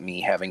cared about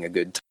me having a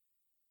good time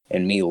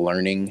and me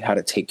learning how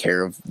to take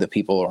care of the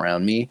people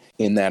around me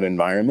in that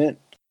environment,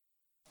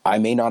 I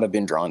may not have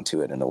been drawn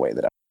to it in the way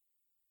that I.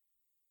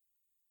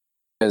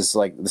 Because,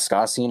 like, the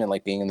ska scene and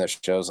like being in those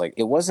shows, like,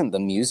 it wasn't the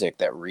music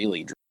that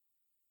really drew.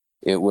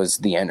 It was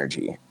the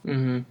energy.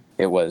 Mm-hmm.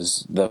 It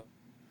was the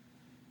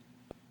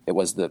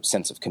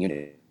sense of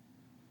community.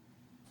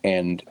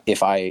 And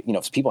if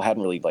people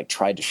hadn't really like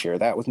tried to share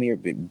that with me or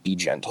be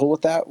gentle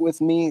with that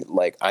with me,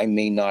 like, I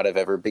may not have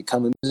ever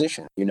become a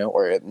musician,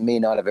 or it may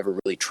not have ever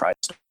really tried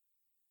to.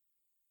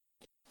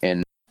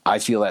 And I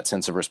feel that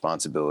sense of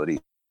responsibility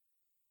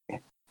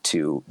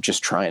to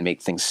just try and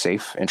make things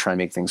safe and try and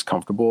make things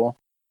comfortable,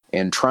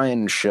 and try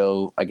and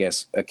show, I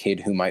guess, a kid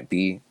who might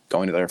be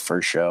going to their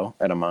first show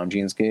at a Mom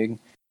Jeans gig,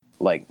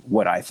 like,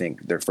 what I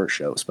think their first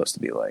show is supposed to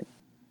be like.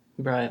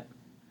 Right.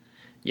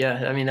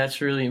 Yeah, I mean,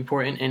 that's really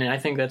important, and I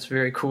think that's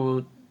very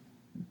cool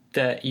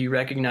that you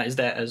recognize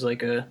that as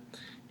like a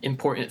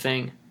important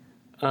thing.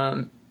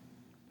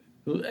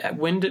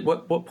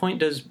 What point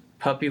does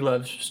Puppy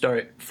Love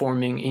start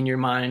forming in your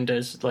mind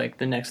as like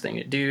the next thing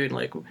to do? And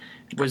like,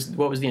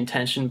 what was the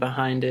intention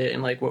behind it,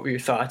 and like what were your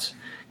thoughts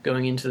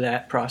going into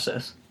that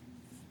process?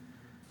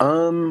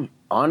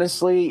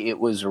 Honestly, it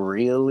was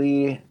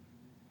really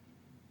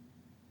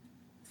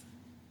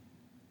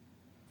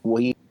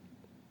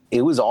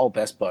it was all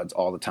best buds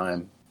all the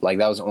time. Like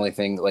that was the only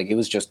thing. Like it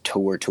was just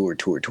tour, tour,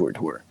 tour, tour,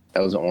 tour.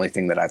 That was the only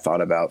thing that I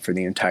thought about for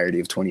the entirety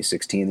of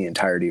 2016, the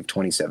entirety of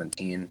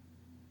 2017.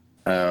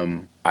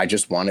 I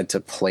just wanted to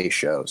play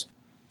shows.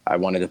 I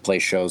wanted to play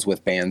shows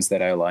with bands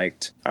that I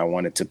liked. I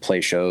wanted to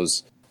play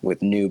shows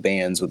with new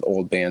bands, with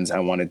old bands. I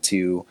wanted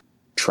to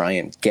try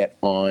and get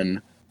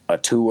on a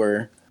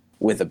tour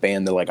with a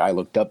band that like I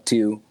looked up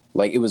to.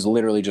 Like it was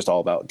literally just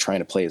all about trying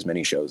to play as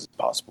many shows as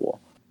possible.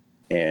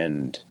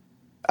 And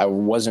I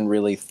wasn't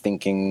really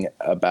thinking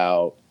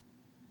about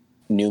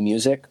new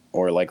music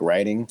or like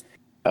writing.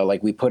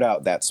 Like we put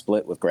out that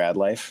split with Grad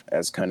Life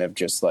as kind of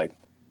just like,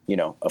 you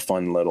know, a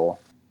fun little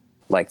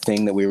like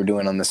thing that we were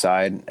doing on the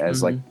side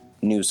as like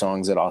new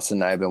songs that Austin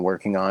and I have been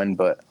working on.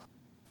 But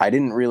I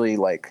didn't really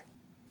like,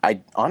 I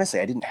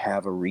didn't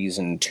have a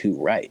reason to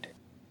write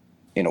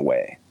in a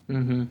way,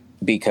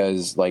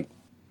 because like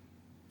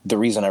the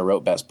reason I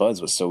wrote Best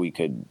Buds was so we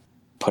could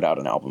put out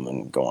an album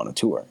and go on a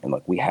tour. And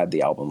like we had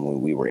the album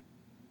when we were,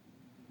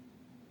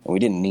 and we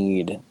didn't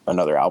need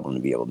another album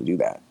to be able to do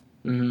that.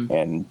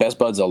 And Best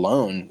Buds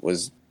alone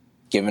was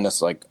giving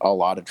us like a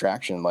lot of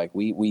traction. Like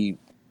we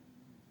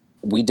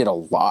did a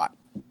lot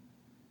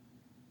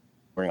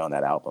touring on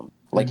that album.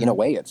 Like in a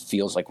way, it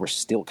feels like we're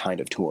still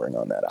kind of touring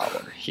on that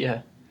album.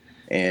 Yeah.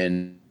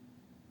 And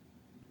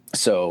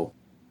so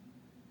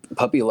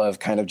Puppy Love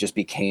kind of just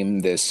became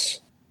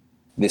this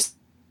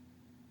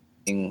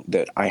thing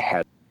that I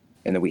had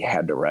and that we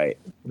had to write.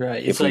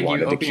 Right. It's like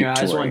you open your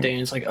eyes one day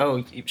and it's like,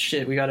 oh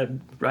shit, we got to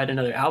write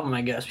another album,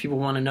 I guess. People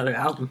want another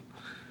album.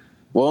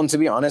 Well, and to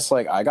be honest,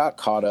 like I got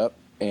caught up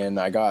and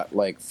I got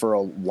like for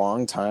a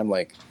long time,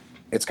 like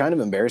it's kind of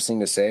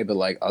embarrassing to say, but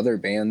like other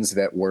bands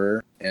that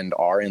were and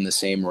are in the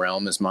same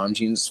realm as Mom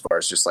Jeans as far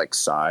as just like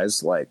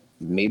size, like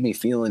made me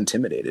feel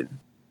intimidated.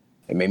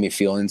 It made me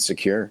feel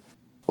insecure.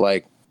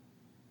 Like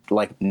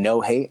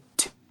no hate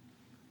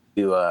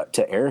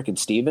to Eric and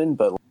Steven,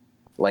 but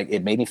like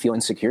it made me feel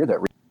insecure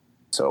that we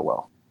did so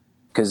well.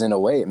 Because in a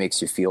way it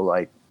makes you feel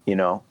like, you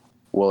know,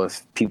 well,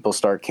 if people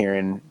start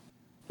caring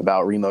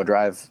about Remo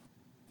Drive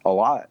a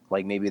lot,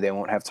 like maybe they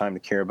won't have time to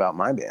care about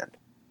my band.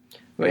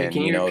 Wait, and,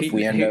 can you repeat? If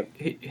we end up,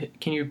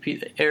 can you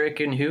repeat Eric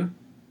and who?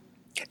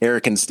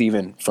 Eric and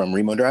Steven from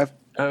Remo Drive.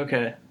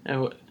 Okay,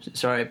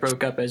 sorry, I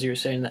broke up as you were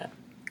saying that.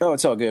 Oh,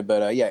 it's all good.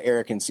 But yeah,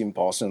 Eric and Steven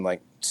Paulson,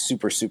 like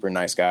super, super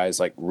nice guys,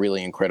 like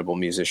really incredible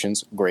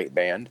musicians, great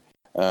band.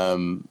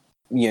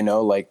 You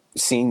know, like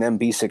seeing them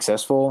be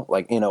successful,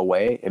 like in a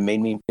way, it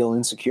made me feel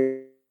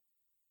insecure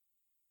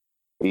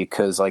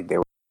because like they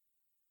were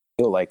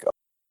feel like,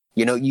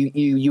 you know,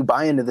 you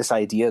buy into this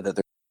idea that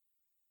there's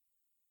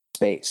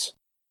space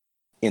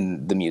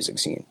in the music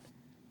scene.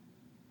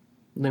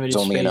 Limited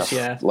There's only space, enough,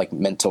 yeah. like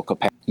mental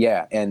capacity.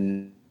 Yeah,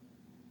 and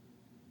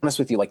honest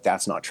with you, like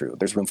that's not true.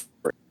 There's room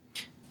for it.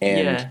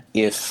 And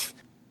if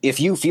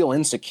you feel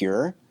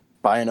insecure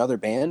by another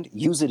band,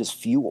 use it as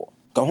fuel.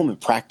 Go home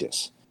and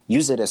practice.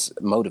 Use it as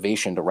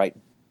motivation to write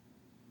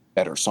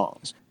better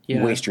songs. Yeah.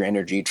 You waste your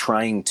energy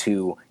trying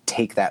to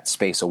take that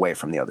space away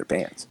from the other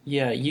bands.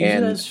 Yeah, use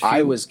and it as fuel.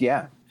 I was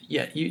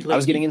I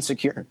was getting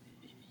insecure.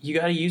 You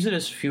got to use it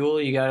as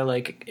fuel. You got to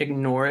like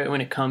ignore it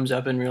when it comes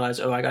up and realize,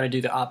 oh, I got to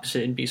do the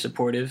opposite and be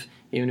supportive,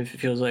 even if it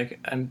feels like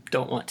I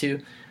don't want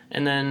to.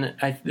 And then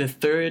the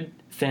third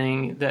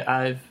thing that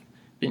I've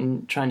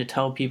been trying to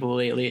tell people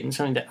lately, and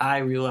something that I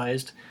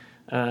realized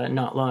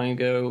not long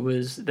ago,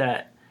 was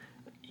that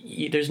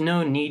there's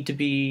no need to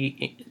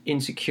be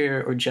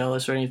insecure or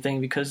jealous or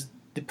anything, because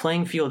the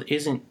playing field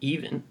isn't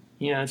even.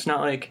 You know, it's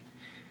not like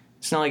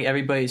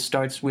everybody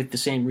starts with the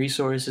same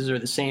resources or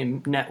the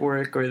same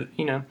network, or,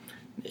 you know,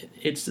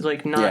 it's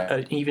like not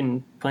an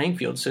even playing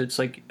field. So it's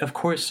like, of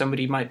course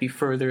somebody might be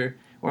further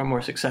or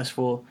more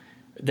successful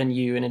than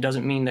you, and it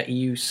doesn't mean that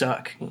you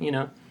suck. You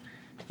know,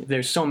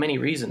 there's so many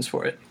reasons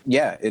for it.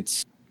 Yeah,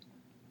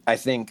 I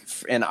think,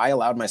 and I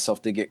allowed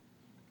myself to get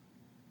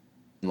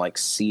like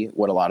see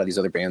what a lot of these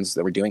other bands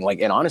that were doing,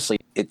 like, and honestly,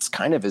 it's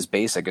kind of as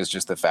basic as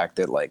just the fact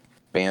that like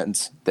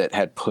bands that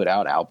had put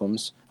out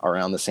albums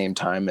around the same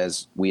time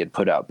as we had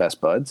put out Best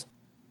Buds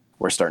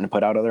were starting to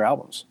put out other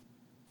albums.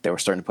 They were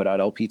starting to put out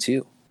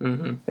LP2.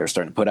 They were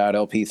starting to put out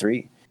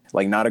LP3.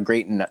 Like, not a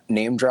great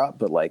name drop,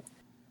 but like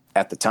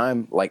at the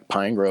time, like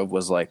Pine Grove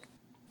was like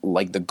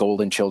the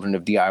golden children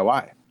of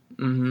DIY.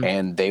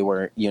 And they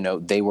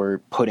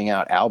were putting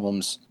out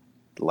albums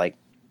like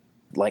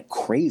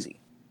crazy.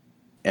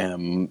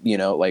 You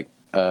know,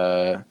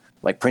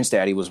 like Prince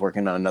Daddy was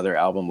working on another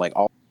album. Like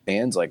all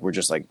bands like were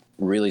just like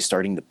really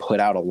starting to put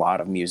out a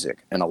lot of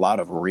music and a lot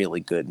of really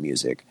good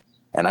music.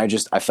 And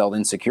I felt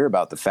insecure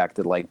about the fact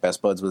that like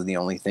Best Buds was the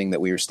only thing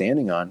that we were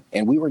standing on,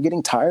 and we were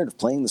getting tired of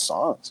playing the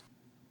songs.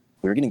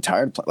 We were getting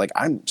tired of like,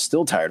 I'm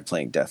still tired of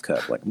playing Death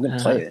Cup. Like, I'm going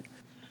to play it,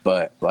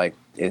 but like,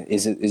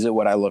 is it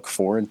what I look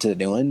forward to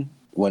doing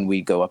when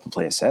we go up and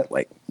play a set?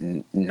 Like,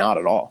 not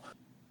at all.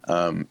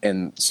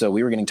 And so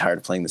we were getting tired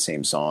of playing the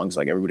same songs.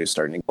 Like, everybody was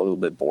starting to get a little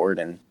bit bored,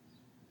 and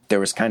there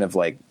was kind of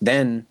like,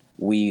 then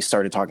we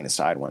started talking to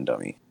Side One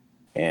Dummy,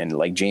 and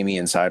like Jamie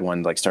and Side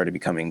One like started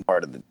becoming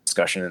part of the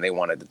discussion, and they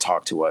wanted to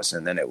talk to us.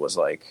 And then it was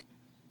like,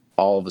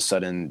 all of a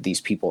sudden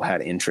these people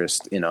had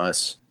interest in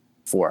us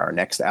for our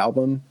next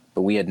album,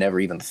 but we had never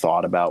even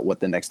thought about what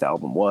the next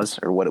album was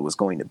or what it was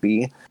going to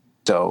be.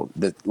 So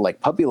the like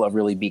Puppy Love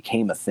really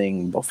became a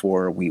thing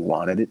before we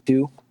wanted it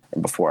to,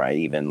 and before I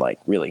even like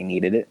really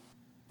needed it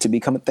to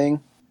become a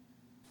thing.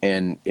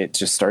 And it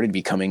just started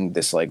becoming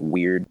this like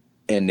weird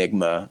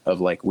enigma of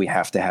like, we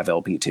have to have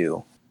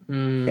LP2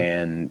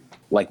 and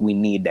like, we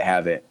need to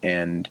have it.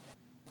 And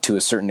to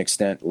a certain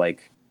extent,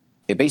 like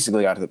it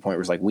basically got to the point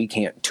where it's like, we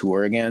can't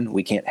tour again.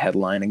 We can't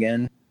headline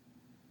again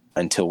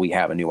until we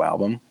have a new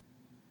album,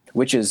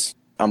 which is,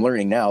 I'm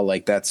learning now,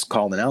 like that's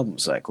called an album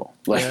cycle.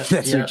 Like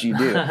that's what you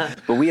do.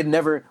 But we had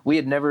never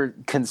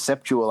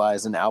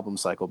conceptualized an album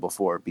cycle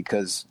before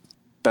because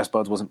Best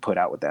Buds wasn't put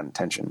out with that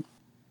intention.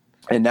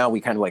 And now we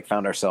kind of like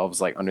found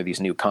ourselves like under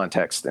these new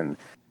contexts and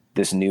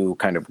this new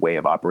kind of way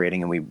of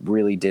operating. And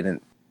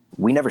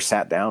we never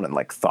sat down and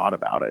like thought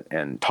about it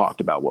and talked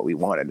about what we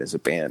wanted as a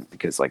band,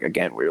 because like,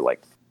 again, we were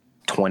like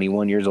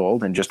 21 years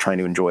old and just trying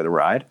to enjoy the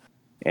ride.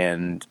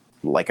 And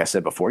like I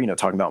said before,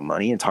 talking about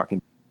money and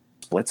talking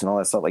splits and all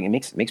that stuff, like it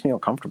makes me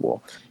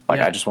uncomfortable. Like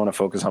I just want to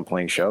focus on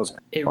playing shows.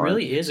 It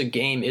really is a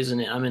game, isn't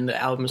it? I mean, the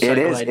album cycle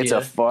idea. It is. It's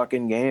a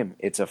fucking game.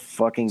 It's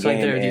like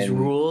there are these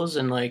rules,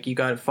 and like you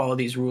got to follow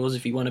these rules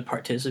if you want to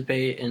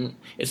participate. And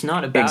it's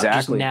not about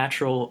just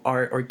natural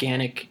art,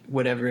 organic,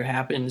 whatever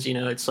happens.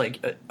 It's like,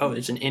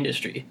 it's an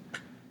industry.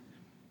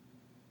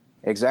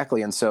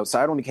 Exactly. And so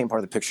Side One became part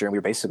of the picture, and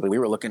we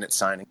were looking at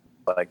signing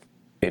like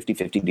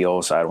 50-50 deal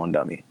with Side One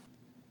Dummy.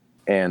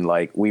 And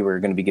like we were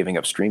going to be giving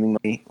up streaming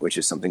money, which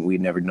is something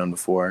we'd never done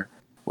before.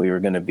 We were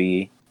going to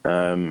be,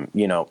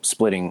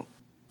 splitting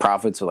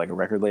profits with like a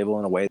record label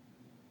in a way,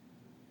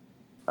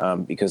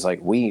 because like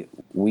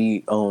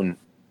we own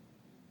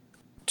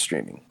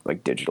streaming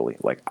like digitally.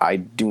 Like I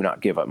do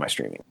not give up my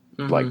streaming.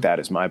 Like that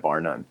is my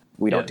bar none.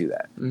 We don't do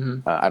that.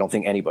 I don't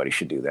think anybody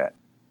should do that.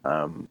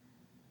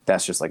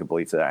 That's just like a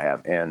belief that I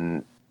have.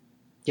 And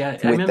yeah,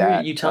 I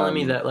remember you telling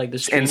me that like the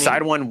streaming... And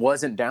Side One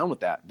wasn't down with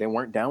that. They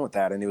weren't down with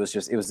that. And it was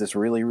this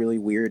really, really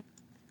weird.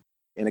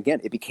 And again,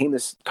 it became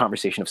this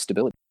conversation of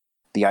stability.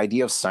 The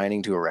idea of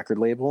signing to a record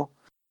label,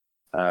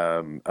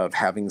 of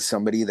having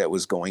somebody that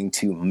was going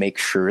to make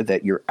sure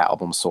that your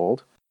album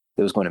sold,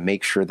 that was going to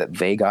make sure that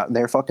they got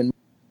their fucking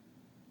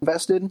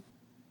invested,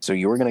 so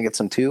you were going to get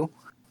some too.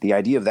 The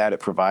idea of that, it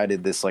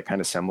provided this like kind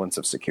of semblance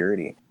of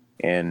security.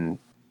 And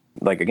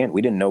like, again,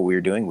 we didn't know what we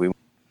were doing. We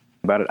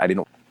about it. I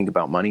didn't think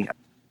about money.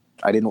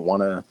 I didn't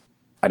want to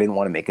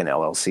make an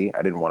LLC.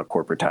 I didn't want to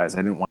corporatize. I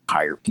didn't want to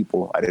hire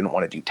people. I didn't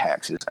want to do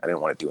taxes. I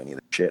didn't want to do any of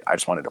that shit. I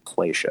just wanted to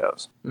play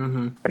shows.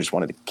 I just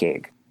wanted to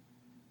gig.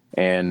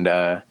 And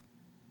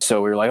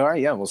so we were like, all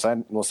right, yeah, we'll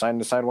sign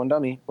to Side One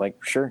Dummy.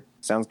 Like, sure,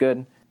 sounds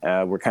good.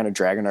 We're kind of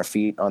dragging our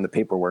feet on the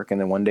paperwork,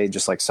 and then one day,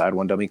 just like Side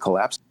One Dummy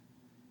collapsed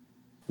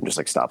and just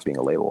like stops being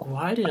a label.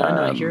 Why did I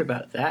not hear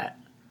about that?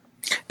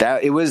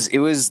 That it was.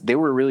 They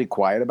were really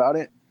quiet about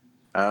it.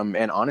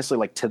 And honestly,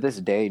 like to this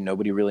day,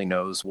 nobody really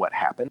knows what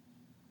happened.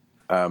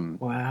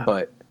 Wow.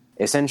 But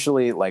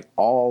essentially, like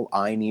all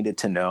I needed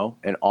to know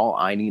and all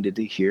I needed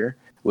to hear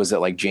was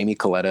that like Jamie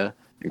Coletta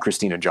and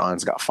Christina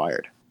Johns got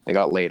fired. They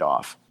got laid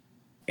off.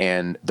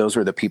 And those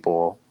were the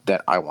people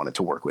that I wanted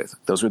to work with.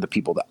 Those were the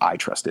people that I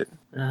trusted.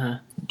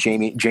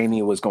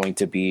 Jamie was going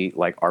to be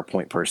like our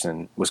point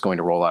person, was going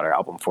to roll out our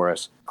album for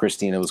us.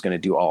 Christina was going to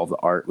do all of the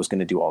art, was going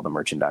to do all the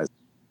merchandise.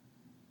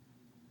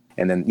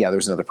 And then, there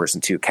was another person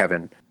too,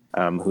 Kevin,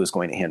 who was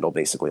going to handle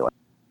basically like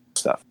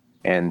stuff.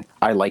 And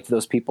I liked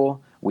those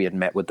people. We had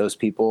met with those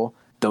people.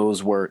 That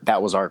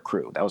was our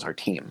crew. That was our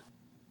team.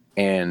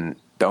 And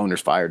the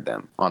owners fired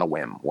them on a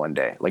whim one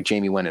day. Like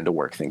Jamie went into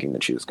work thinking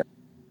that she was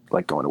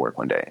going to work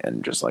one day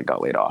and just like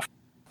got laid off.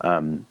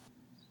 And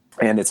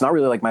it's not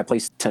really like my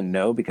place to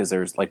know, because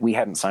there's like, we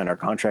hadn't signed our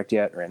contract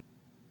yet.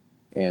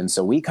 And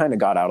so we kind of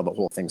got out of the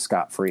whole thing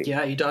scot-free.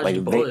 Yeah. You dodged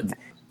a bullet.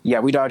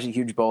 We dodged a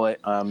huge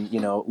bullet.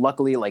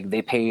 Luckily, like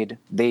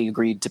they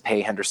agreed to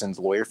pay Henderson's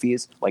lawyer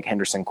fees. Like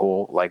Henderson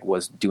Cole, like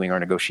was doing our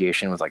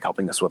negotiation, was like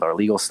helping us with our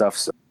legal stuff.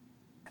 So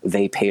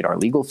they paid our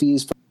legal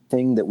fees for the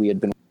thing that we had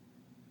been,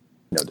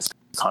 this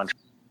contract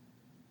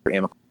for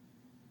amicable.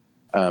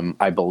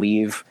 I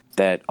believe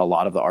that a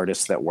lot of the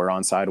artists that were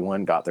on Side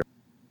One got their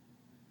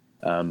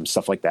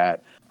stuff like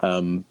that.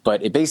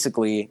 But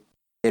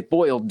it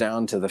boiled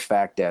down to the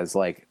fact as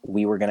like,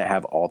 we were going to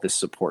have all this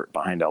support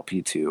behind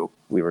LP2.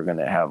 We were going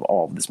to have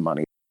all of this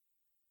money.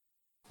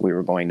 We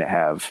were going to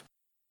have,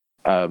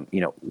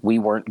 we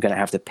weren't going to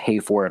have to pay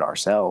for it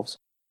ourselves.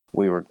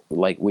 We were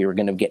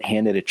going to get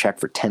handed a check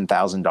for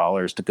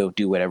 $10,000 to go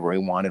do whatever we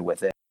wanted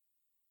with it,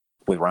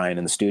 with Ryan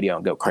in the studio,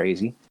 and go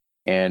crazy.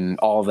 And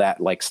all of that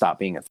like stopped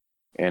being a thing,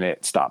 and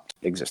it stopped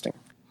existing,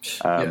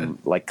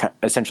 like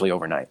essentially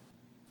overnight.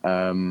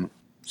 So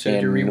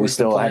we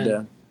still had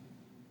to.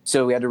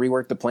 So we had to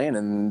rework the plan,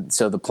 and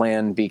so the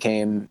plan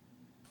became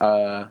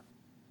all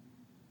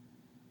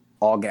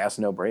gas,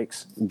 no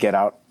brakes. Get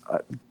out,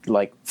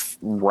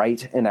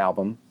 write an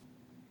album,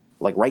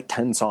 write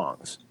 10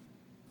 songs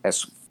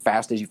as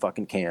fast as you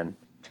fucking can,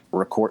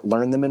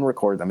 learn them and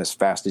record them as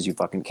fast as you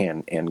fucking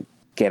can, and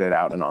get it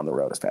out and on the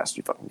road as fast as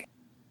you fucking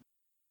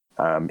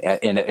can,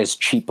 and as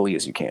cheaply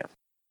as you can.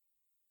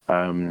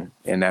 And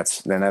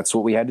that's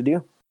what we had to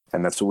do,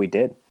 and that's what we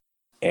did.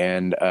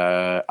 And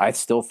I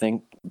still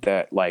think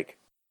that, like,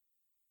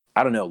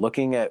 I don't know,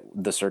 looking at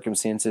the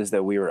circumstances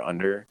that we were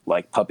under,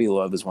 like, Puppy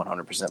Love is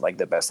 100% like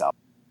the best album.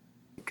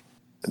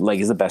 Like,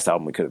 it's the best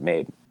album we could have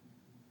made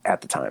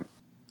at the time.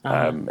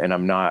 And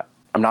I'm not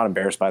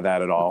embarrassed by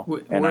that at all.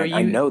 And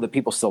I know that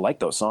people still like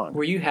those songs.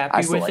 Were you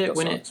happy with it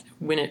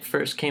when it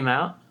first came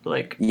out?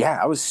 Like, yeah,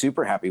 I was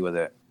super happy with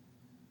it.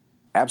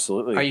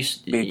 Absolutely.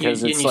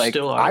 Because it's like,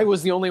 I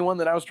was the only one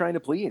that I was trying to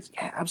please.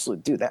 Yeah,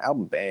 absolutely. Dude, that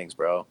album bangs,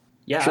 bro.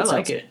 Yeah, I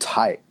like it.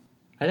 Tight.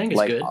 I think it's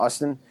like, good.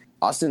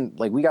 Austin,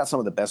 like, we got some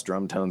of the best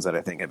drum tones that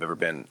I think have ever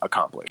been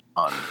accomplished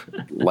on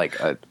like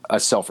a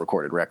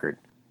self-recorded record.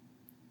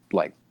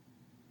 Like,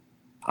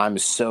 I'm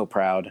so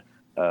proud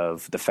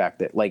of the fact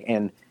that, like,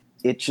 and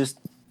it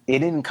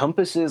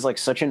encompasses like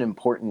such an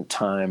important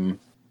time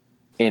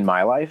in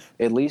my life,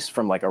 at least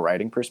from like a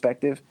writing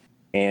perspective.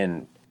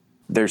 And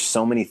there's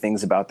so many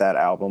things about that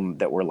album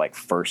that were like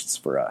firsts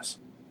for us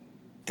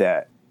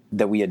that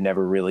we had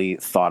never really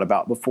thought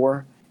about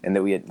before. And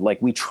that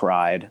we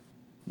tried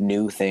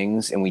new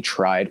things, and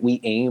we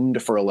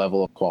aimed for a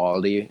level of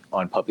quality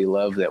on Puppy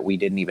Love that we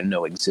didn't even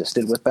know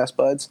existed with Best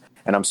Buds.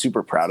 And I'm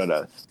super proud of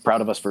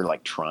us for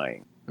like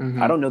trying.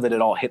 I don't know that it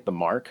all hit the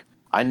mark.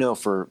 I know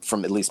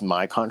from at least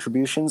my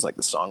contributions, like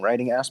the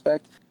songwriting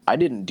aspect, I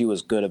didn't do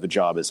as good of a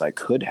job as I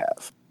could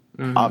have.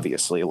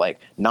 Obviously,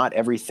 like, not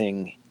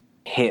everything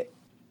hit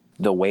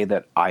the way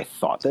that I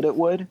thought that it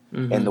would,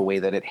 and the way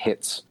that it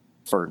hits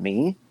for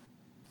me.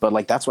 But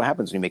like, that's what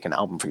happens when you make an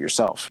album for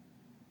yourself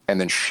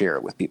and then share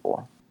it with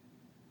people.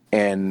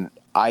 And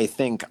I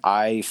think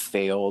I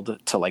failed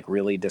to like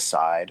really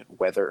decide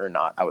whether or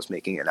not I was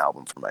making an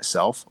album for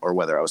myself or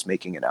whether I was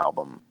making an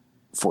album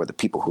for the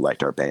people who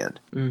liked our band.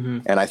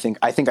 And I think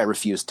I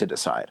refused to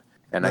decide.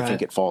 And I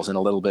think it falls in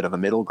a little bit of a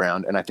middle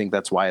ground. And I think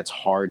that's why it's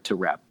hard to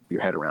wrap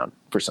your head around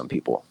for some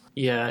people.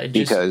 Yeah.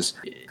 Because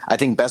I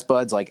think Best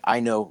Buds, like,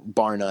 I know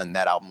bar none,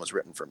 that album was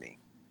written for me.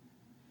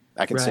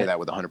 I can say that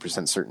with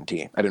 100%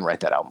 certainty. I didn't write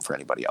that album for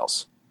anybody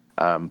else.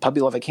 Puppy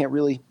Love, I can't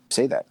really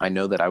say that. I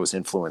know that I was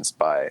influenced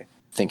by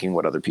thinking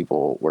what other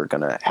people were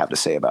going to have to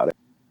say about it.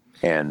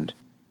 And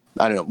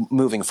I don't know,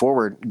 moving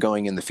forward,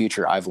 going in the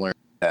future, I've learned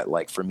that,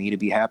 like, for me to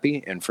be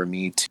happy and for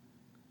me to,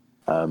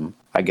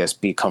 I guess,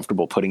 be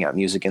comfortable putting out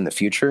music in the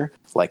future,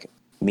 like,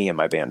 me and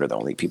my band are the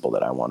only people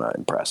that I want to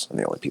impress and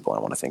the only people I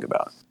want to think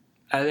about.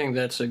 I think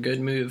that's a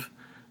good move.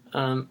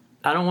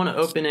 I don't want to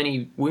open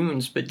any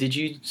wounds, but did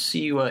you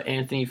see what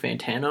Anthony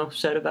Fantano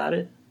said about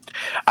it?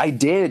 I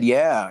did,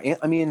 yeah.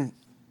 I mean,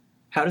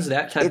 how does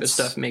that type of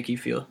stuff make you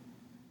feel?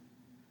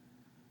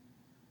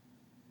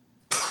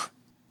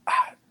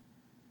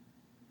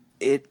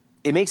 It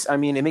makes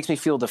me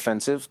feel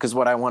defensive, because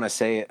what I want to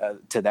say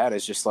to that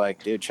is just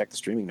like, dude, check the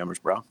streaming numbers,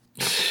 bro.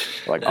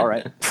 Like, all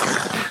right.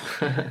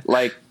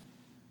 Like,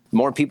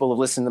 more people have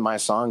listened to my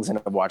songs and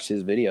have watched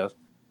his videos.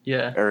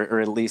 Yeah.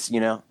 Or at least,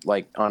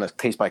 like, on a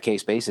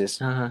case-by-case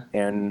basis.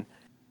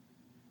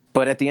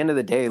 But at the end of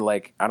the day,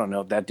 like, I don't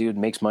know, that dude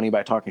makes money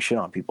by talking shit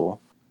on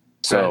people.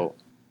 So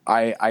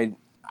I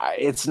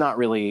it's not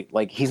really,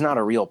 like, he's not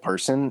a real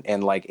person.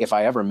 And, like, if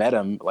I ever met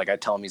him, like,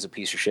 I'd tell him he's a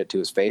piece of shit to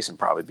his face and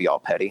probably be all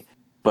petty.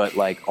 But,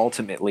 like,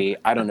 ultimately,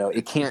 I don't know,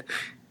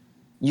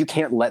 you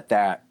can't let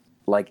that,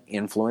 like,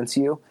 influence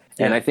you.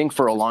 Yeah. And I think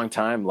for a long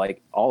time,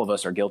 like, all of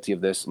us are guilty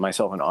of this,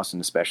 myself and Austin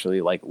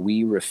especially, like,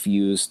 we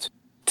refused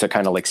to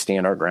kind of, like,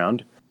 stand our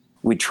ground.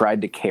 We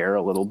tried to care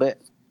a little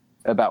bit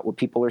about what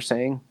people are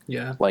saying.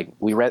 Yeah. Like,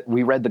 we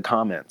read the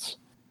comments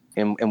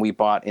and we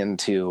bought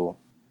into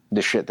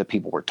the shit that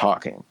people were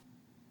talking.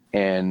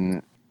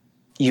 And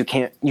you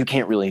can't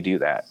really do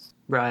that.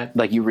 Right.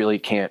 Like, you really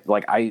can't.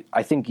 Like,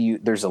 I think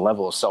there's a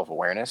level of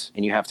self-awareness,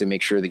 and you have to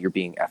make sure that you're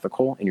being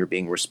ethical and you're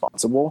being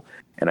responsible.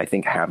 And I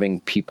think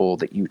having people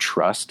that you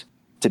trust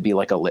to be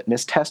like a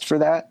litmus test for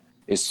that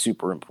is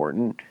super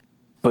important.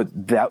 But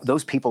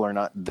those people are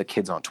not the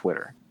kids on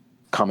Twitter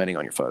commenting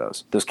on your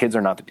photos. Those kids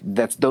are not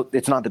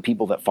it's not the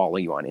people that follow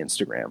you on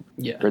Instagram.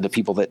 Yeah. Or the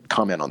people that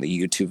comment on the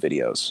YouTube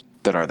videos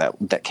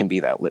that can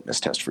be that litmus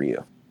test for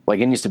you. Like,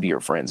 it needs to be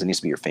your friends, it needs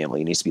to be your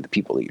family, it needs to be the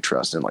people that you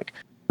trust. And, like,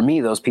 for me,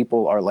 those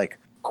people are like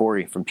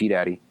Corey from P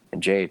Daddy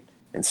and Jade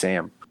and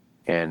Sam,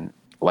 and,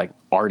 like,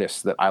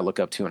 artists that I look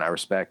up to and I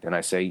respect. And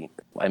I say,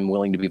 I'm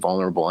willing to be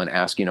vulnerable and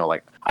ask,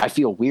 like, I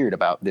feel weird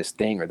about this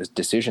thing or this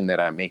decision that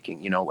I'm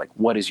making, like,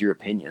 what is your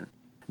opinion?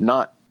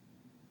 Not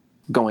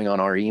going on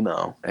our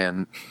emo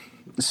and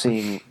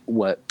seeing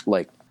what,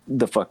 like,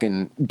 the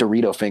fucking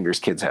Dorito fingers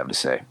kids have to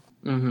say.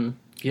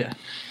 Yeah,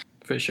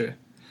 for sure.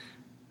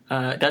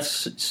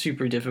 That's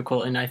super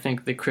difficult, and I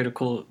think the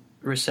critical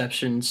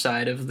reception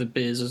side of the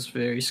biz is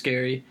very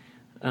scary.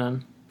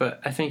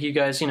 But I think you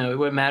guys,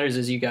 what matters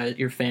is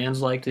your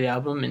fans liked the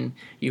album, and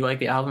you like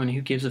the album, and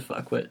who gives a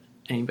fuck what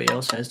anybody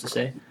else has to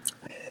say.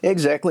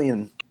 Exactly,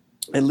 and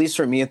at least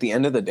for me, at the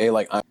end of the day,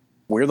 like,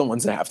 we're the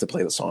ones that have to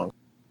play the song.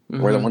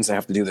 We're the ones that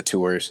have to do the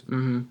tours.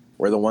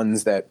 We're the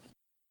ones that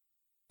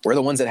we're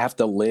the ones that have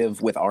to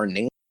live with our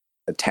name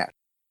attached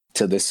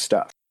to this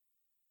stuff.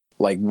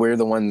 Like, we're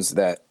the ones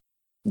that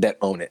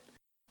own it.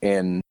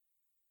 And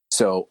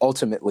so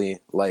ultimately,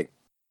 like,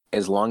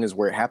 as long as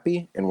we're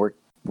happy and we're,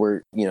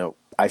 you know,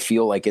 I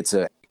feel like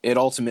it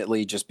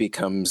ultimately just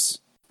becomes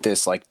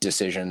this like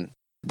decision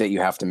that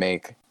you have to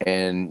make,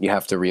 and you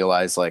have to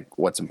realize like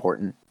what's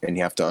important, and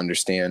you have to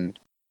understand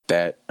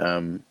that,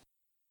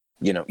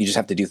 you know, you just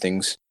have to do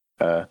things,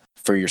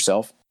 for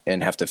yourself,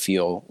 and have to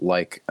feel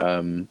like,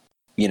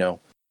 you know,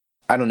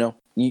 I don't know,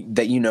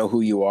 that you know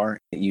who you are,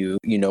 you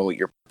know what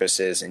your purpose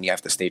is, and you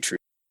have to stay true.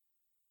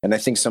 And I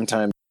think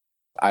sometimes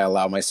I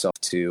allow myself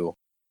to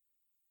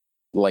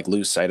like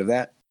lose sight of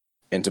that,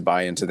 and to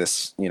buy into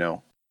this, you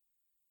know,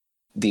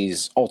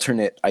 these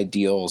alternate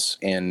ideals.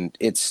 And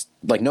it's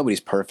like, nobody's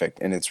perfect,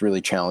 and it's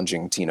really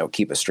challenging to, you know,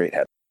 keep a straight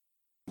head.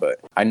 But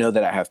I know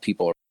that I have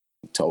people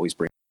to always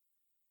bring,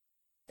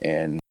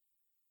 and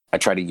I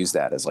try to use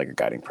that as like a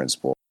guiding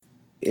principle.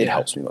 It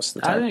helps me most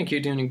of the time. I think you're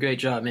doing a great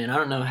job, man. I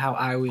don't know how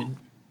I would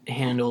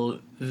handle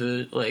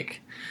the, like,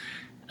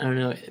 I don't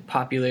know,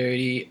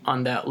 popularity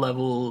on that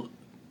level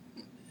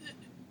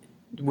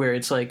where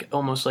it's like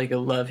almost like a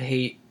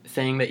love-hate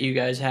thing that you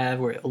guys have,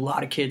 where a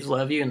lot of kids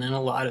love you and then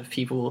a lot of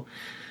people,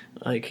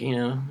 like, you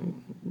know,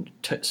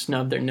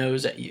 snub their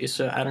nose at you.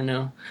 So I don't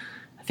know.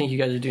 I think you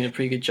guys are doing a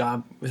pretty good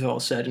job with all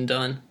said and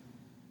done.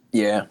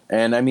 Yeah.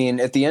 And I mean,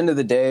 at the end of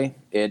the day,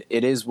 it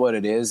is what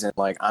it is. And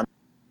like, I'm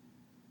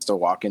still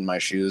walking my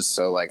shoes.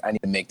 So like, I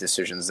need to make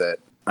decisions that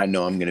I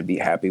know I'm going to be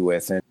happy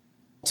with. And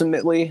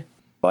ultimately,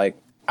 like,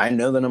 I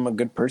know that I'm a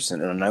good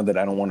person, and I know that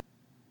I don't want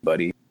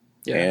anybody.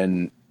 Yeah.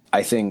 And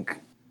I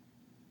think,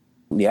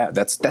 yeah,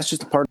 that's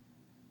just a part of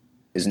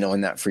it, is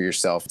knowing that for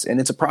yourself. And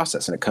it's a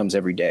process, and it comes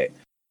every day.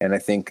 And I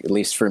think, at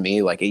least for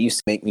me, like, it used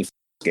to make me feel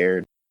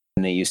scared,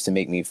 and it used to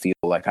make me feel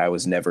like I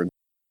was never,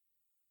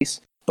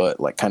 but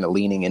like kind of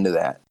leaning into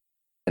that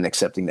and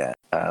accepting that,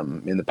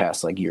 in the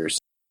past like years,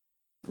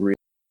 really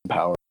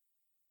empowering.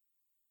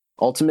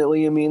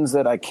 Ultimately, it means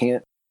that I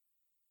can't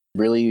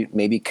really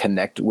maybe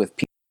connect with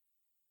people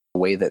the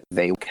way that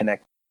they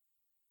connect,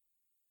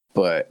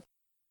 but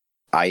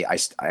I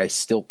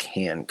still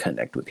can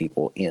connect with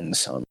people in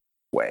some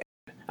way.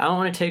 I don't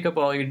want to take up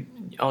all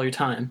your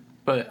time,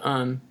 but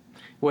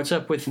what's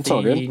up with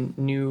the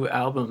new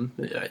album?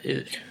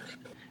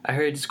 I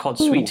heard it's called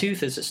Sweet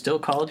Tooth. Is it still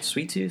called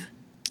Sweet Tooth?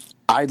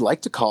 I'd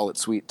like to call it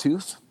Sweet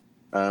Tooth.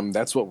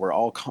 That's what we're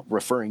all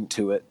referring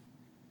to it,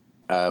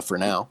 for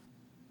now.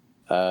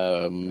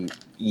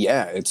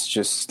 Yeah, it's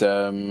just,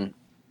 I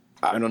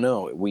don't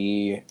know.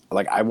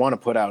 I want to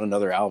put out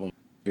another album,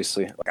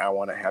 obviously. Like, I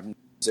want to have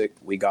music.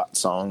 We got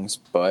songs,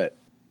 but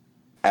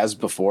as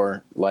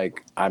before,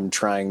 like, I'm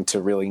trying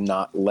to really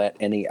not let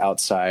any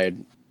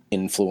outside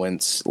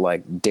influence,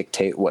 like,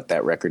 dictate what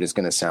that record is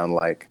going to sound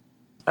like.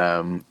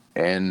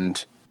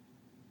 And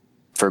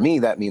for me,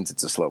 that means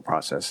it's a slow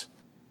process.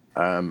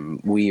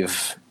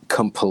 We've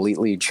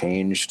completely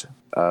changed,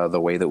 the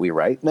way that we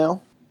write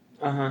now.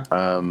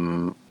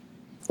 Uh-huh.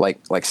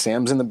 Like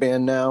Sam's in the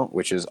band now,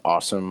 which is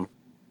awesome.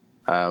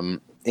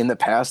 In the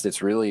past,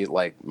 it's really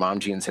like Mom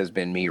Jeans has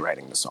been me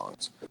writing the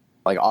songs.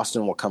 Like,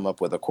 Austin will come up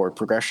with a chord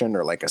progression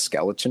or like a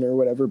skeleton or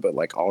whatever, but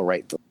like, I'll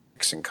write the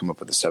lyrics and come up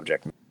with the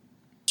subject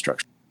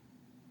structure.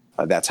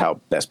 That's how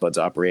Best Buds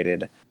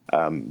operated.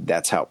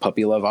 That's how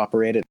Puppy Love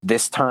operated.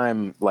 This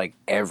time, like,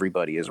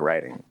 everybody is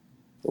writing.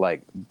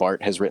 Like,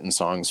 Bart has written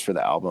songs for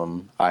the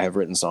album. I have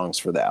written songs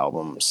for the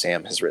album.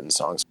 Sam has written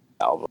songs for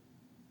the album.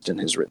 Austin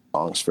has written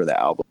songs for the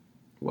album.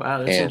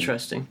 Wow, that's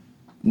interesting.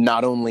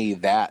 Not only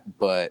that,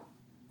 but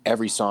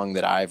every song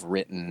that I've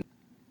written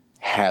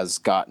has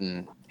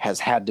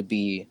had to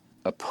be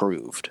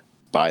approved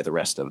by the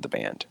rest of the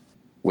band,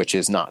 which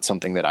is not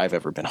something that I've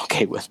ever been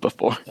okay with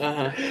before.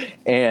 Uh-huh.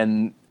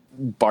 And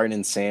Bart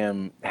and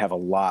Sam have a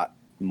lot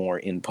more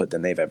input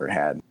than they've ever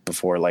had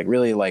before. Like,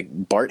 really, like,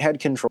 Bart had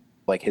control,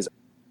 like, his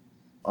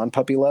on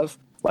Puppy Love.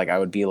 Like, I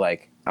would be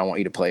like, I want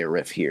you to play a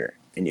riff here,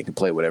 and you can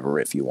play whatever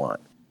riff you want.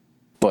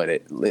 But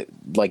it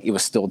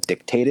was still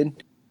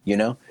dictated, you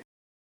know?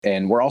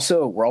 And we're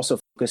also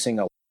focusing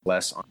a lot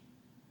less on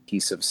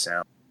piece of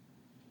sound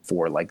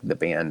for like the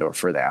band or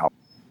for the album.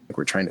 Like,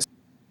 we're trying to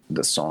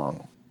the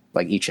song,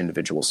 like each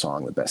individual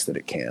song, the best that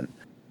it can,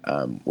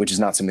 which is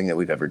not something that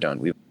we've ever done.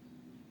 We've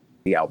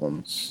the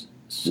album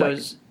so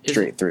like,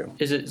 straight through.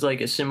 Is it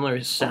like a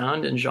similar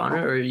sound and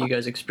genre, or are you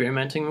guys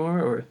experimenting more?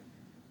 Or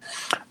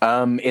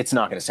it's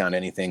not going to sound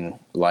anything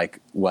like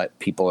what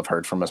people have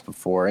heard from us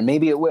before, and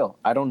maybe it will.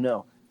 I don't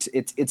know.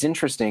 It's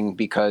interesting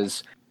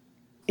because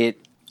it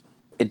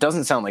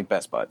doesn't sound like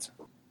Best Buds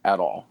at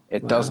all.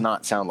 It does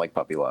not sound like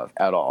Puppy Love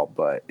at all,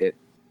 but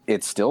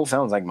it still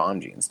sounds like Mom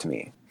Jeans to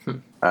me,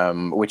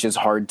 which is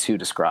hard to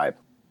describe.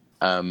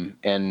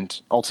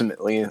 And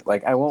ultimately,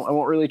 like, I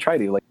won't really try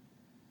to. Like,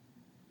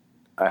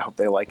 I hope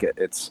they like it.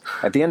 It's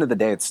at the end of the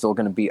day, it's still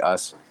going to be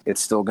us. It's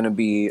still going to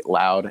be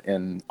loud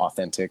and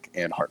authentic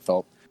and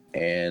heartfelt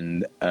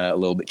and a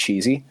little bit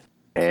cheesy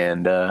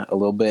and a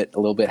little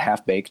bit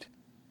half baked.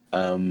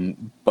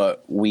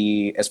 But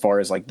we, as far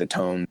as like the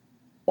tone,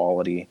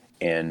 quality,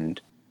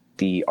 and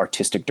the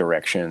artistic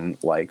direction,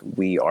 like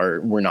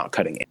we're not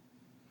cutting it.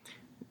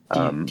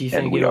 Do you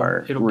think and we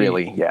are it'll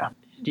really, be, yeah.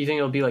 Do you think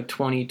it'll be like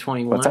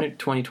 2021 or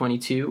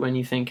 2022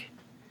 when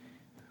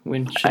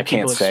should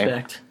people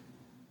expect?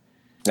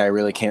 I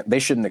really can't. They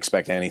shouldn't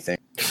expect anything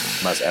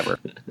from us ever.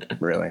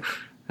 Really,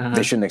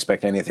 they shouldn't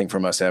expect anything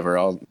from us ever.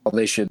 All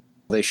they should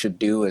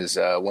do is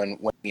when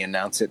we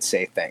announce it,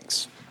 say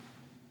thanks,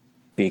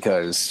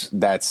 because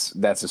that's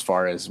as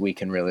far as we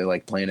can really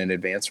like plan in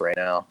advance right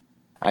now.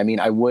 I mean,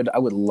 I would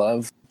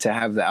love to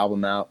have the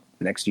album out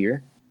next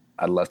year.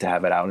 I'd love to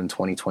have it out in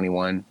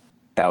 2021.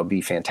 That would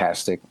be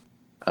fantastic.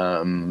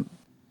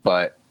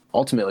 But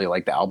ultimately,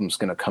 like, the album's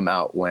going to come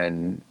out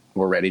when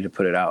we're ready to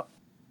put it out.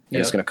 And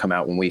It's going to come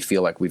out when we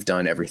feel like we've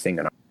done everything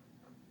in our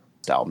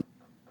album.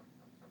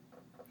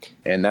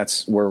 And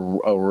we're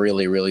a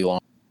really, really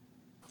long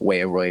way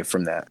away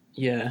from that.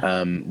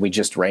 Yeah. We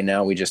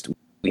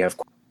have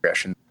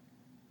progression,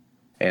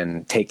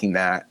 and taking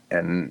that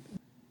and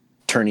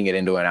turning it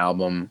into an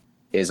album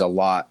is a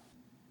lot.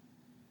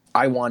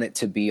 I want it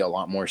to be a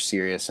lot more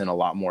serious and a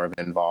lot more of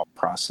an involved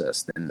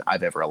process than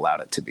I've ever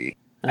allowed it to be.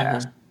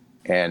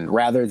 And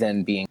rather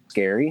than being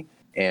scary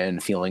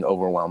and feeling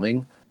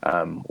overwhelming,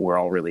 we're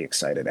all really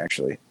excited,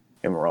 actually.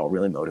 And we're all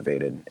really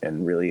motivated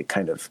and really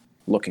kind of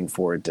looking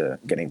forward to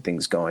getting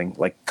things going.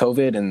 Like,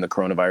 COVID and the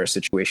coronavirus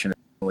situation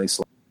really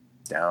slowed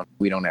down.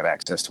 We don't have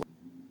access to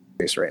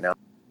space right now.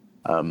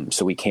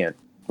 So we can't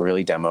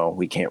really demo.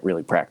 We can't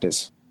really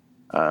practice.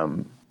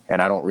 And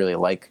I don't really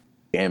like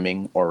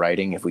jamming or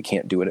writing if we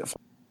can't do it at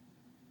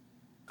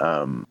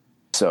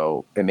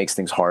so it makes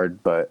things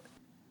hard, but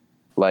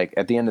like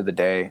at the end of the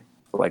day,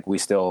 like, we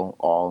still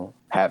all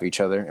have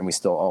each other, and we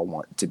still all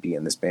want to be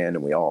in this band,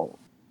 and we all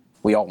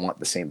want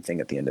the same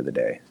thing at the end of the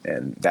day,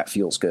 and that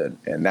feels good.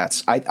 And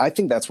that's I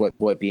think that's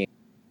what being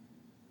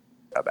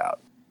about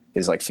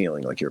is, like,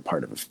 feeling like you're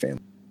part of a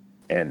family,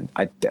 and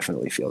I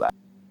definitely feel that.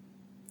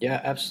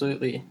 Yeah,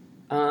 absolutely.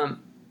 What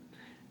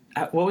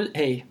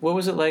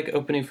was it like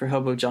opening for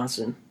Hobo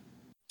Johnson?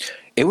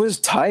 It was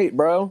tight,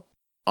 bro.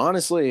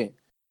 Honestly,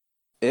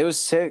 it was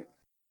sick.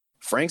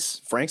 Frank's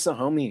a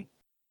homie.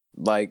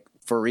 Like,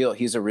 for real,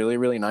 he's a really,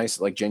 really nice,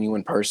 like,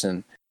 genuine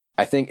person.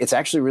 I think it's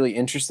actually really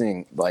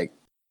interesting. Like,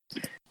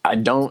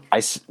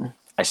 I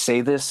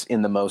say this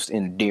in the most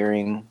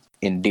endearing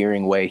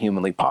way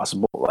humanly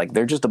possible. Like,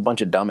 they're just a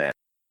bunch of dumbass.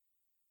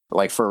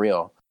 Like, for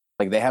real.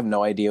 Like, they have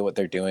no idea what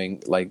they're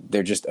doing. Like,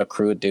 they're just a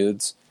crew of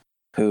dudes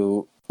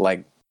who,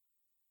 like,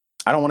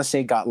 I don't want to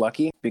say got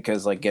lucky,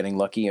 because, like, getting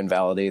lucky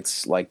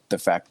invalidates, like, the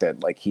fact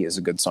that, like, he is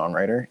a good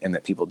songwriter and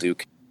that people do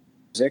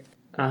music.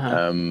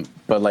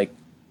 But, like,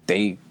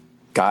 they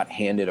got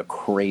handed a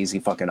crazy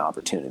fucking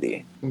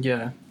opportunity.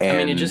 Yeah. And, I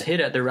mean, it just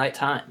hit at the right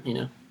time, you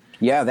know?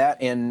 Yeah,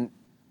 that, and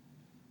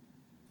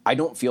I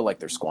don't feel like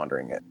they're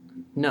squandering it.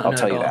 No, I'll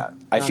tell you that.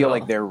 I feel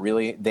like they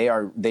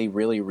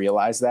really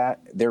realize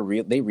that. They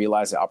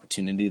realize the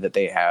opportunity that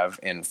they have,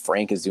 and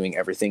Frank is doing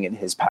everything in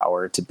his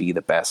power to be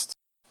the best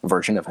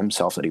version of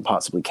himself that he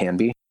possibly can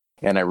be.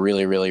 And I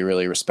really, really,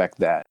 really respect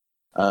that.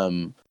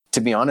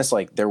 To be honest,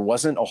 like, there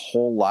wasn't a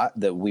whole lot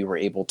that we were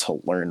able to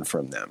learn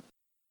from them,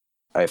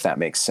 if that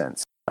makes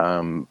sense.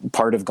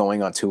 Part of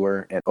going on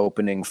tour and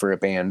opening for a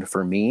band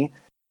for me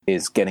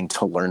is getting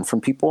to learn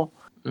from people.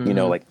 Mm-hmm. You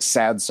know, like,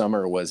 Sad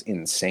Summer was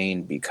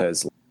insane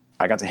because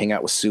I got to hang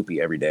out with Soupy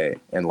every day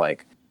and,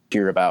 like,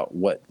 hear about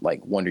what,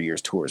 like, Wonder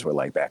Years tours were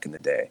like back in the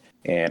day.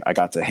 And I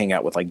got to hang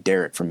out with, like,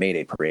 Derek from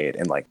Mayday Parade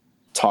and, like,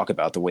 talk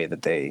about the way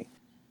that they,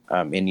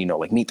 and, you know,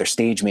 like, meet their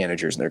stage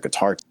managers and their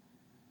guitar,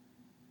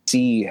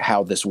 see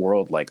how this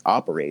world, like,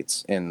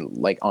 operates and,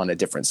 like, on a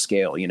different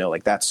scale, you know,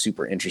 like, that's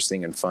super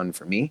interesting and fun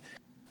for me.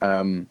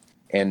 And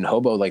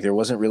Hobo, like, there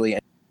wasn't really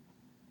anything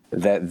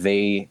that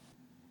they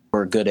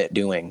were good at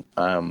doing,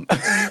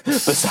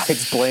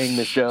 besides playing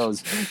the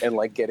shows and,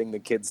 like, getting the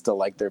kids to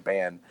like their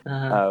band.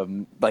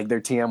 Like,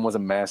 their TM was a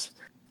mess.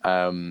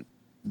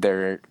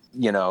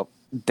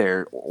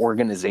 Their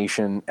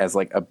organization as,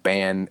 like, a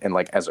band and,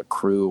 like, as a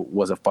crew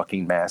was a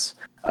fucking mess.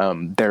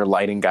 Their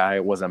lighting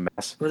guy was a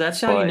mess. Well, that's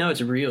how you know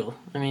it's real.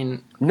 I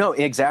mean, no,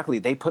 exactly.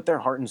 They put their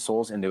heart and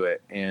souls into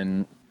it,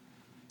 and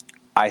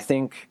I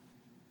think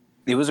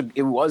it was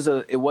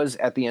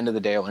at the end of the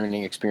day a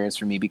learning experience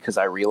for me, because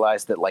I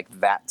realized that, like,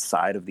 that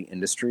side of the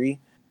industry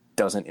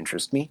doesn't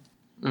interest me.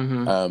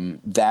 Mm-hmm.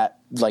 That,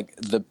 like,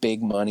 the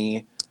big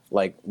money,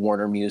 like,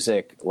 Warner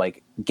Music,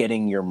 like,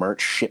 getting your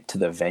merch shipped to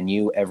the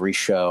venue every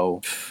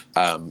show,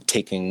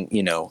 taking,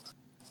 you know,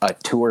 a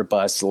tour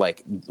bus,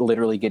 like,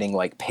 literally getting,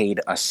 like, paid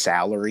a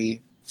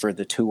salary for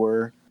the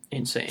tour.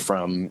 Insane.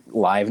 From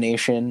Live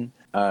Nation.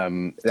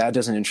 That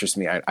doesn't interest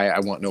me. I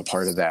want no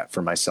part of that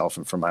for myself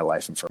and for my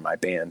life and for my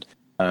band.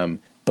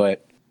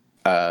 But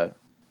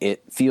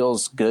it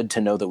feels good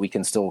to know that we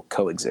can still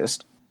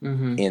coexist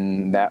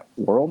in that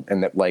world,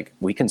 and that, like,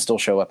 we can still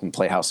show up and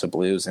play House of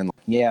Blues. And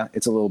yeah,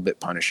 it's a little bit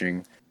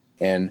punishing,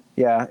 and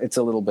yeah, it's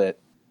a little bit,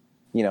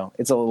 you know,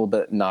 it's a little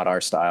bit not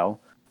our style.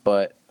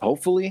 But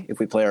hopefully, if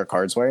we play our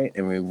cards right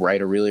and we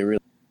write a really,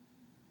 really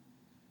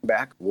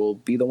back, we'll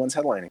be the ones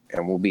headlining,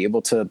 and we'll be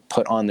able to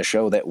put on the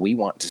show that we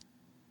want to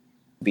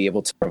be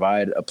able to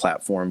provide a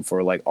platform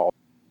for like all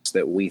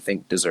that we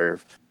think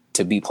deserve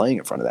to be playing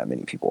in front of that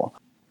many people.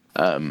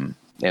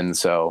 And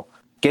so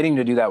getting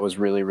to do that was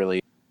really,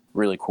 really,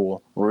 really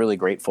cool. We're really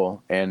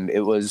grateful. And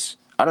it was,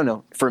 I don't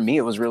know, for me,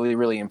 it was really,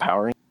 really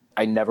empowering.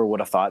 I never would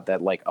have thought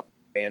that like a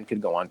band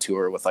could go on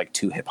tour with like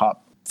 3 hip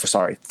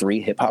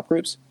hop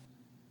groups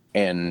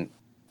and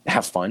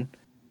have fun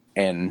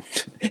and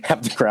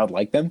have the crowd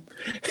like them.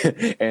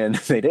 And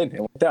they did.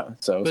 It worked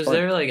out. So was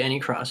there like any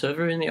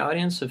crossover in the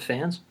audience of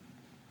fans?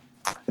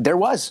 There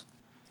was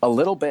a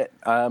little bit.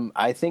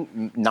 I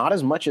think not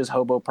as much as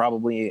Hobo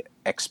probably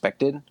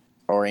expected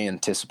or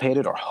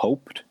anticipated or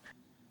hoped,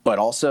 but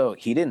also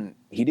he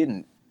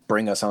didn't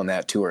bring us on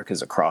that tour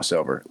because of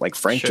crossover. Like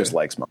Frank just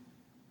likes Mom.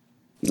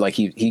 Like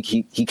he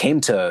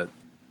came to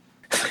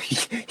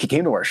he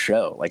came to our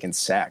show like in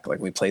Sac. Like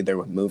we played there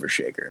with Mover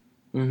Shaker,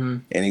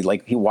 and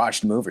he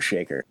watched Mover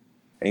Shaker,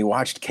 and he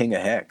watched King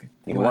of Heck.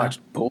 He watched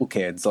Bull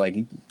Kids. Like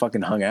he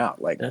fucking hung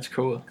out. Like that's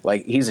cool.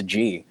 Like he's a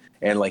G.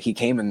 And like he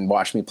came and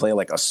watched me play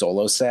like a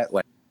solo set,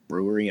 like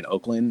brewery in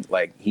Oakland.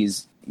 Like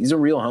he's a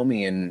real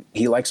homie, and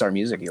he likes our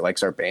music. He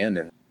likes our band,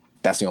 and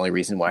that's the only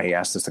reason why he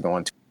asked us to go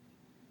on tour.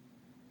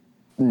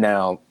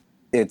 Now,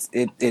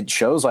 it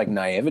shows like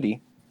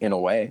naivety in a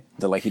way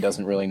that like he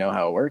doesn't really know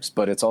how it works,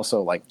 but it's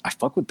also like I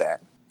fuck with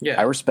that. Yeah,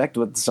 I respect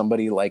with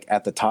somebody like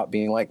at the top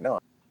being like, no,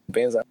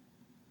 bands out,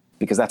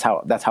 because that's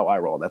how I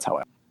roll. That's how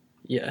I.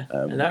 Yeah,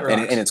 and that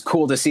rocks. And it's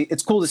cool to see.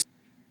 It's cool to see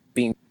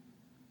being,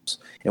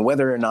 and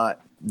whether or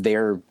not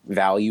their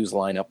values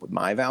line up with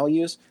my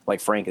values, like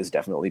Frank is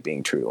definitely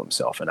being true to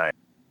himself, and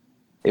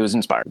it was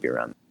inspiring to be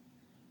around.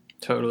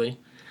 Totally.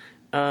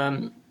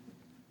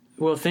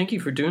 Well, thank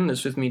you for doing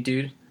this with me,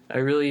 dude. I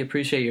really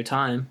appreciate your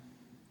time.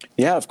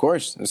 Yeah, of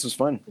course. This was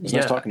fun. It was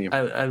nice talking to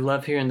you. I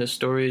love hearing the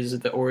stories,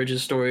 the origin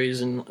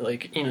stories, and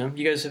like, you know,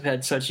 you guys have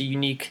had such a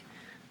unique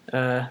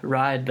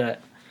ride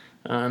that,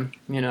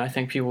 you know, I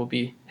think people will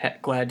be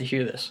glad to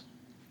hear this.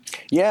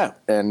 Yeah.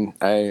 And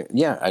I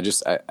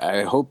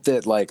hope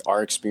that like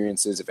our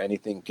experiences, if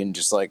anything, can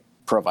just like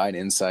provide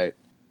insight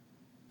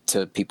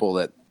to people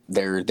that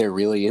there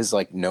really is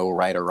like no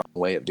right or wrong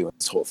way of doing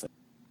this whole thing.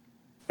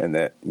 And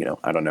that, you know,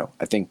 I don't know.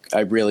 I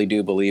really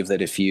do believe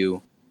that if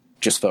you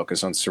just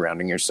focus on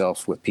surrounding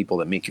yourself with people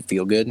that make you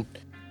feel good,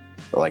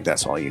 like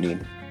that's all you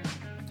need.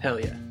 Hell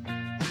yeah.